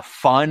is a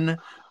fun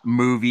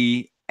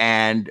movie,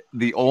 and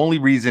the only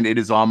reason it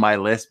is on my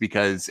list,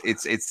 because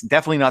it's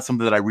definitely not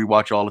something that I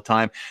rewatch all the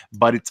time,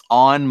 but it's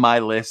on my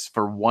list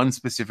for one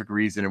specific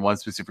reason and one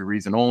specific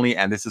reason only,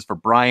 and this is for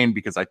Brian,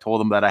 because I told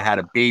him that I had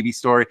a baby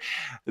story.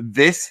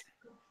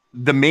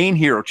 The main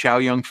hero, Chow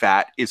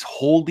Yun-fat, is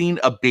holding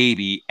a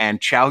baby,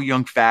 and Chow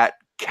Yun-fat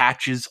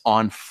catches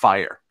on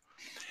fire.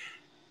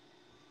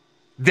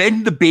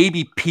 Then the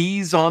baby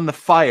pees on the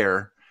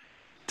fire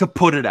to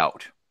put it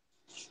out.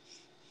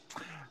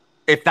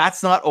 If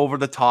that's not over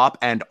the top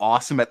and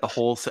awesome at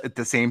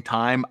the same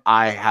time,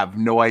 I have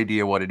no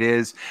idea what it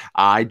is.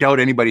 I doubt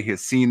anybody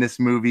has seen this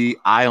movie.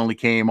 I only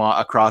came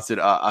across it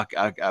a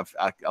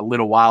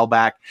little while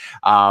back,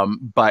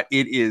 but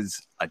it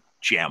is a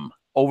gem.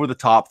 Over the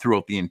top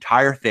throughout the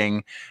entire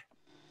thing,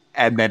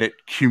 and then it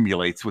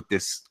accumulates with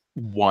this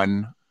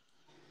one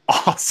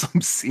awesome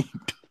scene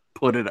to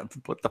put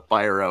the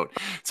fire out.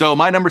 So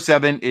my number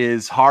 7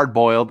 is Hard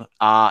Boiled.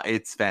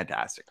 It's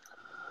fantastic.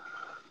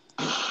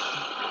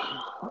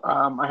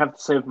 I have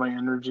to save my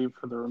energy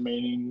for the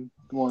remaining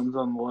ones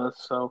on the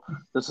list, so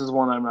this is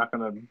one I'm not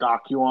going to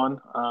dock you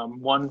on.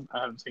 1, I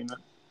haven't seen it.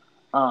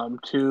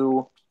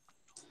 2,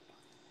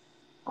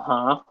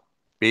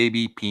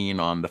 Baby peeing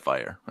on the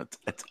fire.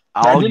 That's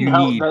all you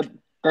need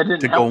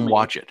to go and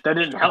watch it. That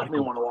didn't help me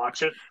want to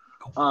watch it.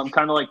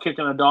 Kind of like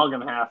kicking a dog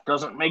in half.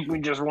 Doesn't make me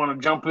just want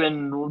to jump in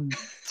and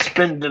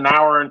spend an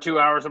hour and 2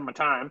 hours of my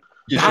time.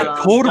 That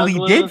totally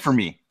did for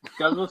me.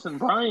 Douglas and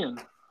Brian,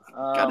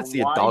 gotta see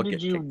a dog get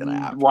kicked in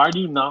half. Why do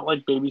you not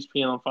like babies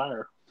peeing on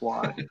fire?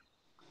 Why?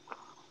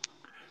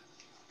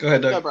 Go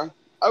ahead, Doug. Yeah, Brian.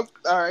 Oh,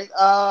 all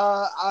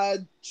right.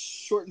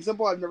 Short and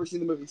simple. I've never seen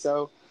the movie,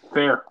 so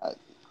fair.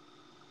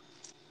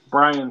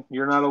 Brian,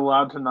 you're not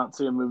allowed to not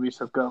see a movie,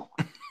 so go.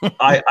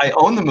 I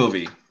own the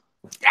movie.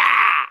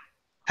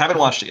 Haven't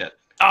watched it yet.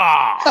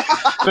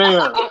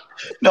 Fair.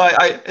 No,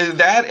 I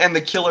that and The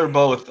Killer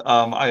both.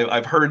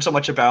 I've heard so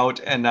much about,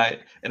 and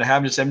I've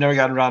never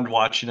gotten around to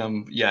watching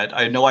them yet.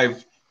 I know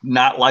I've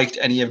not liked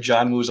any of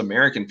John Woo's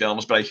American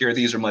films, but I hear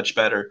these are much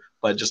better.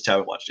 But just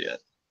haven't watched it yet.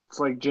 It's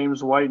like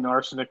James White and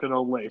Arsenic and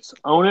Old Lace.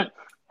 Own it.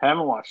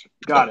 Haven't watched it.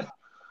 Got it.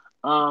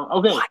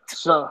 Okay. What?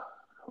 So,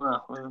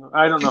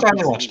 I don't know. He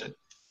finally watched it.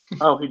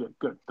 Oh, he did.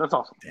 Good. That's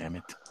awesome. Damn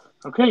it.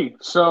 Okay,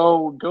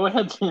 so go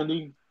ahead,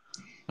 Sandy.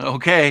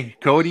 Okay,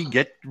 Cody,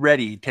 get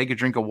ready. Take a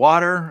drink of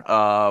water,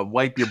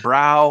 wipe your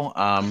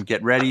brow,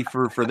 get ready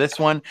for this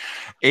one.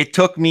 It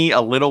took me a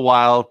little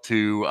while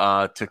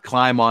to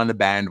climb on the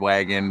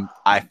bandwagon.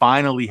 I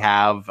finally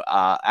have,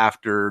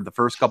 after the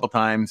first couple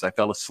times, I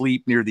fell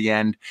asleep near the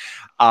end.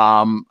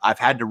 I've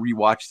had to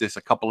rewatch this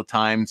a couple of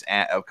times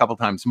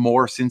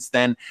more since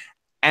then,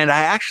 and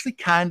I actually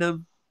kind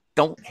of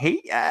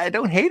I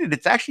don't hate it.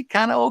 It's actually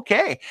kind of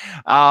okay.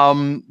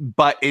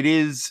 But it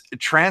is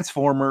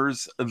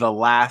Transformers: The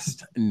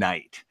Last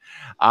Night.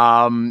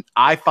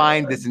 I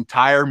find this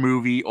entire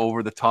movie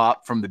over the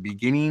top from the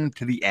beginning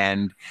to the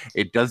end.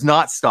 It does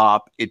not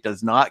stop. It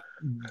does not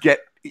get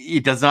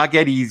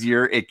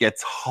easier. It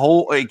gets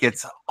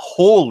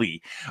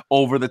wholly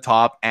over the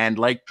top. And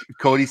like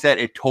Cody said,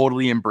 it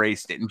totally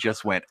embraced it and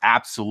just went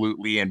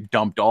absolutely and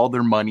dumped all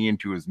their money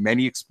into as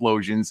many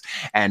explosions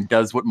and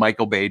does what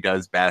Michael Bay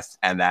does best.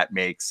 And that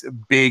makes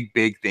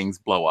big things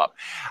blow up.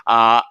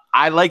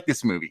 I like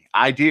this movie.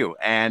 I do.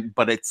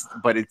 But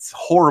it's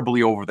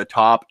horribly over the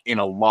top in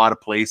a lot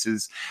of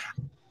places,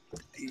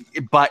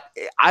 but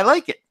I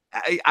like it.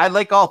 I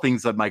like all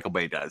things that Michael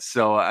Bay does.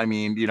 So, I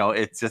mean,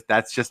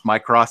 that's just my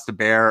cross to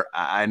bear.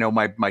 I know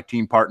my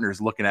team partner is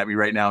looking at me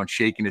right now and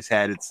shaking his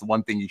head. It's the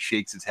one thing he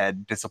shakes his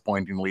head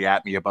disappointingly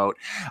at me about.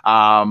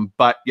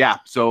 But yeah,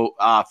 so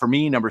for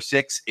me, number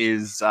 6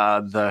 is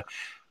the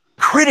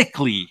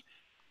critically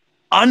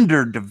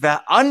underrated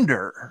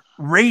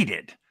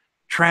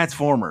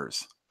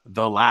Transformers: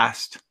 The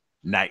Last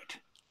Night.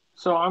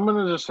 So I'm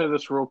going to just say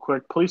this real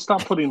quick. Please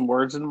stop putting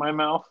words in my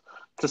mouth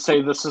to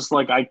say this is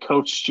like I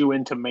coached you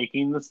into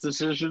making this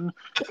decision,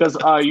 because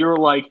you're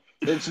like,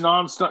 it's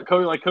nonstop.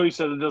 Cody, like Cody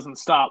said, it doesn't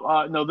stop.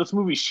 No, this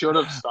movie should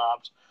have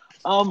stopped.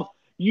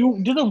 You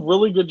did a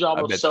really good job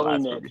of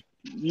selling it.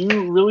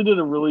 You really did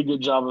a really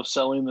good job of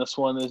selling this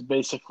one, is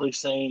basically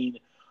saying,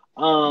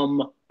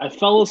 I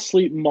fell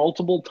asleep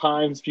multiple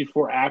times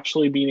before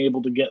actually being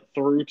able to get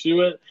through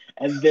to it,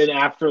 and then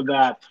after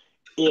that,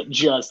 it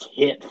just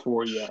hit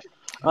for you.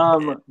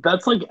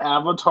 That's like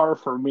Avatar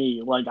for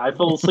me. Like, I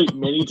fell asleep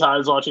many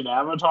times watching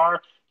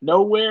Avatar.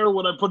 Nowhere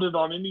would I put it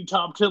on any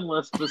top 10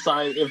 list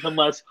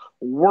unless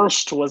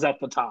worst was at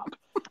the top.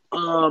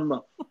 I'm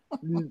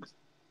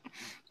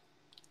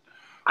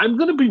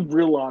gonna be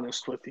real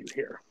honest with you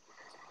here.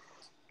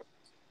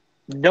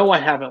 No, I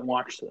haven't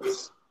watched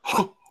this.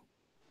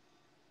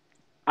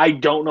 I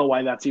don't know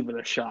why that's even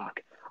a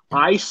shock.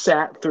 I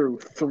sat through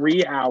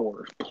 3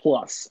 hours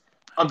plus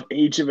of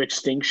Age of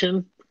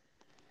Extinction,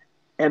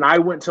 and I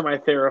went to my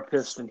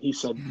therapist, and he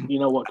said, "You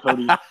know what,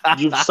 Cody?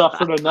 You've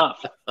suffered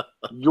enough.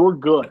 You're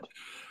good.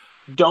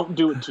 Don't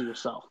do it to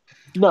yourself."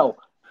 No,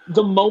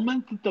 the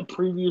moment that the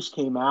previews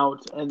came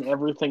out and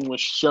everything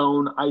was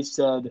shown, I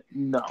said,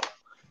 no.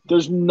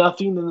 There's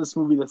nothing in this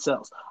movie that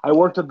sells. I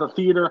worked at the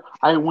theater.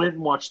 I went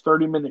and watched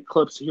 30-minute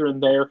clips here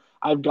and there.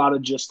 I've got a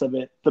gist of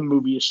it. The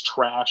movie is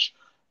trash,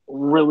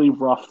 really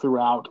rough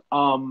throughout.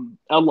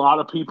 A lot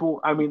of people,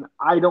 I mean,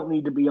 I don't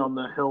need to be on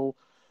the hill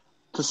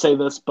to say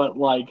this, but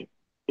like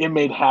it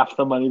made half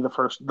the money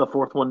the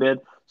fourth one did.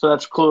 So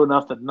that's clue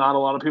enough that not a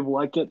lot of people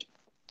like it.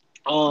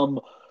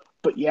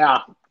 But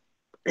yeah,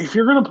 if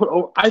you're gonna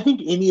put, I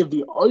think any of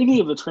the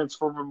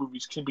Transformer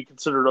movies can be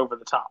considered over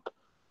the top,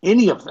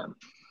 any of them,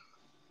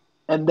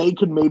 and they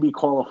could maybe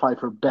qualify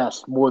for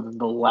best more than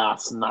The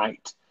Last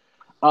Knight.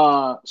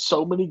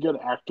 So many good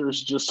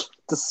actors just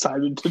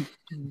decided to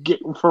get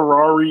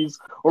Ferraris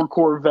or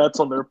Corvettes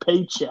on their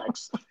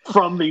paychecks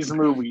from these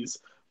movies.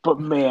 But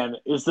man,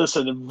 is this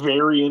a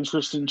very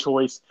interesting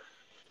choice?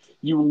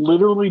 You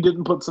literally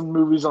didn't put some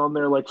movies on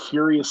there like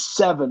Furious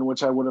 7,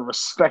 which I would have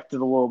respected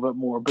a little bit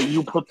more, but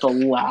you put The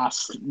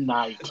Last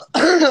Knight.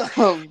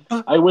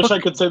 I wish I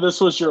could say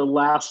this was your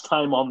last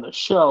time on the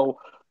show,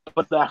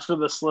 but after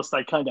this list,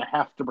 I kind of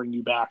have to bring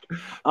you back.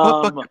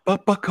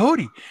 But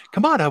Cody,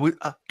 come on! I was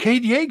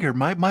Cade Yeager,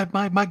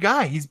 my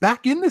guy. He's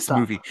back in this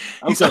movie.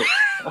 Okay,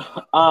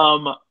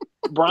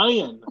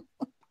 Brian,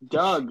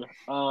 Doug,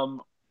 I'm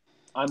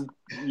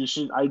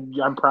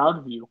proud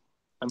of you.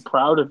 I'm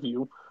proud of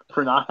you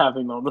for not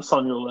having this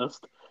on your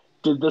list.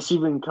 Did this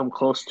even come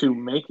close to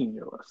making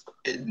your list?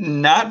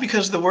 Not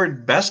because the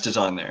word best is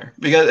on there.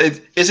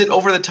 Because is it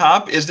over the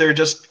top? Is there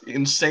just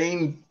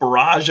insane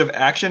barrage of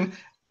action?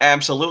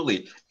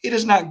 Absolutely. It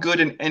is not good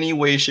in any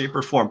way, shape,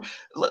 or form.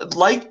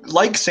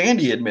 Like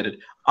Sandy admitted,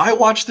 I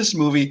watched this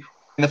movie,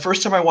 and the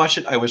first time I watched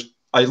it,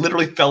 I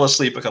literally fell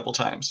asleep a couple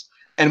times.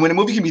 And when a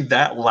movie can be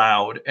that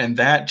loud and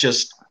that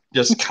just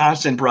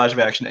constant barrage of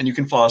action and you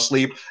can fall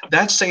asleep,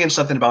 that's saying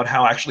something about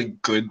how actually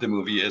good the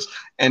movie is.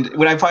 And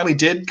when I finally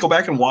did go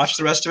back and watch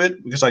the rest of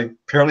it, because I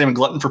apparently am a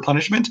glutton for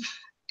punishment,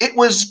 it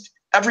was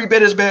every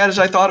bit as bad as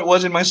I thought it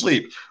was in my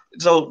sleep.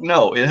 So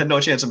no, it had no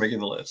chance of making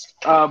the list.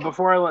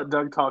 Before I let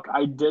Doug talk,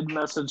 I did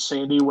message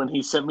Sandy when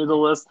he sent me the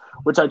list,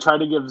 which I tried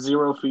to give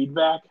zero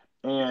feedback,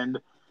 and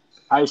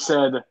I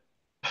said,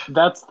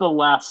 "That's The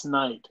Last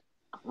Knight,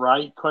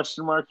 right?" ?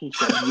 He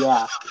said,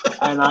 "Yeah,"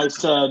 and I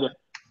said,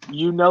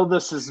 "You know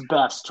this is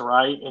best,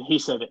 right?" And he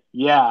said,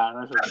 "Yeah." And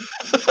I said,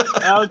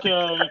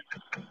 "Okay."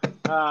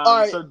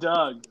 right. So,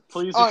 Doug,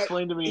 please All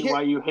explain to me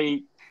why you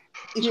hate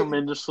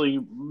tremendously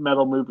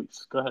metal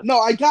movies. Go ahead. No,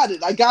 I got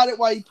it. I got it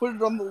why he put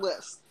it on the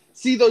list.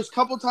 See, those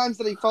couple times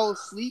that he fell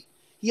asleep,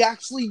 he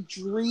actually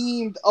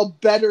dreamed a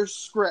better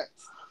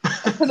script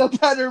and a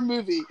better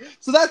movie.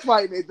 So that's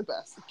why he made the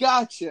best.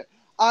 Gotcha.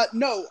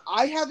 No,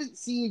 I haven't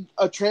seen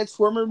a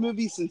Transformer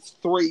movie since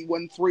 3,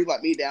 when 3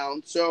 let me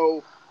down.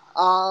 So,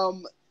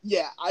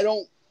 yeah, I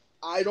don't,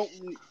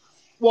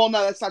 well,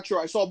 no, that's not true.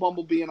 I saw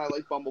Bumblebee and I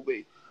like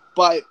Bumblebee.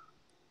 But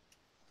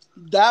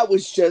that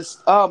was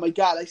just, oh my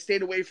God, I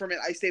stayed away from it.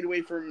 I stayed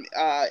away from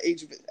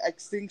Age of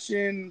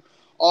Extinction,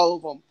 all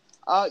of them.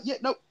 Yeah,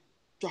 nope.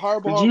 It's a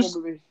horrible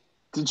movie.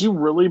 Did you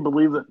really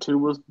believe that 2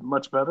 was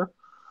much better?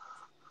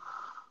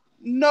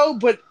 No,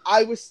 but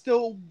I was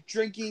still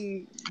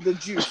drinking the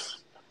juice.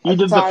 You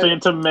did the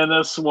Phantom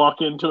Menace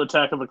walk into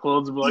Attack of the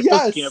Clones and be like,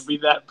 "This can't be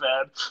that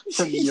bad."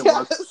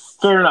 Yes.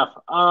 Fair enough.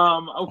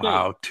 Okay.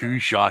 Wow, 2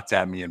 shots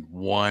at me in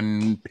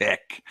one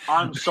pick.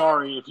 I'm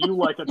sorry. If you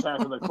like Attack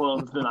of the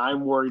Clones, then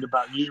I'm worried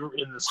about you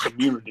in this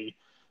community.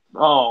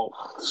 Oh,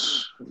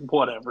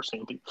 whatever,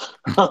 Sandy.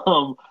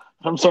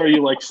 I'm sorry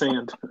you like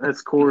sand.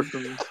 It's coarse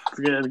and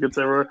it gets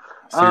everywhere.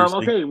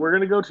 Okay, we're going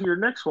to go to your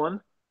next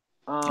one.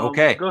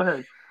 Okay. Go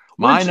ahead.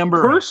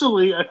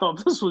 Personally, I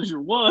thought this was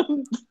your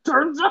one.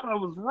 Turns out I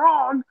was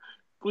wrong.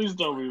 Please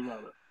tell me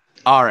about it.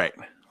 All right.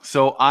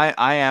 So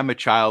I am a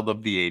child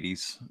of the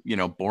 80s,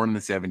 born in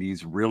the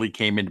 70s, really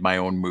came into my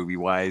own movie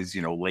wise,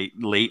 late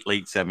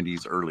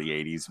 70s, early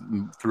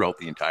 80s, throughout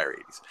the entire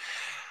 80s.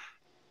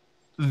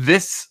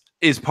 This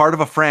is part of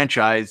a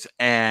franchise,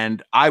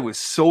 and I was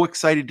so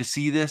excited to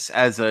see this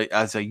as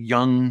a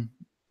young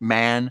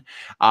man,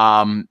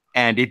 and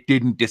it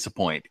didn't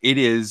disappoint. It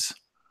is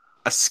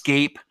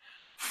Escape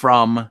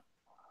from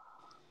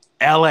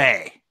LA.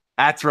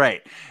 That's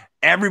right.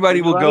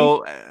 Everybody will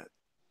go.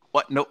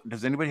 What? No.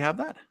 Does anybody have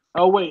that?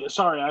 Oh wait,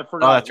 sorry, I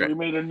forgot. Oh, that's right. We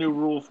made a new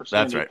rule for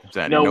Sandy. That's right,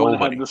 Sandy. No one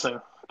had the same.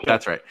 Okay.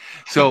 That's right.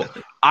 So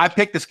I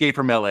picked Escape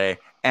from LA,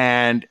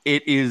 and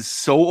it is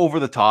so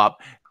over the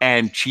top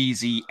and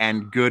cheesy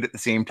and good at the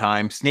same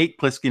time. Snake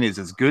Plissken is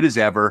as good as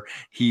ever.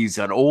 He's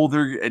an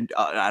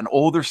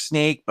older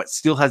Snake, but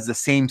still has the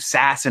same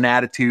sass and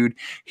attitude.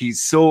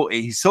 He's so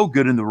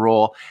good in the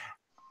role.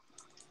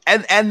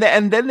 And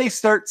then they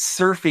start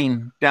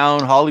surfing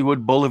down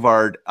Hollywood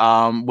Boulevard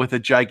with a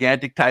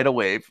gigantic tidal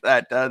wave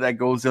that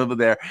goes over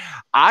there.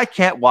 I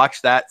can't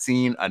watch that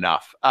scene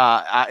enough.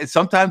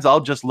 Sometimes I'll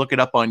just look it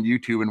up on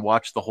YouTube and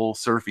watch the whole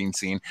surfing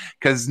scene,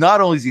 because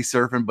not only is he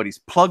surfing, but he's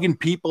plugging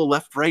people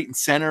left, right, and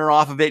center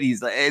off of it.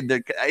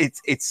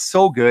 It's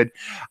so good.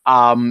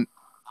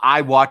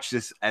 I watch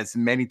this as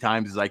many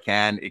times as I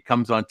can. It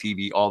comes on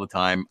TV all the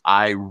time.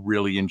 I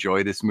really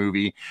enjoy this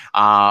movie.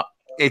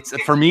 It's,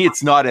 for me,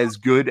 it's not as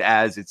good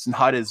as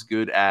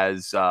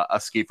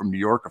Escape from New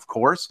York, of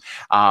course,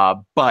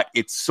 but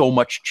it's so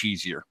much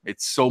cheesier.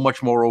 It's so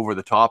much more over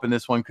the top in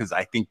this one, because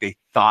I think they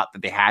thought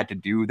that they had to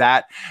do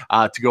that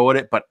to go with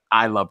it. But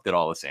I loved it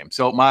all the same.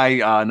 So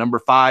my number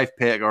five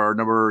pick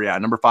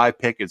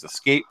is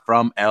Escape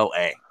from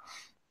L.A.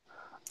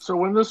 So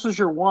when this was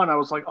your one, I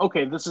was like,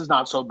 okay, this is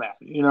not so bad.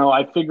 You know,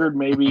 I figured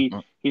maybe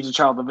he's a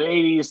child of the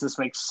 80s. This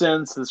makes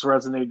sense. This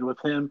resonated with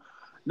him.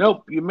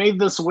 Nope, you made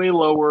this way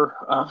lower.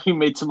 You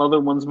made some other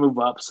ones move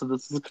up. So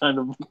this is kind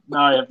of,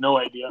 now I have no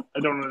idea. I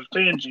don't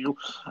understand you.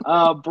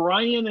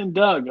 Brian and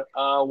Doug,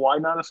 why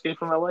not Escape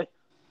from LA?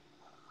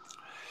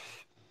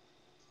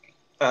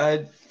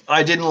 I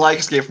didn't like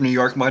Escape from New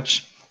York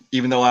much,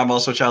 even though I'm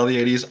also a child of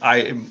the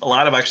 80s. A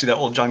lot of actually that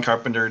old John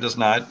Carpenter does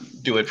not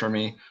do it for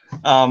me.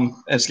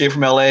 Escape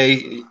from LA,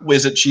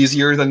 was it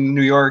cheesier than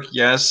New York?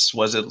 Yes.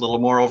 Was it a little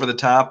more over the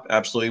top?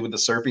 Absolutely, with the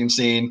surfing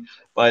scene.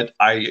 But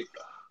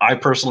I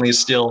personally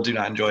still do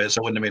not enjoy it, so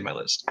it wouldn't have made my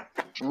list.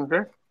 Okay.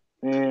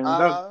 And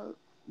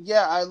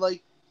yeah, I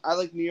like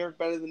New York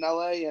better than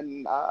LA,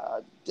 and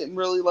didn't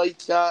really like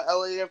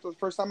LA after the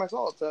first time I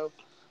saw it, so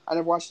I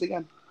never watched it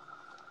again.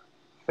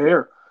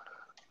 Fair.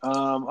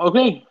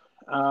 Okay.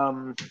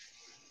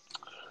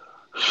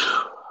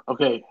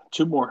 Okay,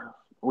 two more.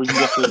 We can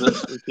get through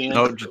this.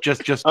 No,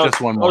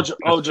 just one more.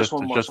 Just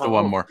one more. Just the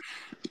one more.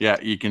 Yeah,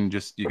 you can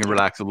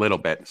relax a little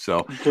bit.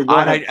 So,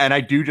 okay, and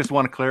I do just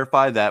want to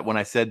clarify that when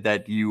I said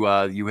that you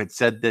had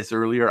said this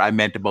earlier, I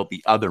meant about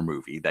the other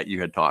movie that you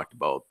had talked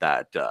about.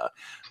 That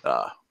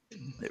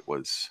it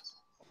was.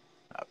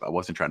 I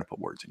wasn't trying to put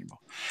words in your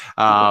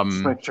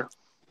mouth. Sure.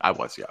 I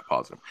was, yeah,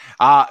 positive.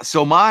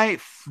 So my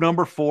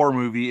number 4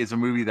 movie is a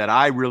movie that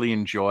I really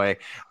enjoy,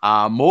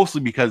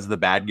 mostly because of the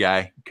bad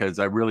guy, because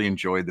I really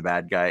enjoyed the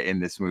bad guy in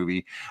this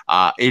movie.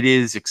 It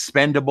is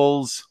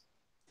Expendables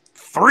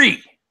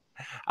 3.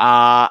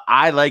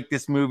 I like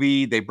this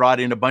movie. They brought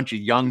in a bunch of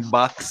young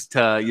bucks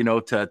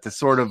to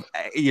sort of,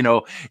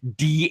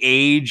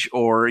 de-age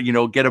or,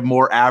 get a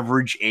more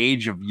average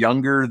age of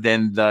younger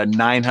than the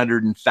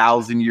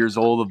 900,000 years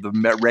old of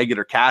the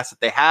regular cast that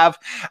they have.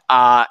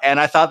 And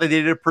I thought they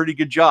did a pretty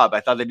good job.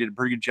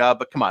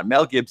 But come on,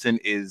 Mel Gibson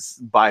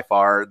is by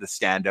far the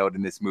standout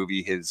in this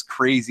movie. His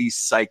crazy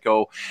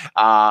psycho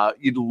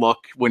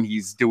look when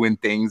he's doing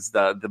things,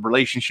 the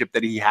relationship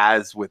that he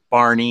has with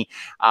Barney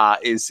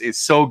is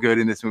so good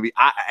in this movie.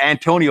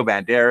 Antonio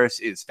Banderas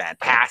is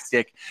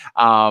fantastic.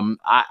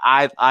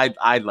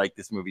 I like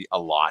this movie a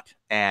lot,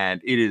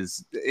 and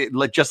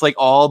just like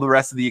all the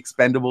rest of the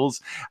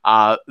Expendables,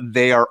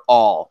 they are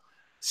all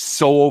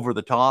so over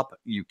the top.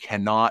 You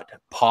cannot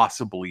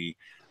possibly.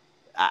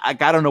 I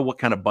don't know what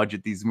kind of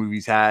budget these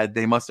movies had.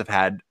 They must have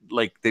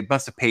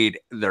paid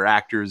their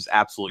actors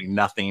absolutely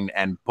nothing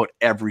and put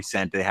every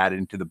cent they had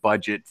into the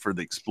budget for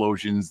the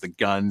explosions, the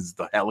guns,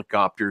 the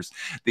helicopters,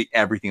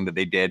 everything that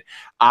they did.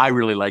 I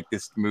really like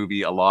this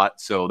movie a lot,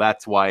 so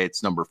that's why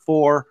it's number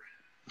 4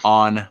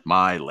 on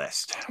my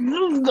list.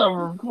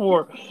 Number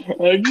 4,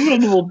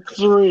 Expendables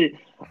 3.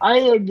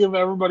 I give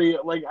everybody,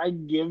 I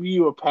give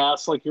you a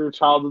pass, like you're a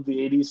child of the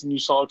 80s and you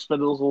saw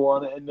Expendables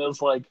 1, and it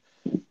was like,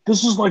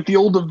 this is like the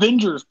old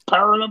Avengers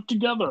powering up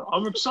together.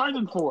 I'm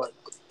excited for it.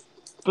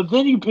 But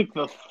then you pick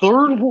the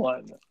third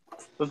one.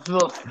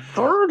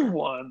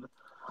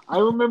 I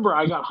remember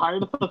I got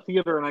hired at the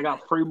theater and I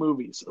got free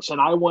movies. And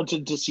I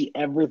wanted to see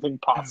everything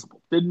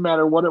possible. Didn't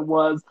matter what it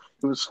was.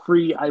 It was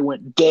free. I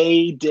went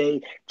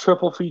day,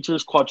 triple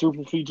features,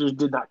 quadruple features,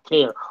 did not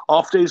care.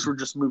 Off days were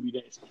just movie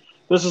days.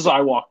 This is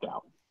I walked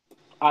out.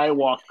 I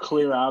walked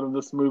clear out of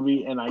this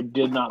movie, and I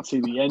did not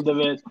see the end of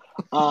it.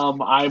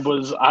 I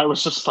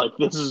was just like,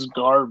 this is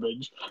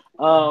garbage.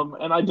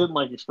 And I didn't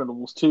like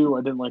Expendables 2. I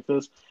didn't like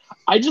this.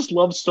 I just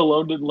love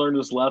Stallone didn't learn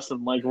his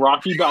lesson. Like,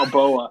 Rocky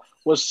Balboa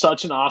was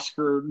such an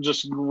Oscar,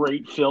 just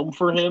great film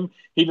for him.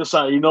 He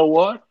decided, you know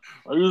what?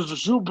 I used to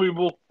shoot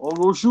people. I'll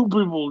go shoot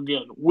people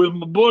again with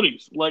my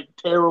buddies. Like,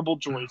 terrible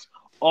choice.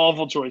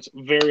 Awful choice.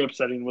 Very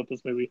upsetting with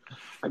this movie.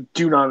 I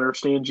do not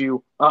understand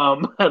you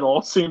at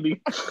all, Sandy.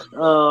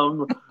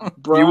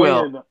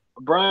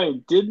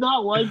 Brian did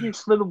not like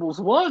Expendables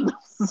 1.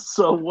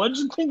 So what'd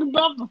you think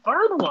about the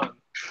third one?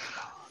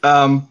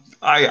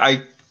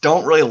 I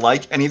don't really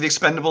like any of the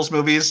Expendables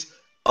movies.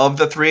 Of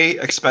the 3,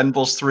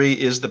 Expendables 3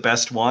 is the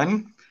best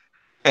one.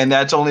 And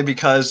that's only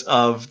because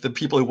of the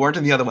people who weren't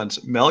in the other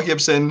ones. Mel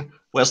Gibson,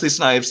 Wesley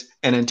Snipes,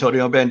 and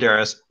Antonio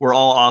Banderas were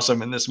all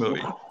awesome in this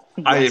movie.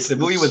 If the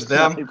movie was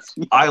them,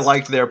 I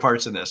liked their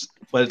parts in this.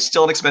 But it's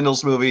still an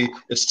Expendables movie.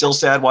 It's still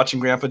sad watching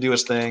Grandpa do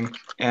his thing,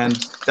 and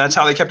that's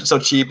how they kept it so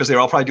cheap. Is they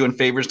were all probably doing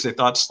favors because they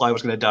thought Sly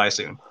was going to die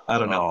soon. I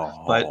don't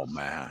know,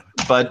 man.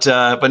 But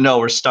no,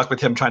 we're stuck with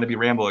him trying to be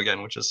Rambo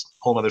again, which is a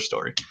whole other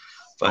story.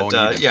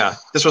 But yeah,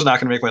 this was not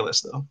going to make my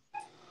list though.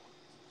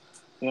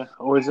 Yeah,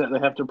 always they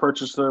have to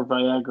purchase their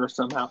Viagra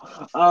somehow.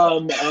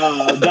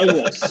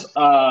 Douglas,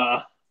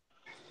 why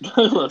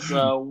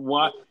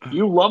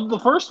you loved the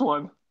first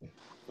one?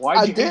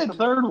 Why did you hate the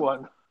third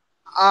one?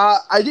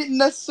 I didn't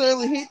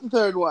necessarily hate the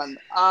third one.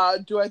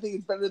 Do I think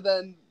it's better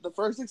than the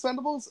first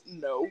Expendables?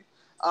 No.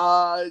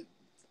 I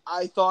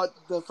thought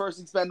the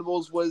first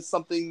Expendables was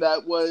something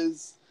that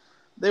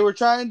they were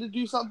trying to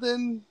do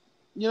something,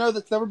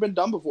 that's never been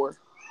done before.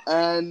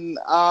 And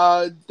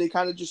they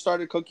kind of just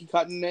started cookie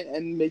cutting it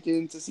and making it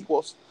into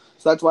sequels.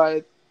 So that's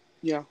why,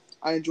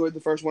 I enjoyed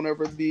the first one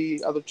over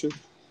the other two.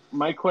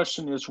 My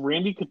question is,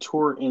 Randy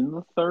Couture in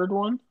the third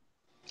one?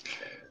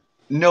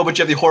 No, but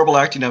you have the horrible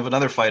acting of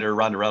another fighter,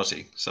 Ronda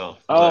Rousey. So.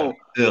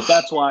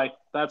 That's why.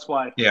 That's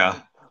why.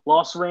 Yeah.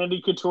 Lost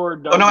Randy Couture.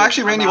 Doug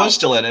actually, Randy was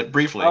still in it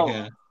briefly. Oh.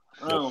 Yeah.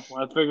 Oh,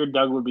 I figured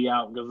Doug would be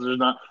out because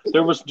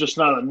there was just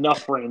not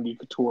enough Randy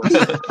Couture.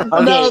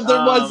 No,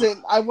 there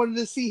wasn't. I wanted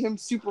to see him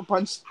super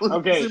punch.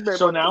 Okay,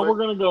 so now we're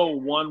gonna go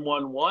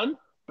 1-1-1.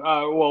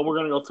 Well, we're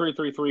gonna go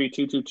 3-3-3,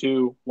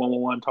 2-2-2,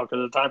 1-1-1. Talk at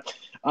a time.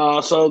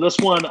 So this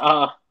one,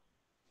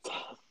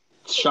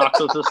 shocked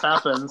that this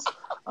happens.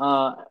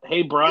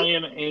 Hey,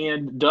 Brian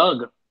and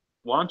Doug,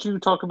 why don't you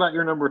talk about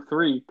your number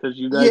 3 because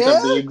you guys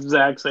have the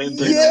exact same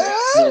thing. Yeah.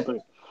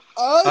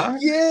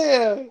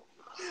 Yeah.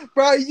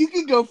 Brian, you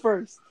can go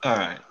first. All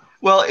right.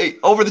 Well,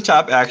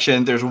 over-the-top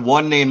action, there's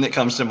one name that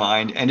comes to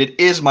mind, and it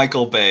is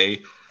Michael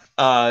Bay,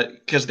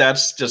 because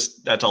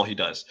that's all he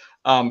does.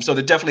 So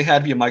there definitely had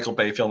to be a Michael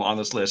Bay film on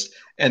this list.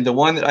 And the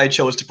one that I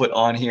chose to put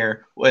on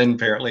here, and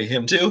apparently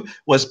him too,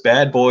 was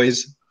Bad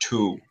Boys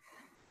 2.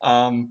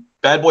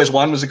 Bad Boys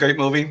 1 was a great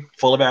movie,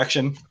 full of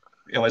action.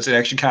 It's an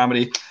action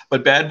comedy.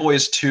 But Bad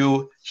Boys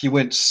 2, he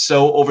went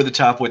so over the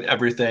top with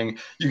everything.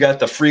 You got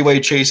the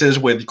freeway chases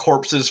with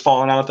corpses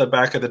falling out the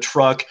back of the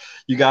truck.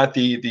 You got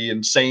the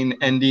insane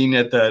ending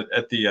with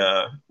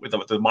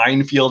the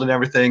minefield and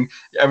everything.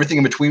 Everything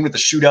in between with the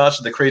shootouts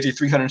and the crazy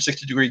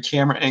 360-degree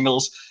camera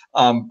angles.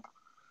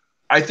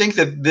 I think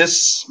that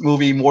this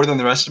movie, more than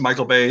the rest of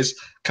Michael Bay's,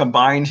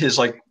 combined his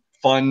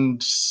fun,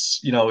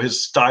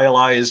 his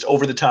stylized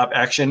over-the-top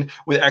action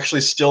with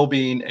actually still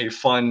being a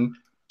fun,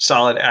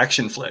 solid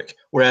action flick.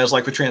 Whereas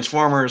with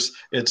Transformers,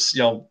 it's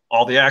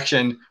all the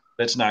action,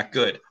 but it's not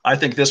good. I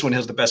think this one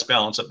has the best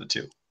balance of the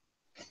two.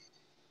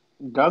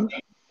 Doug?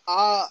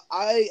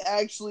 I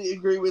actually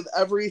agree with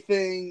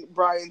everything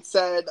Brian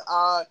said.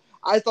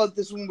 I thought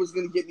this one was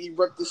going to get me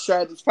ripped to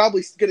shreds. It's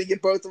probably going to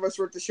get both of us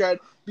ripped to shreds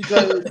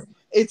because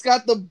it's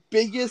got the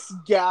biggest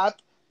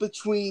gap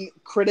between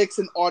critics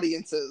and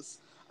audiences.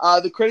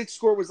 The critics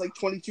score was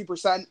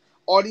 22%.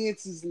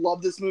 Audiences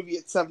love this movie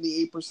at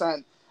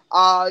 78%.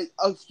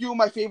 A few of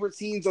my favorite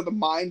scenes are the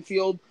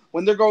minefield.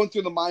 When they're going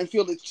through the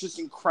minefield, it's just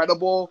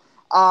incredible.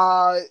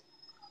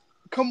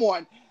 Come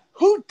on.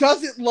 Who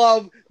doesn't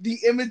love the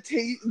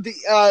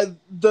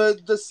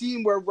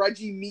scene where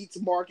Reggie meets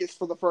Marcus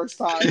for the first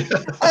time?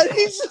 And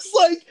he's just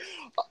like,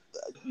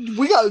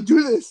 we got to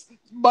do this.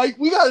 Mike,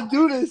 we got to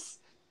do this.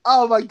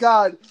 Oh, my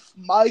God.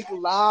 Mike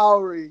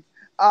Lowry.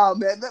 Oh,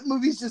 man, that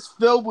movie's just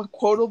filled with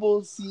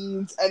quotable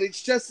scenes, and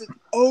it's just an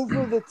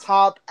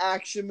over-the-top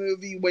action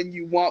movie when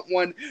you want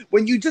one.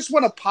 When you just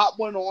want to pop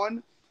one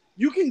on,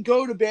 you can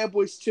go to Bad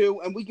Boys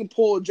 2, and we can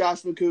pull a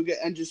Josh McCouga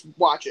and just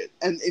watch it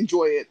and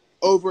enjoy it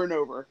over and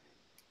over.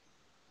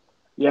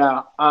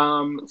 Yeah,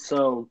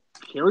 so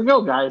here we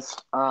go, guys.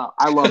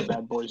 I love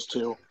Bad Boys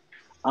 2.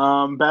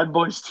 Bad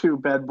Boys 2,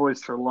 Bad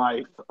Boys for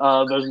life.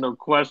 There's no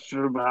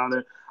question about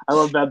it. I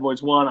love Bad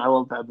Boys 1. I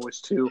love Bad Boys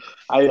 2.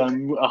 I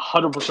am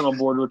 100% on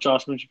board with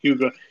Josh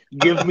McCouga.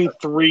 Give me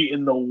 3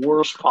 in the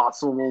worst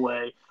possible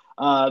way.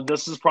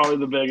 This is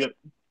probably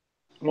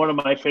one of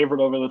my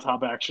favorite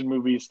over-the-top action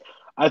movies.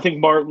 I think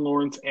Martin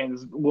Lawrence and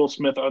Will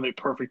Smith are the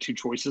perfect 2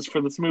 choices for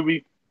this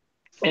movie.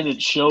 And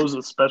it shows,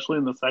 especially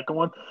in the second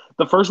one.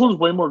 The first one's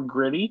way more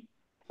gritty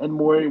and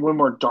way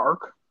more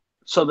dark.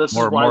 So this is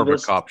why more of a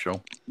cop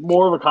show.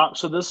 More of a cop.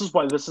 So this is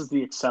why this is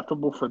the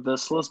acceptable for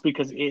this list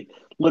because it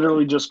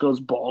literally just goes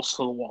balls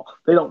to the wall.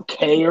 They don't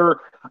care.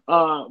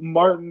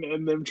 Martin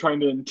and them trying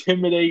to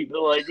intimidate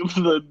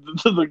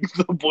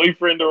the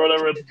boyfriend or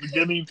whatever at the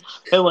beginning,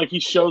 and he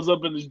shows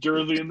up in his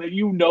jersey, and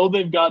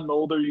they've gotten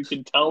older. You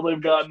can tell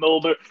they've gotten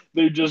older.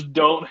 They just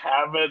don't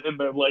have it, and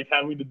they're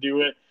having to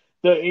do it.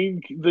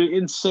 The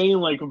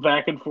insane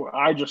back and forth.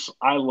 I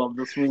love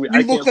this movie.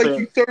 You look like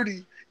you're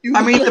 30.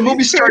 The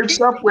movie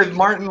starts up with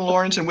Martin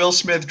Lawrence and Will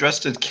Smith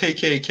dressed as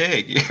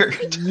KKK gear.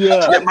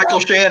 Yeah. Michael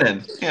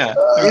Shannon. Yeah.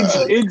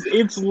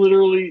 It's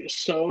literally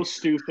so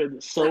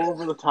stupid, so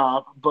over the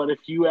top. But if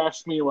you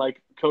ask me,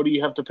 Cody,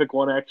 you have to pick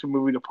one action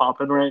movie to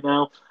pop in right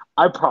now,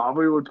 I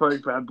probably would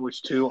pick Bad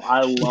Boys 2.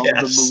 I love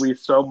the movie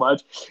so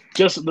much.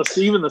 Just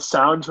even the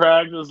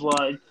soundtrack is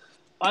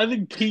I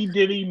think P.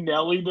 Diddy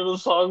Nelly did a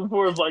song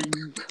before. It's like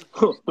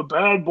the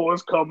bad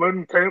boys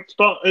coming, can't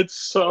stop. It's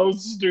so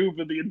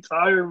stupid. The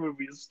entire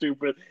movie is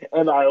stupid,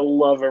 and I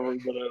love every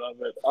minute of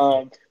it.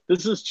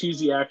 This is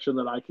cheesy action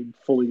that I can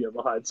fully get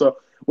behind. So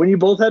when you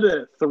both had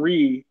a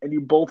 3 and you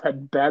both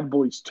had Bad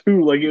Boys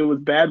 2, like it was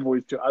Bad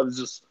Boys 2,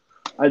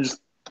 I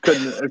just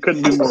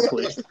couldn't be more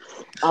pleased.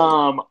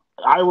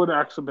 I would have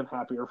actually been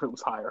happier if it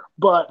was higher,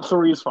 but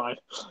 3 is fine.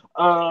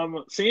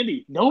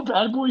 Sandy, no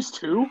Bad Boys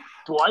 2?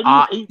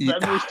 Why do you hate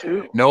Bad Boys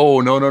 2? No.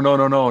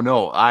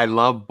 I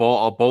love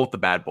both the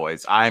Bad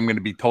Boys. I'm going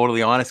to be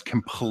totally honest.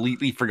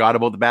 Completely forgot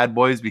about the Bad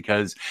Boys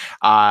because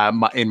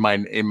in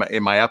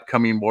my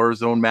upcoming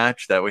Warzone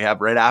match that we have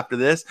right after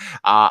this,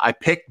 I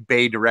picked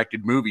Bay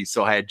directed movies,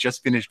 so I had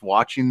just finished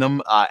watching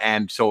them,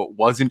 and so it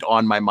wasn't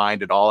on my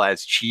mind at all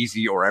as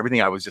cheesy or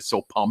everything. I was just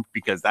so pumped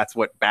because that's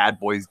what Bad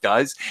Boys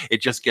does.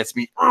 It just gets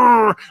me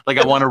like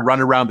I want to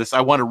run around this.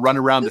 I want to run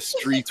around the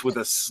streets with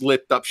a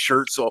slipped up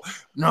shirt so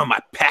my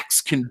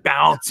pecs can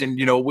bounce and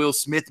Will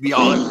Smith be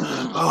all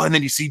and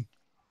then you see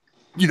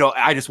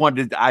I just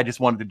wanted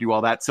to do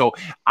all that. So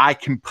I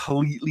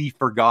completely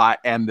forgot,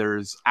 and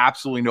there's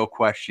absolutely no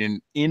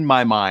question in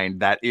my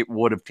mind that it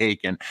would have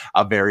taken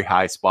a very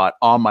high spot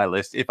on my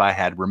list if I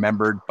had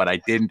remembered, but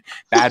I didn't.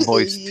 Bad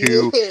Boys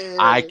 2.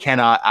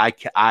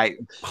 I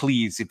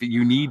please, if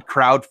you need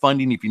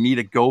crowdfunding, if you need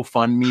a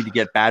GoFundMe to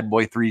get Bad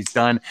Boy 3s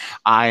done,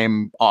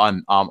 I'm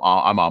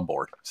on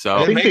board. So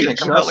I think they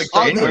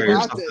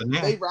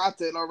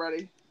wrapped it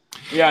already.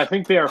 Yeah, I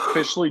think they are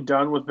officially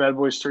done with Bad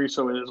Boys 3,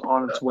 so it is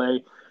on its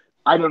way.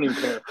 I don't even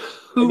care.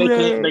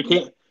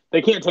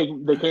 They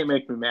can't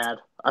make me mad.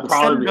 I'd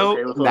probably be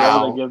okay with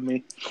whatever they give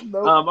me.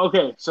 Nope.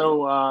 Okay,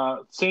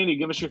 so Sandy,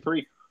 give us your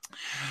 3.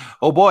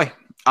 Oh boy.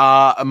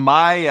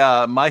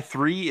 My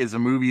 3 is a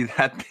movie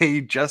that they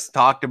just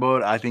talked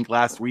about, I think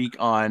last week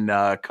on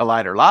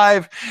Collider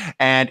Live,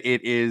 and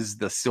it is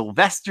the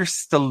Sylvester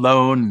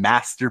Stallone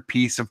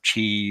masterpiece of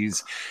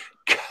cheese,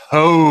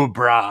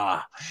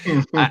 Cobra.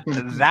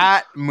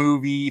 That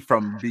movie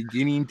from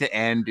beginning to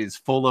end is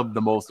full of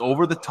the most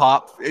over the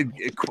top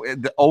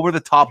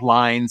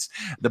lines.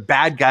 The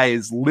bad guy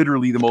is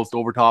literally the most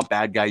over top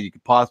bad guy you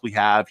could possibly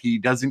have. He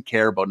doesn't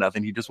care about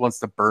nothing. He just wants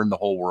to burn the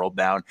whole world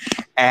down.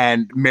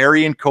 And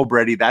Marion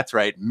Cobretti, that's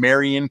right,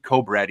 Marion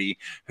Cobretti,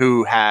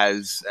 who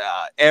has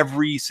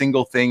every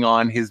single thing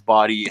on his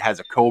body has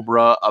a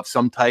cobra of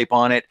some type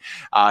on it.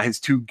 His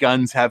 2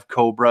 guns have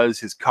cobras.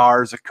 His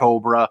car's a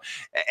cobra.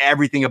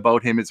 Everything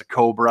about him is a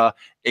cobra,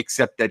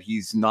 except that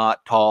he's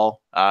not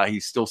tall.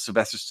 He's still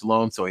Sylvester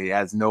Stallone, so he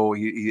has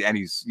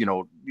he's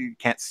you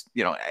can't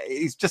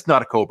he's just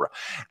not a cobra.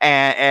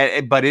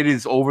 But it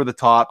is over the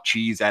top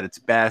cheese at its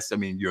best. I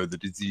mean, you're the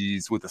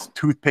disease with a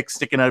toothpick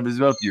sticking out of his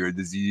mouth. You're a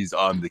disease,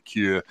 I'm the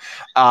cure.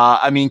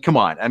 I mean, come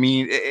on. I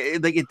mean,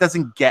 it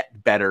doesn't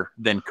get better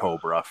than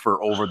Cobra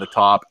for over the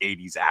top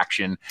 80s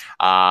action.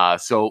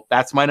 So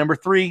that's my number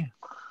 3.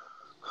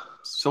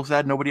 So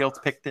sad nobody else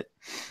picked it.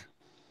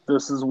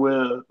 This is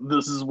where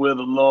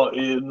the law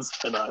ends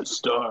and I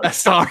start.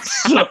 So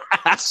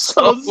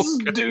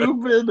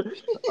stupid.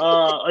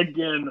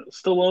 Again,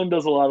 Stallone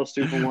does a lot of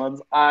stupid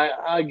ones.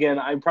 I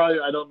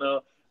don't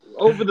know.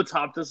 Over the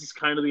top, this is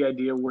kind of the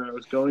idea where I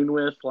was going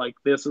with. Like,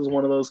 this is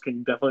one of those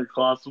can definitely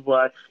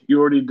classify. You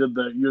already did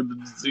you're the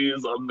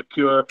disease, I'm the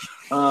cure.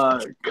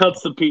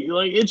 Cuts the P.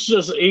 Like, he's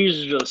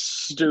just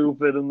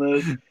stupid in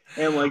this.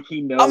 And like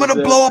he knows I'm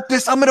gonna blow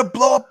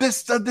up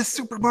this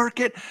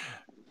supermarket.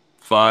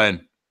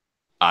 Fine.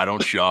 I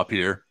don't shop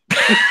here.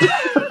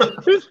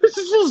 This is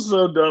just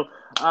so dumb.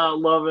 I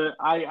love it.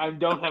 I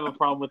don't have a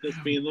problem with this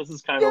being. This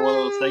is kind of one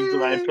of those things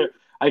that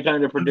I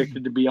kind of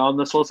predicted to be on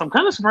this list. I'm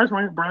kind of surprised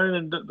Brian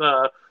and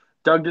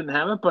Doug didn't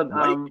have it, but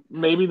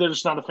maybe they're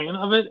just not a fan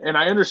of it. And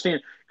I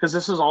understand because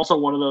this is also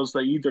one of those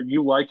that either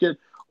you like it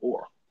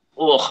or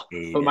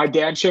But my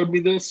dad showed me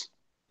this,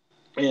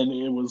 and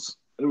it was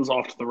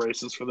off to the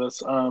races for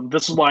this.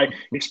 This is why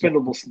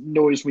Expendables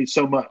annoys me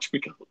so much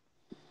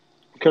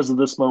because of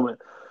this moment.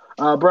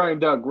 Brian,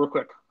 Doug, real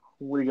quick,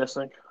 what do you guys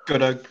think? Go,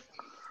 Doug.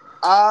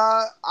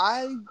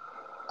 I'm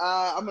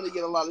gonna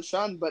get a lot of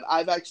shun, but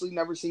I've actually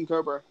never seen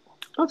Cobra.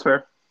 That's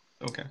fair.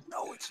 Okay.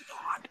 No, it's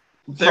not.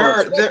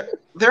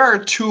 There are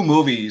 2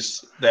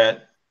 movies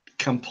that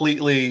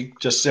completely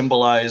just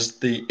symbolize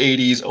the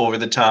 80s over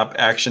the top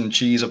action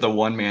cheese of the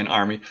one-man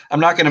army. I'm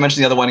not going to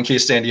mention the other one in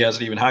case Sandy has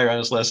it even higher on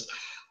his list,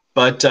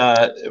 but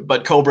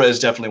Cobra is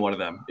definitely one of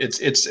them.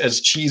 It's as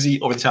cheesy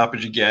over the top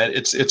as you get.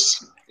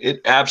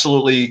 It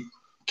absolutely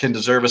can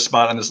deserve a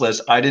spot on this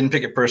list. I didn't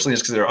pick it personally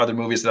just because there are other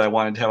movies that I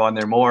wanted to have on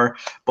there more,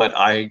 but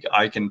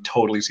I can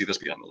totally see this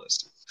being on the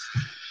list.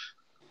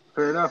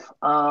 Fair enough.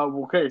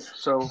 Okay,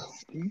 so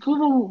a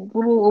little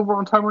over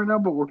on time right now,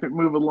 but we're going to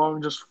move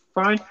along just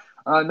fine.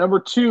 Number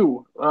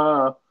 2,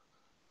 got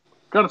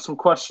some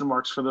question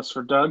marks for this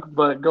for Doug,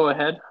 but go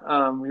ahead.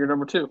 You're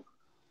number 2.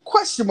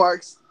 Question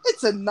marks.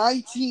 It's a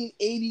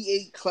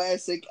 1988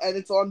 classic, and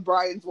it's on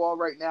Brian's wall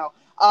right now.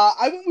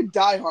 I went with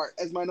Die Hard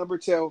as my number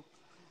 2.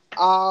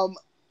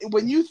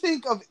 When you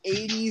think of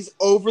 80s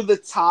over the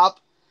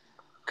top,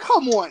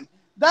 come on.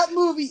 that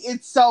movie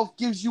itself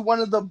gives you one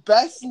of the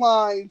best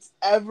lines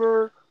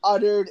ever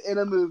uttered in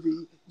a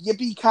movie.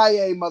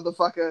 Yippee-ki-yay,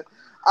 motherfucker.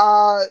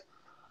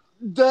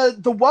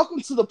 The welcome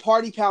to the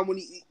party pound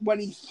when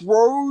he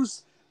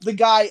throws the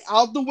guy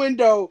out the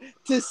window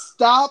to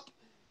stop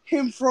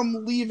him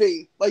from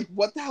leaving. Like,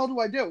 what the hell do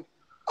I do?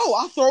 Oh,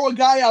 I'll throw a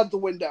guy out the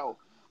window.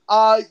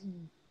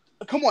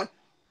 Come on.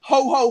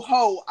 Ho, ho,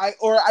 ho.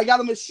 I got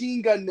a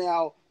machine gun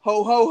now.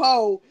 Ho, ho,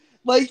 ho.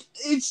 Like,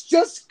 it's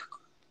just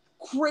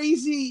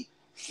crazy,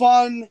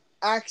 fun,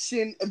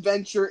 action,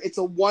 adventure. It's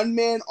a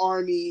one-man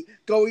army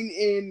going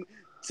in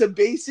to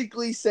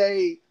basically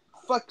say,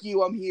 fuck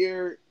you, I'm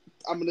here.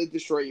 I'm going to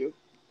destroy you.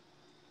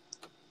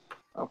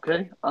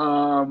 Okay.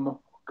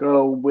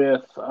 Go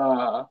with,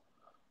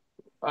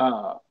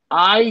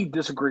 I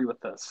disagree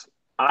with this.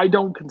 I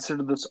don't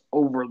consider this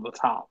over the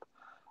top.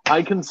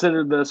 I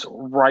consider this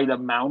right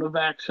amount of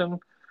action.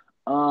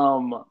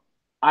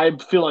 I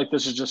feel like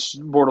this is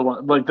just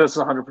borderline. Like, this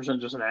is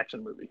 100% just an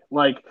action movie.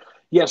 Like,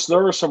 yes,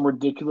 there are some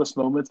ridiculous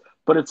moments,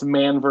 but it's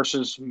man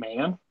versus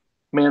man,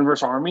 man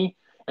versus army.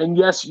 And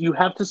yes, you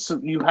have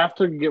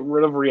to get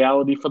rid of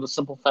reality for the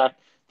simple fact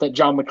that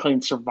John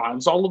McClane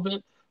survives all of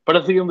it. But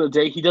at the end of the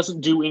day, he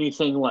doesn't do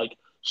anything like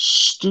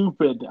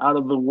stupid out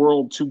of the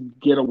world to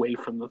get away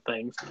from the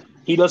things.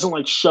 He doesn't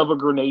like shove a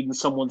grenade in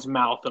someone's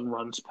mouth and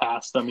runs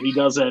past them. He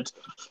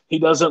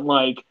doesn't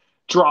like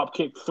drop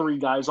kick 3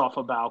 guys off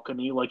a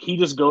balcony. Like, he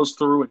just goes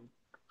through and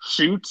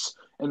shoots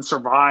and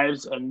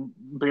survives and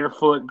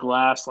barefoot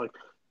glass. Like,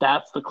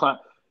 that's the class.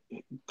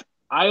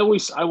 I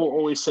will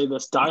always say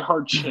this: Die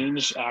Hard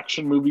changed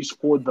action movies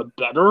for the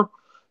better.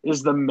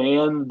 Is the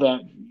man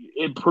that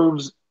it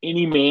proves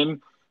any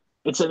man.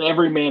 It's an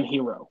everyman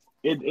hero.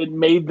 It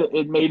made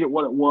it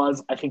what it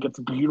was. I think it's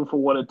beautiful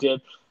what it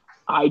did.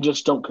 I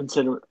just don't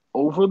consider it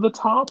over the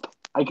top.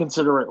 I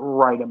consider it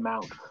right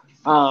amount.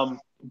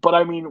 But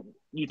I mean,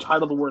 you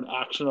title the word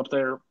action up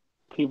there,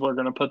 people are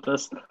going to put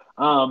this.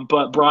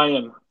 But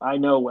Brian, I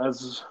know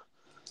as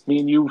me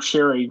and you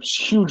share a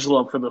huge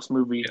love for this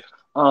movie.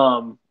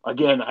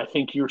 Again, I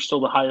think you're still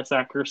the highest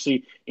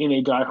accuracy in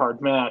a Die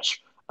Hard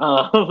match.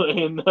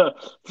 And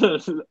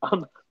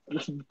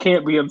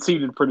can't be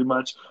unseated pretty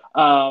much.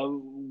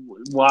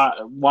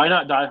 Why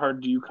not Die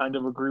Hard? Do you kind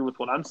of agree with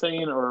what I'm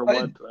saying, or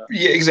what?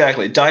 Yeah,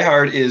 exactly. Die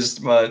Hard is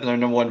the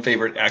number one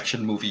favorite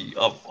action movie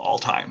of all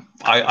time.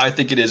 I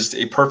think it is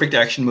a perfect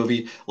action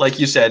movie. Like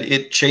you said,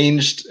 it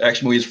changed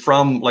action movies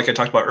from, like I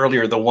talked about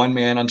earlier, the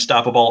one-man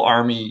unstoppable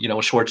army,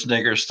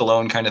 Schwarzenegger,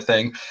 Stallone kind of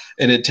thing,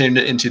 and it turned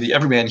it into the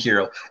everyman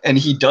hero. And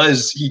he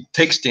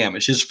takes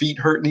damage. His feet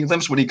hurt and he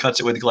limps when he cuts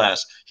it with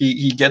glass.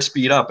 He gets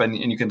beat up, and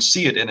you can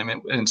see it in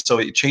him. And so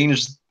it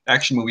changed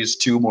action movies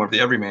to more of the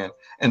everyman.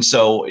 And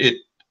so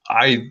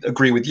I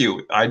agree with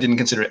you. I didn't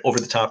consider it over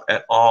the top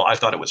at all. I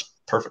thought it was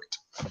perfect.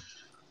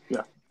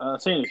 Yeah.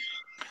 Sandy.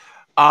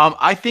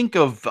 I think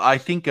of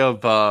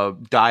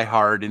Die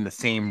Hard in the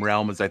same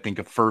realm as I think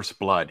of First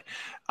Blood.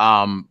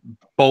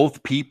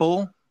 Both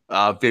people,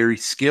 very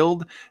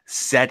skilled,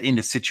 set in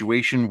a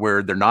situation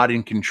where they're not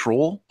in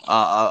control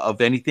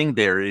of anything.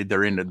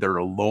 They're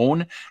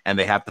alone and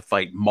they have to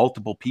fight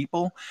multiple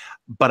people.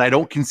 But I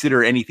don't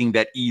consider anything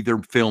that either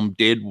film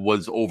did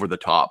was over the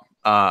top.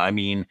 I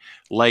mean,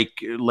 like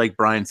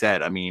Brian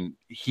said, I mean,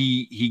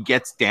 he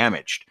gets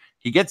damaged.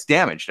 He gets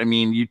damaged. I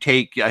mean,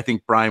 I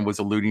think Brian was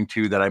alluding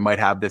to that I might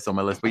have this on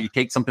my list, but you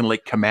take something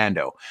like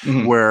Commando,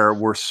 where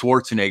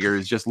Schwarzenegger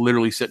is just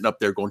literally sitting up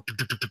there going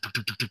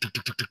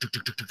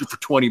for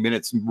 20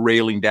 minutes,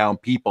 railing down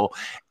people.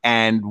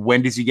 And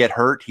when does he get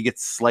hurt? He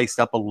gets sliced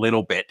up a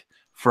little bit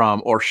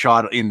or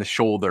shot in the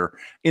shoulder,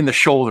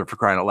 for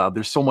crying out loud.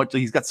 There's so much,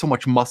 he's got so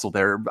much muscle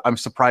there. I'm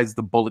surprised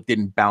the bullet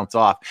didn't bounce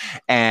off.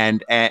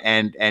 And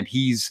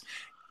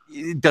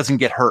it doesn't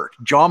get hurt.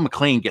 John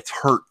McClane gets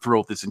hurt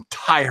throughout this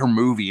entire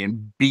movie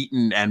and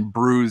beaten and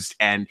bruised,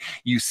 and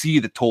you see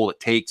the toll it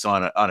takes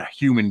on a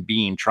human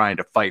being trying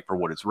to fight for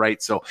what is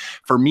right. So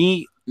for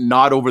me,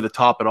 not over the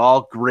top at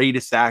all.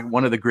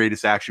 One of the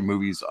greatest action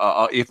movies,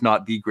 if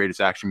not the greatest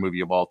action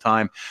movie of all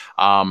time.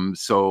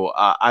 So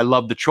I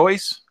love the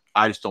choice.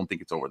 I just don't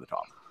think it's over the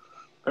top.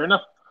 Fair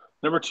enough.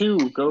 Number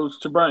 2 goes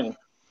to Brian.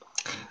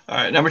 All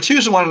right, number 2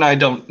 is the one I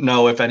don't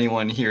know if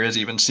anyone here has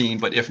even seen,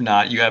 but if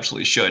not, you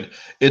absolutely should.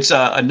 It's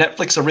a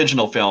Netflix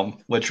original film,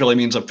 which really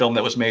means a film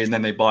that was made and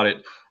then they bought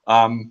it.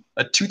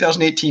 A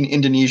 2018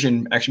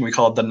 Indonesian action movie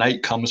called The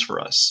Night Comes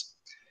for Us.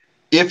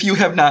 If you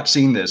have not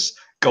seen this,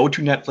 go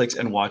to Netflix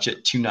and watch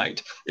it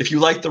tonight. If you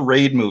like the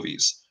Raid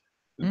movies,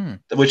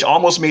 which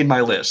almost made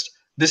my list,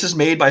 this is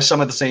made by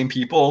some of the same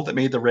people that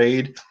made the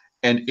Raid.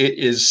 And it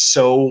is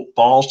so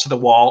balls to the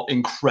wall,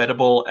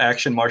 incredible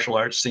action martial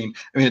arts scene.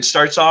 I mean, it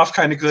starts off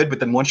kind of good, but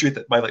then once you're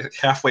by like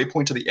halfway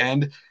point to the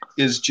end,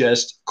 is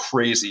just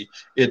crazy.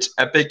 It's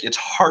epic. It's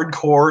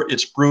hardcore.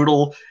 It's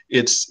brutal.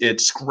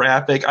 It's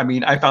graphic. I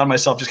mean, I found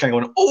myself just kind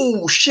of going,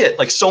 "Oh shit!"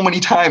 like so many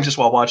times just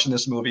while watching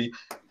this movie.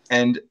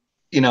 And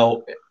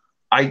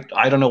I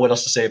don't know what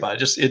else to say about it.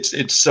 Just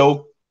it's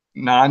so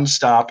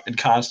nonstop and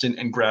constant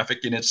and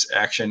graphic in its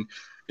action.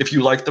 if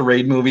you like the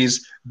Raid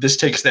movies, this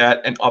takes that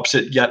and ups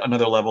it yet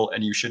another level,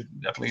 and you should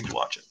definitely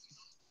watch it.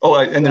 Oh,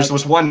 and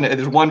there's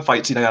one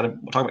fight scene I got to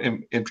talk about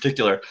in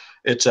particular.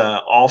 It's a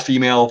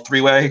all-female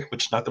three-way,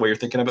 which is not the way you're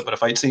thinking of it, but a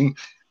fight scene,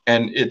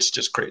 and it's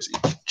just crazy.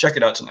 Check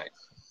it out tonight.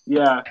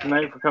 Yeah,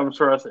 Night for Comes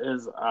for Us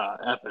is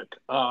epic.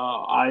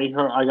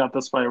 I got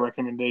this by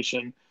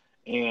recommendation,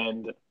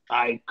 and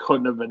I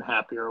couldn't have been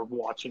happier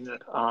watching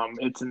it.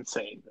 It's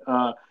insane.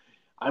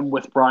 I'm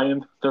with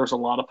Brian. There's a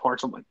lot of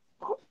parts I'm like,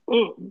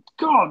 oh,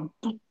 God,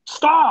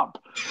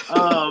 stop.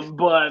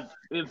 But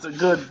it's a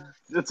good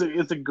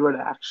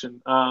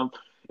action.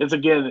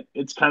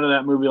 It's kind of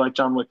that movie like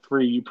John Wick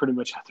 3. You pretty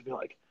much have to be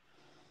like,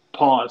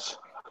 pause.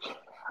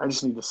 I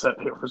just need to sit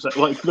here for a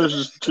second. Like, there's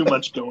just too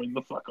much going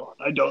the fuck on.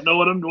 I don't know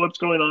what's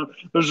going on.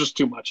 There's just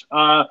too much.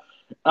 Doug,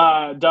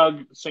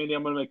 Sandy,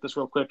 I'm going to make this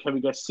real quick. Have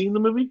you guys seen the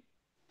movie?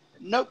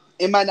 Nope.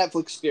 In my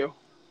Netflix queue.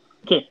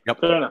 Okay, Yep.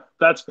 Fair enough.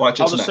 Watch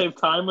it I'll just tonight. save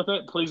time with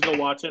it. Please go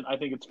watch it. I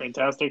think it's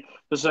fantastic.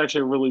 This is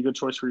actually a really good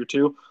choice for you,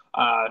 too.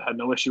 I had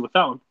no issue with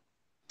that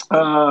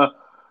one.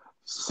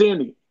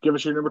 Sandy, give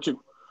us your number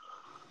 2.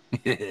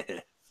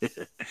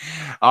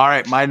 All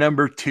right, my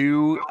number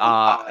 2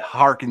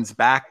 harkens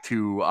back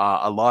to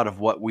a lot of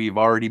what we've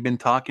already been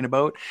talking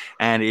about,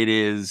 and it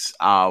is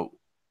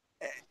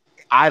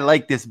I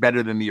like this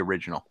better than the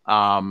original.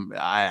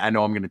 I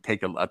know I'm going to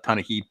take a ton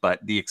of heat,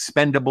 but The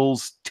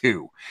Expendables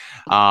 2.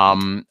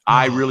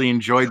 I really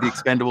enjoyed The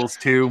Expendables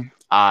 2.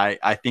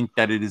 I think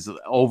that it is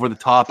over the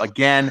top.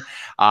 Again,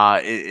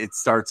 it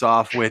starts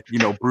off with,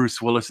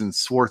 Bruce Willis and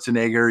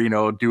Schwarzenegger,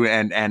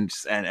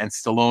 and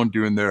Stallone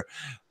doing their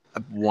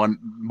one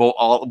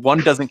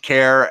doesn't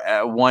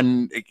care,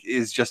 one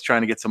is just trying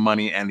to get some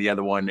money, and the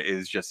other one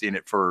is just in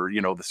it for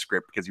the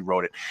script because he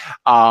wrote it.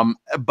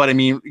 But I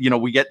mean,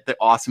 we get the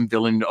awesome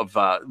villain of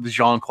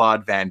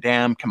Jean-Claude Van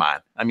Damme. Come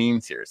on, I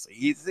mean,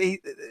 seriously,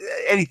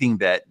 anything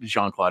that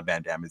Jean-Claude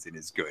Van Damme is in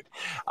is good.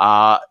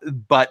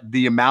 But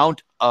the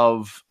amount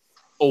of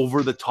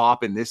over the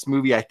top in this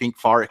movie, I think,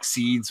 far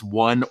exceeds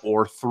 1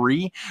 or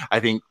 3.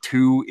 I think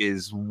 2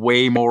 is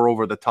way more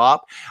over the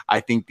top. I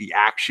think the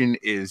action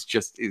is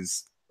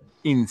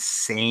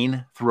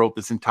insane throughout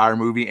this entire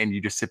movie, and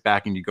you just sit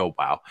back and you go,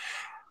 wow.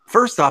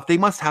 First off, they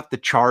must have to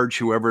charge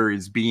whoever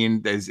is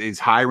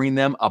hiring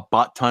them a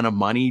butt ton of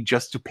money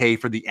just to pay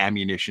for the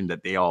ammunition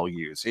that they all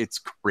use. It's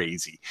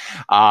crazy.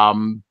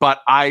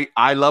 But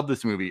I love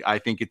this movie. I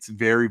think it's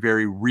very,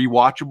 very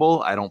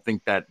rewatchable. I don't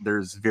think that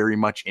there's very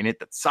much in it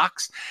that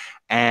sucks.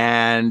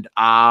 And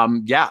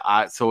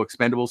so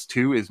Expendables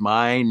 2 is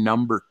my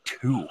number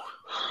 2.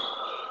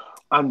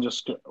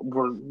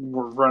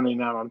 We're running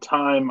out on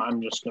time.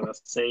 I'm just gonna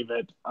save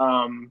it.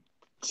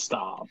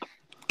 Stop.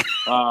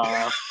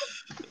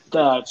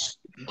 That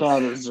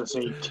is just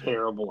a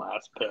terrible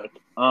ass pick.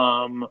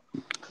 I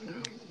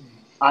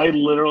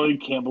literally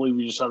can't believe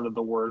you just uttered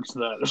the words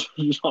that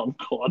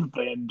Jean-Claude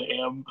Van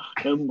Damme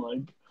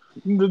and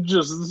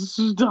just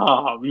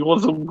stop. You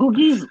want some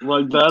cookies?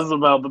 Like, that's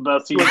about the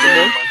best he's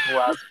done in the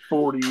last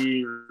 40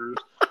 years.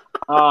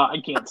 I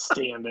can't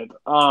stand it.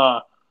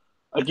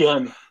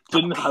 Again,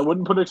 I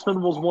wouldn't put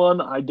Expendables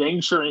 1. I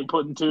dang sure ain't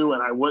putting 2,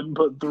 and I wouldn't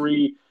put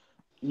 3.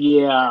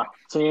 Yeah,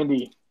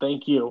 Sandy,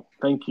 thank you.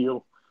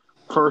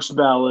 First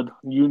ballot,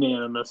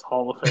 unanimous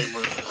Hall of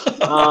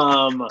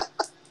Famer.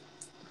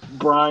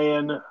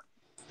 Brian,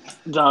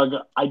 Doug,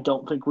 I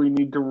don't think we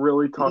need to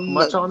really talk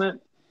much on it.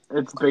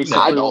 It's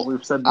basically what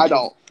we've said. I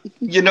don't.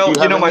 You know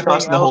my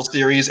thoughts on the whole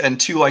series, and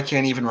 2, I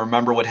can't even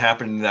remember what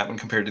happened in that one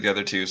compared to the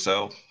other 2.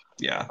 So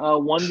yeah.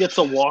 One gets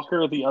a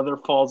walker, the other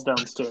falls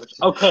downstairs.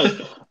 Okay,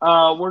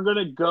 we're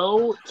gonna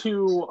go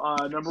to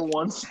number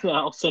 1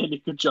 now.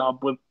 Sandy, good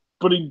job with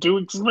putting 2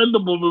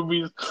 Expendable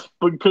movies,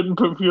 but couldn't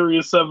put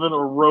Furious 7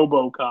 or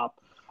RoboCop.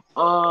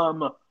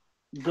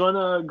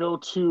 Gonna go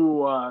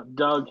to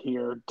Doug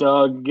here.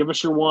 Doug, give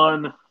us your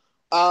 1.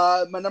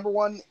 My number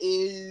 1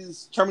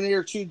 is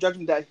Terminator 2: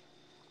 Judgment Day.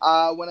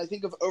 When I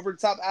think of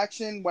over-the-top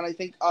action, when I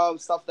think of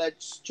stuff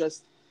that's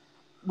just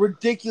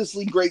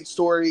ridiculously great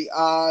story,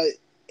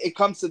 it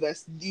comes to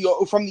this.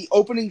 From the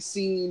opening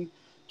scene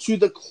to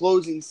the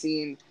closing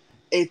scene,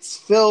 it's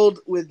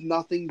filled with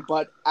nothing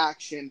but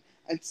action.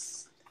 And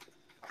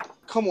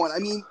come on, I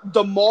mean,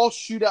 the mall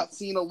shootout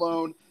scene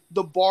alone,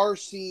 the bar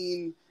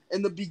scene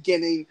in the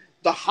beginning,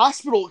 the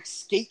hospital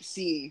escape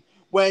scene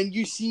when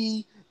you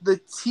see the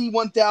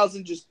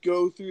T-1000 just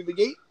go through the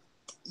gate.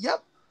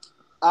 Yep.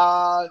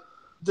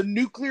 The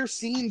nuclear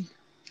scene,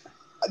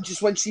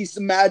 just when she's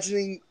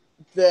imagining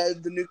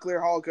the nuclear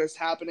holocaust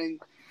happening,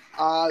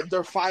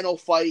 their final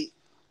fight,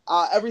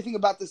 everything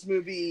about this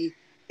movie,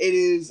 it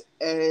is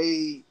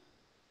a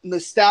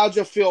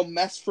nostalgia film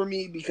mess for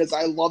me because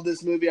I love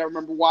this movie. I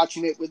remember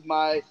watching it with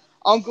my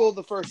uncle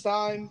the first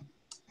time.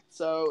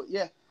 So,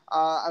 yeah,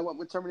 I went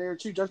with Terminator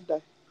 2: Judgment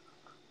Day.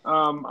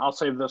 I'll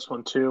save this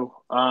one, too.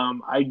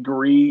 I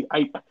agree.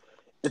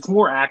 It's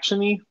more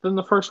action-y than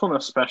the first one,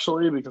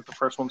 especially because the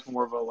first one's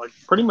more of a,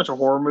 pretty much a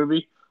horror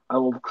movie. I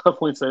will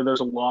definitely say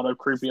there's a lot of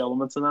creepy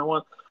elements in that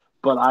one.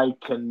 but I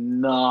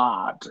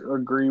cannot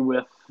agree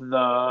with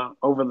the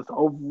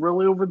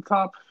really over the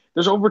top.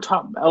 There's over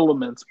top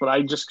elements, but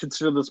I just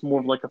consider this more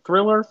of like a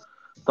thriller.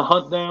 The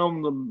hunt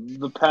down,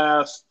 the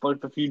past,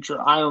 like the future.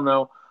 I don't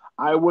know.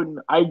 I wouldn't.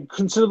 I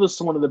consider this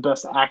one of the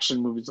best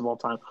action movies of all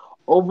time.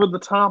 Over the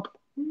top,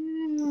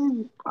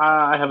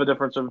 I have a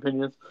difference of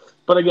opinions,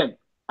 but again,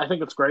 I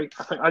think it's great.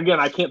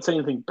 I can't say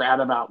anything bad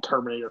about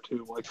Terminator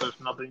 2. Like, there's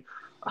nothing.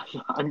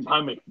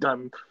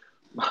 I'm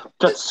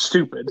that's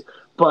stupid,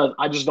 but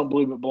I just don't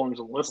believe it belongs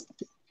on the list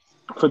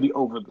for the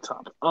over the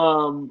top.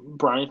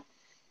 Brian.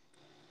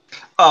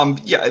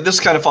 Yeah,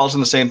 this kind of falls in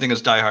the same thing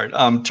as Die Hard.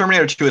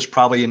 Terminator 2 is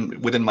probably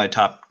within my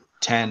top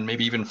 10,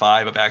 maybe even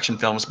 5 of action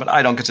films, but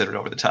I don't consider it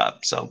over the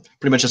top. So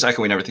pretty much just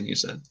echoing everything you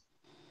said.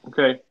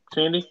 Okay,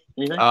 Sandy,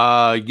 anything?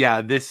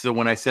 Yeah, this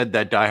when I said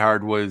that Die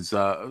Hard was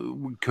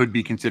could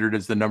be considered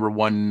as the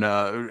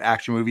 #1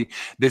 action movie,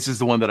 this is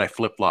the one that I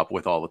flip flop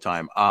with all the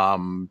time.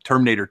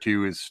 Terminator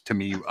 2 is to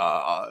me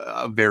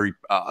a very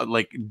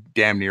like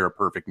damn near a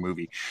perfect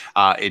movie.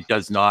 It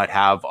does not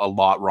have a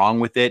lot wrong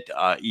with it.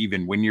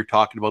 Even when you're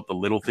talking about the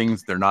little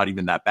things, they're not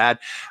even that bad.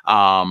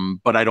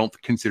 But I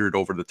don't consider it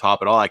over the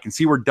top at all. I can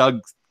see where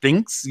Doug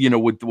thinks,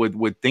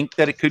 would think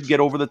that it could get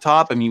over the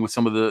top. I mean, with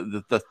some of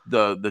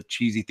the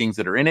cheesy things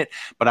that are in it,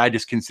 but I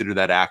just consider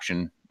that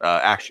action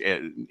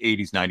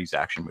 80s 90s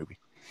action movie.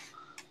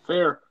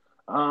 Fair.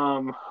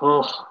 Brian,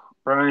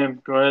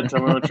 go ahead, tell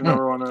me what your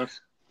 #1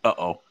 is.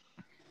 Oh,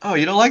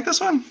 you don't like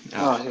this one?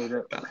 I hate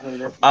it.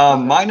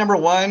 My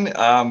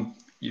 #1,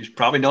 you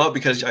probably know it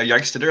because I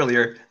yiked it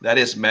earlier. That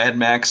is Mad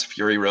Max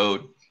Fury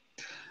Road.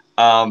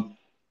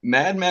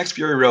 Mad Max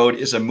Fury Road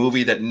is a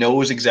movie that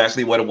knows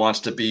exactly what it wants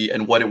to be,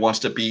 and what it wants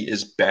to be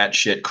is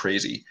batshit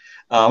crazy.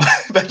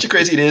 Batshit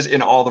crazy it is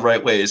in all the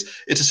right ways.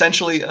 It's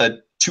essentially a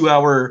 2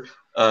 hour,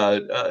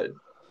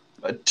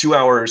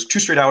 2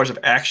 straight hours of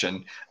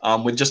action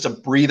with just a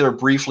breather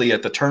briefly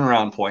at the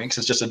turnaround point, because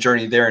it's just a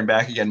journey there and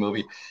back again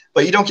movie.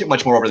 But you don't get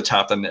much more over the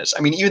top than this.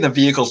 I mean, even the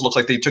vehicles look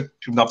like they took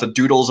off the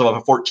doodles of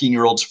a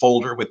 14-year-old's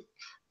folder with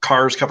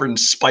cars covered in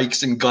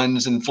spikes and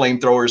guns and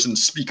flamethrowers and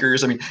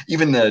speakers. I mean,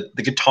 even the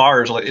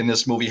guitars in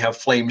this movie have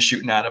flames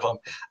shooting out of them.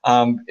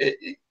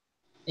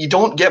 You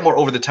don't get more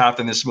over the top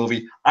than this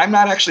movie. I'm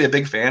not actually a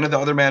big fan of the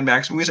other Mad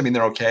Max movies. I mean,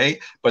 they're okay,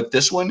 but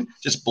this one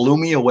just blew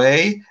me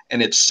away,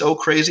 and it's so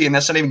crazy. And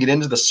that's not even get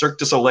into the Cirque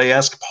du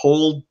Soleil-esque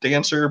pole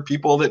dancer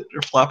people that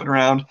are flopping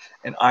around.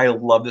 And I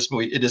love this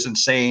movie. It is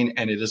insane,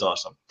 and it is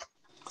awesome.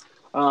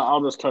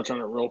 I'll just touch on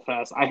it real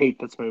fast. I hate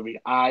this movie.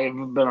 I've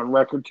been on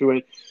record to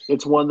it.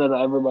 It's one that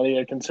everybody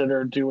I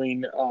consider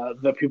doing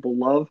that people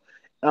love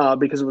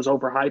because it was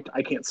overhyped.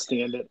 I can't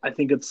stand it. I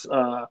think it's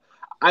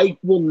I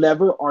will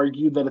never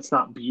argue that it's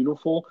not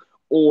beautiful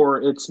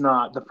or it's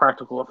not, the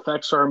practical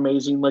effects are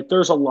amazing. Like,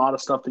 there's a lot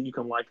of stuff that you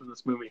can like in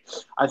this movie.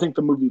 I think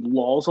the movie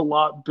lulls a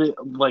lot.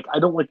 Like, I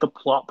don't like the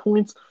plot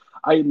points.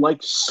 I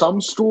like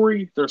some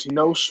story. There's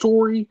no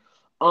story.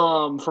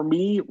 For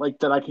me, like,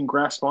 that I can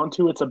grasp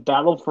onto. It's a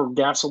battle for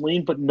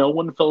gasoline, but no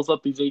one fills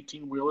up these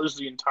 18-wheelers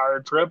the entire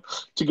trip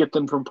to get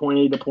them from point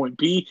A to point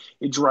B.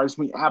 It drives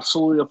me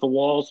absolutely up the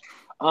walls.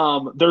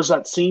 There's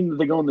that scene that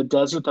they go in the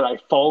desert that I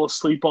fall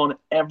asleep on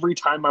every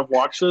time I've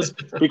watched this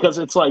because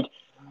it's like,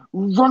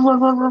 run,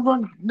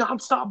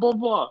 nonstop, blah,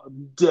 blah,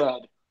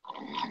 dead.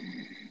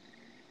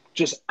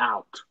 Just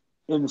out.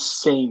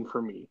 Insane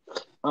for me.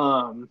 This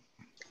was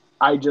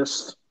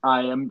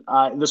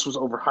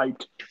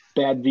overhyped.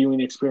 Bad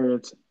viewing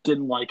experience.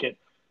 Didn't like it.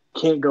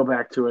 Can't go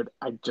back to it.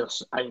 I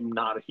am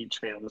not a huge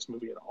fan of this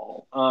movie at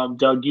all.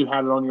 Doug, you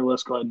had it on your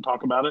list. Go ahead and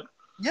talk about it.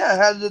 Yeah, I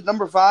had it at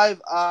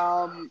 #5.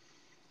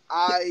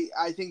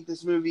 I think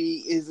this movie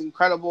is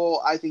incredible.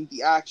 I think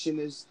the action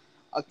is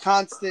a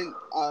constant,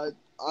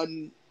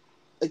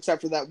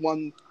 except for that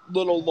one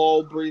little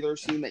lull breather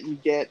scene that you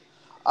get.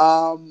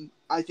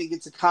 I think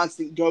it's a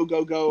constant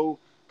go,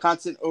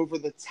 constant over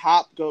the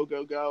top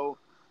go.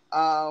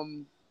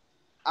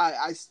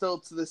 I still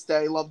to this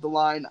day love the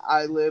line,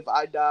 "I live,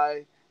 I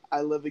die,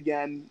 I live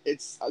again."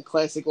 It's a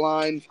classic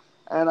line,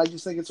 and I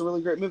just think it's a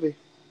really great movie.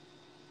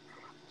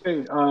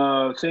 Hey,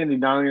 Sandy,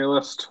 down on your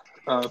list.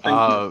 Thank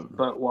you.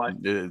 But why?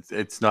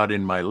 It's not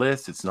in my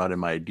list. It's not in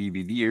my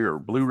DVD or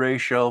Blu-ray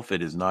shelf.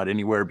 It is not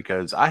anywhere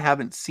because I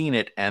haven't seen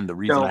it. And the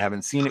reason I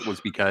haven't seen it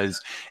was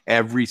because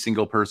every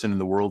single person in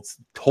the world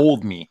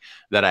told me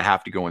that I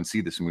have to go and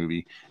see this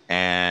movie.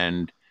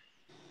 And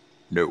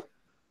no,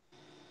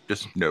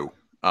 just no.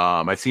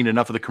 I've seen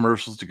enough of the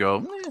commercials to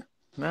go,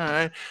 all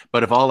right.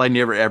 But if all I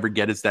never ever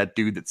get is that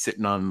dude that's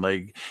sitting on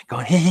like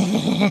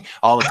going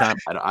all the time,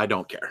 I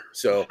don't care.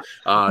 So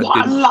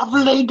what a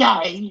lovely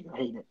day.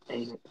 Hate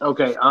it.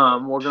 Okay,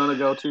 we're gonna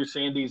go to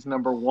Sandy's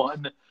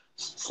 #1.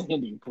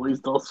 Sandy,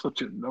 please tell us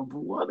what your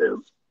 #1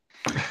 is.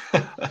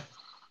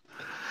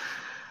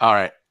 All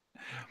right.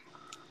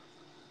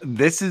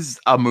 This is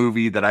a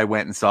movie that I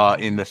went and saw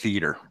in the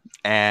theater.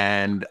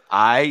 And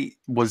I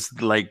was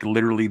like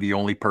literally the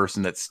only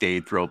person that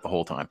stayed throughout the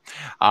whole time.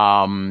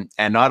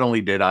 And not only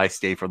did I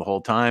stay for the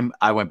whole time,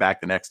 I went back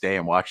the next day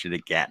and watched it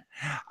again.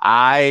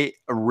 I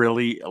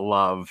really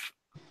love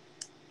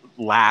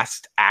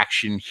Last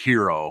Action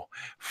Hero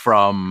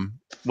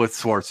with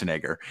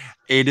Schwarzenegger.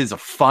 It is a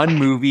fun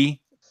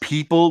movie.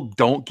 People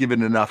don't give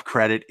it enough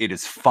credit. It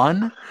is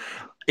fun.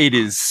 It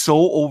is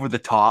so over the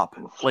top.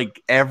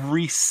 Like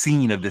every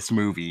scene of this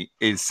movie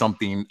is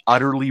something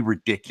utterly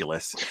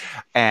ridiculous.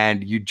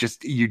 And you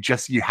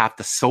have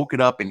to soak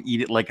it up and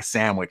eat it like a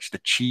sandwich. The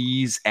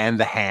cheese and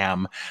the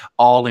ham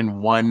all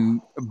in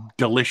one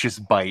delicious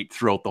bite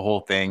throughout the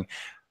whole thing.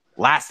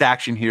 Last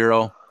Action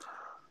Hero,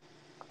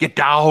 Get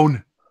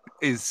Down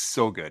is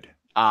so good.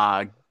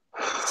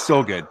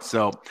 So good.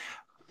 So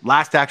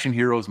Last Action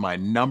Hero is my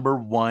number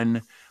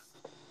one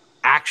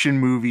action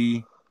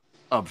movie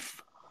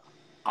of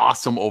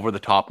awesome over the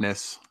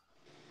topness.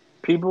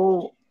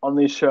 People on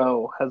this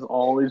show has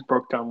always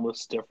broke down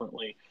lists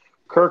differently.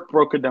 Kirk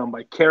broke it down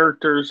by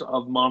characters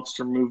of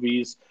monster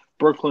movies.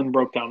 Brooklyn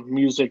broke down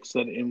music,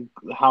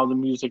 how the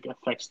music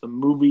affects the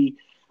movie.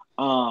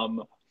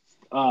 Boatman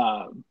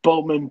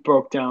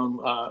broke down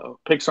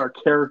Pixar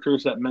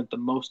characters that meant the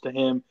most to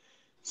him.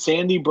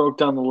 Sandy broke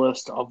down the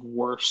list of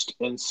worst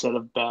instead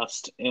of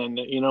best. And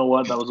you know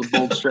what? That was a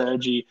bold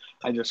strategy.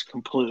 I just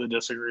completely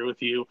disagree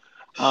with you.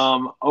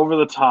 Over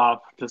the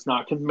Top does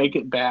not can make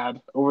it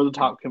bad. Over the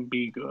Top can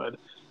be good.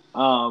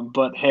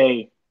 But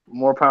hey,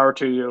 more power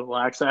to you.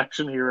 Last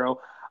Action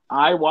Hero.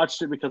 I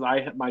watched it because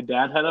my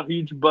dad had a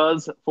huge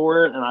buzz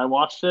for it, and I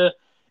watched it.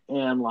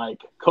 And like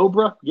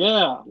Cobra,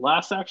 yeah.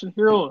 Last Action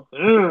Hero,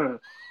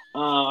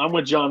 I'm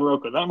with John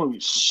Roca. That movie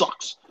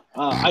sucks.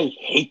 I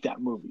hate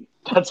that movie.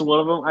 That's one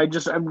of them.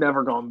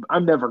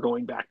 I'm never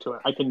going back to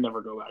it. I can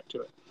never go back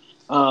to it.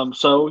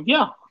 So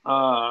yeah.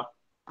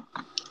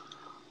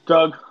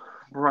 Doug,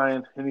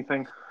 Brian,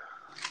 anything?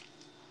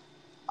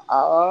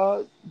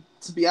 To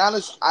be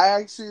honest, I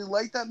actually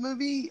like that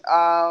movie.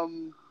 I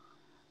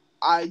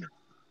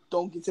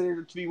don't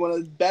consider it to be one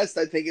of the best.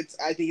 I think it's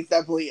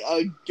definitely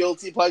a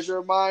guilty pleasure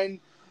of mine.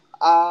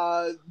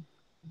 The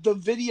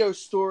video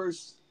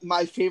store's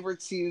my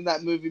favorite scene in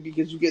that movie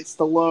because you get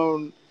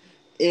Stallone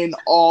in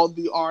all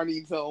the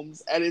Arnie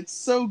films, and it's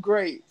so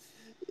great.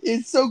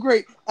 It's so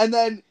great. And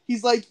then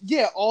he's like,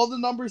 yeah, all the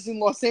numbers in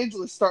Los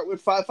Angeles start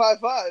with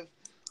 555.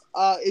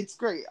 It's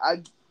great.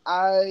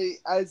 I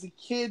as a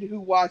kid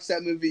who watched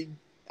that movie,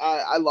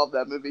 I love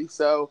that movie.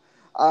 So,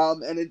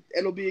 and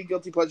it'll be a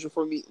guilty pleasure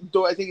for me.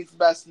 Though I think it's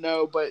best,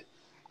 no, but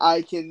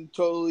I can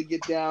totally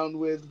get down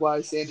with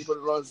why Sandy put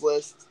it on his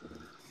list.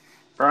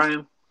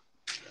 Brian?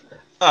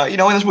 When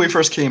this movie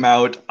first came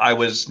out, I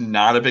was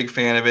not a big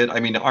fan of it. I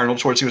mean, Arnold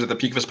Schwarzenegger was at the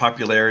peak of his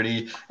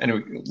popularity and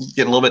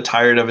getting a little bit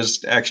tired of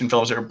his action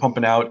films that were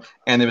pumping out.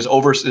 And there was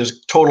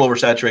total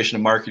oversaturation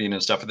of marketing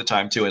and stuff at the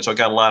time too. And so it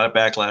got a lot of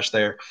backlash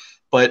there.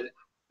 But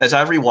as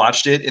I've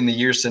rewatched it in the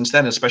years since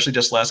then, especially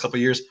just the last couple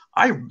of years,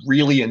 I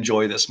really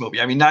enjoy this movie.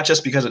 I mean, not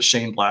just because it's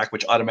Shane Black,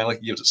 which automatically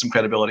gives it some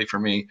credibility for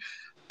me,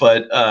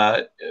 but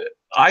I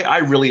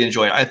really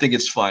enjoy it. I think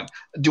it's fun.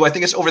 Do I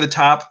think it's over the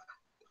top?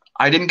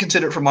 I didn't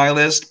consider it for my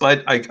list,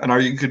 but an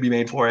argument could be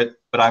made for it.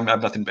 But I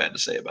have nothing bad to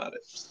say about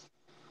it.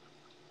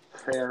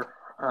 Fair.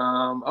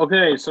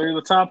 Okay, so you're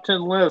the top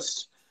 10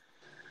 list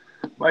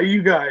by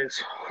you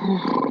guys.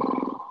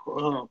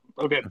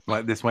 Okay.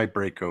 This might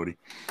break Cody.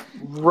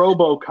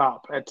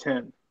 RoboCop at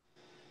 10.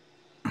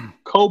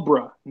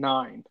 Cobra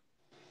 9.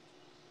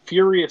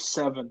 Furious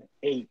 7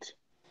 8.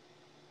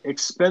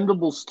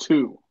 Expendables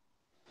 2.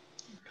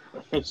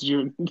 It's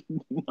your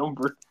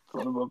number,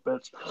 son of a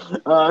bitch.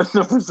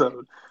 Number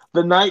 7.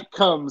 The Night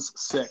Comes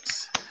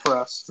 6 for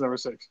us. Number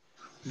 6.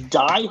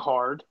 Die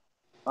Hard,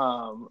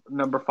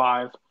 number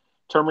 5.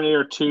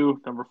 Terminator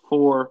 2, number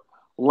 4.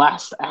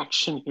 Last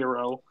Action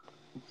Hero,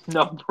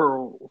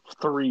 number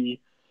 3.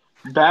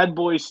 Bad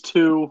Boys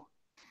 2,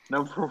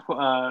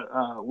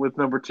 with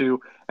number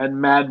 2,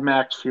 and Mad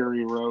Max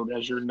Fury Road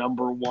as your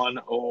number 1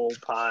 all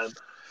time.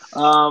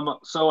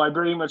 So I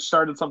pretty much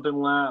started something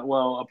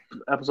an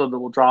episode that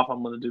will drop.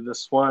 I'm going to do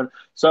this one.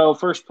 So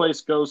first place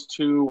goes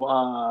to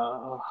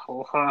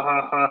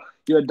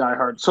you had Die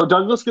Hard. So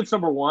Douglas gets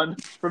number 1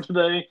 for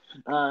today.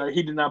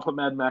 He did not put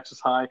Mad Max as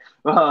high.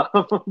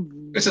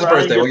 It's his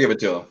birthday. We'll give it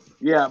to him.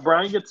 Yeah,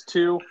 Brian gets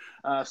 2.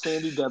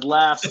 Sandy dead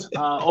last.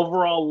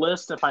 Overall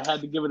list, if I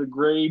had to give it a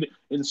grade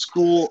in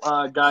school,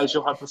 guys,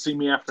 you'll have to see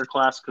me after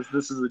class because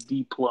this is a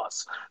D+.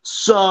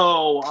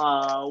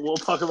 So we'll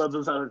talk about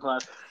this after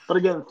class. But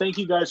again, thank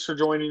you guys for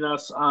joining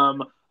us.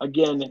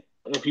 Again,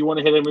 if you want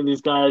to hit any of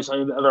these guys,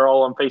 they're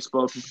all on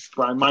Facebook.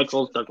 Brian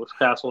Michaels, Douglas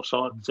Castle,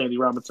 Sean, Sandy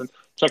Robinson.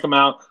 Check them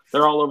out.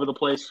 They're all over the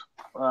place.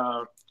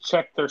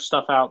 Check their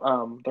stuff out.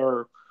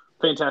 They're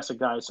fantastic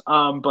guys.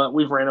 But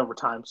we've ran over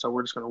time, so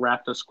we're just going to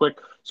wrap this quick.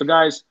 So,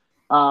 guys,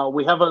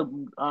 we have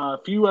a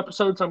few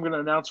episodes I'm going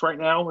to announce right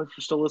now. If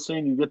you're still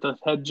listening, you get the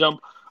head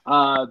jump.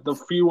 The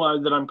few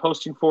that I'm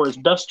posting for is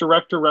Best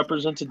Director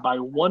represented by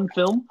one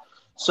film.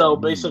 So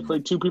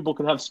basically 2 people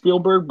can have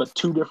Spielberg, but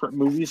 2 different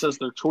movies as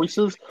their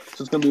choices.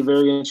 So it's going to be a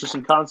very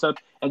interesting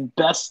concept. And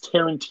Best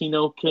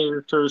Tarantino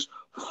characters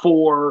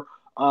for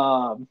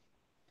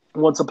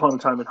Once Upon a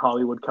Time in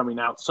Hollywood coming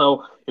out.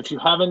 So if you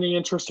have any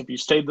interest, if you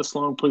stayed this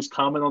long, please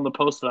comment on the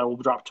post that I will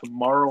drop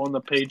tomorrow on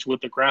the page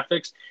with the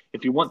graphics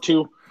if you want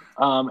to.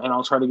 And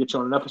I'll try to get you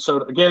on an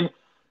episode. Again,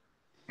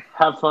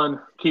 have fun.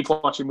 Keep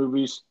watching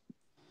movies,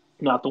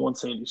 not the one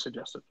Sandy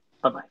suggested.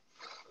 Bye-bye.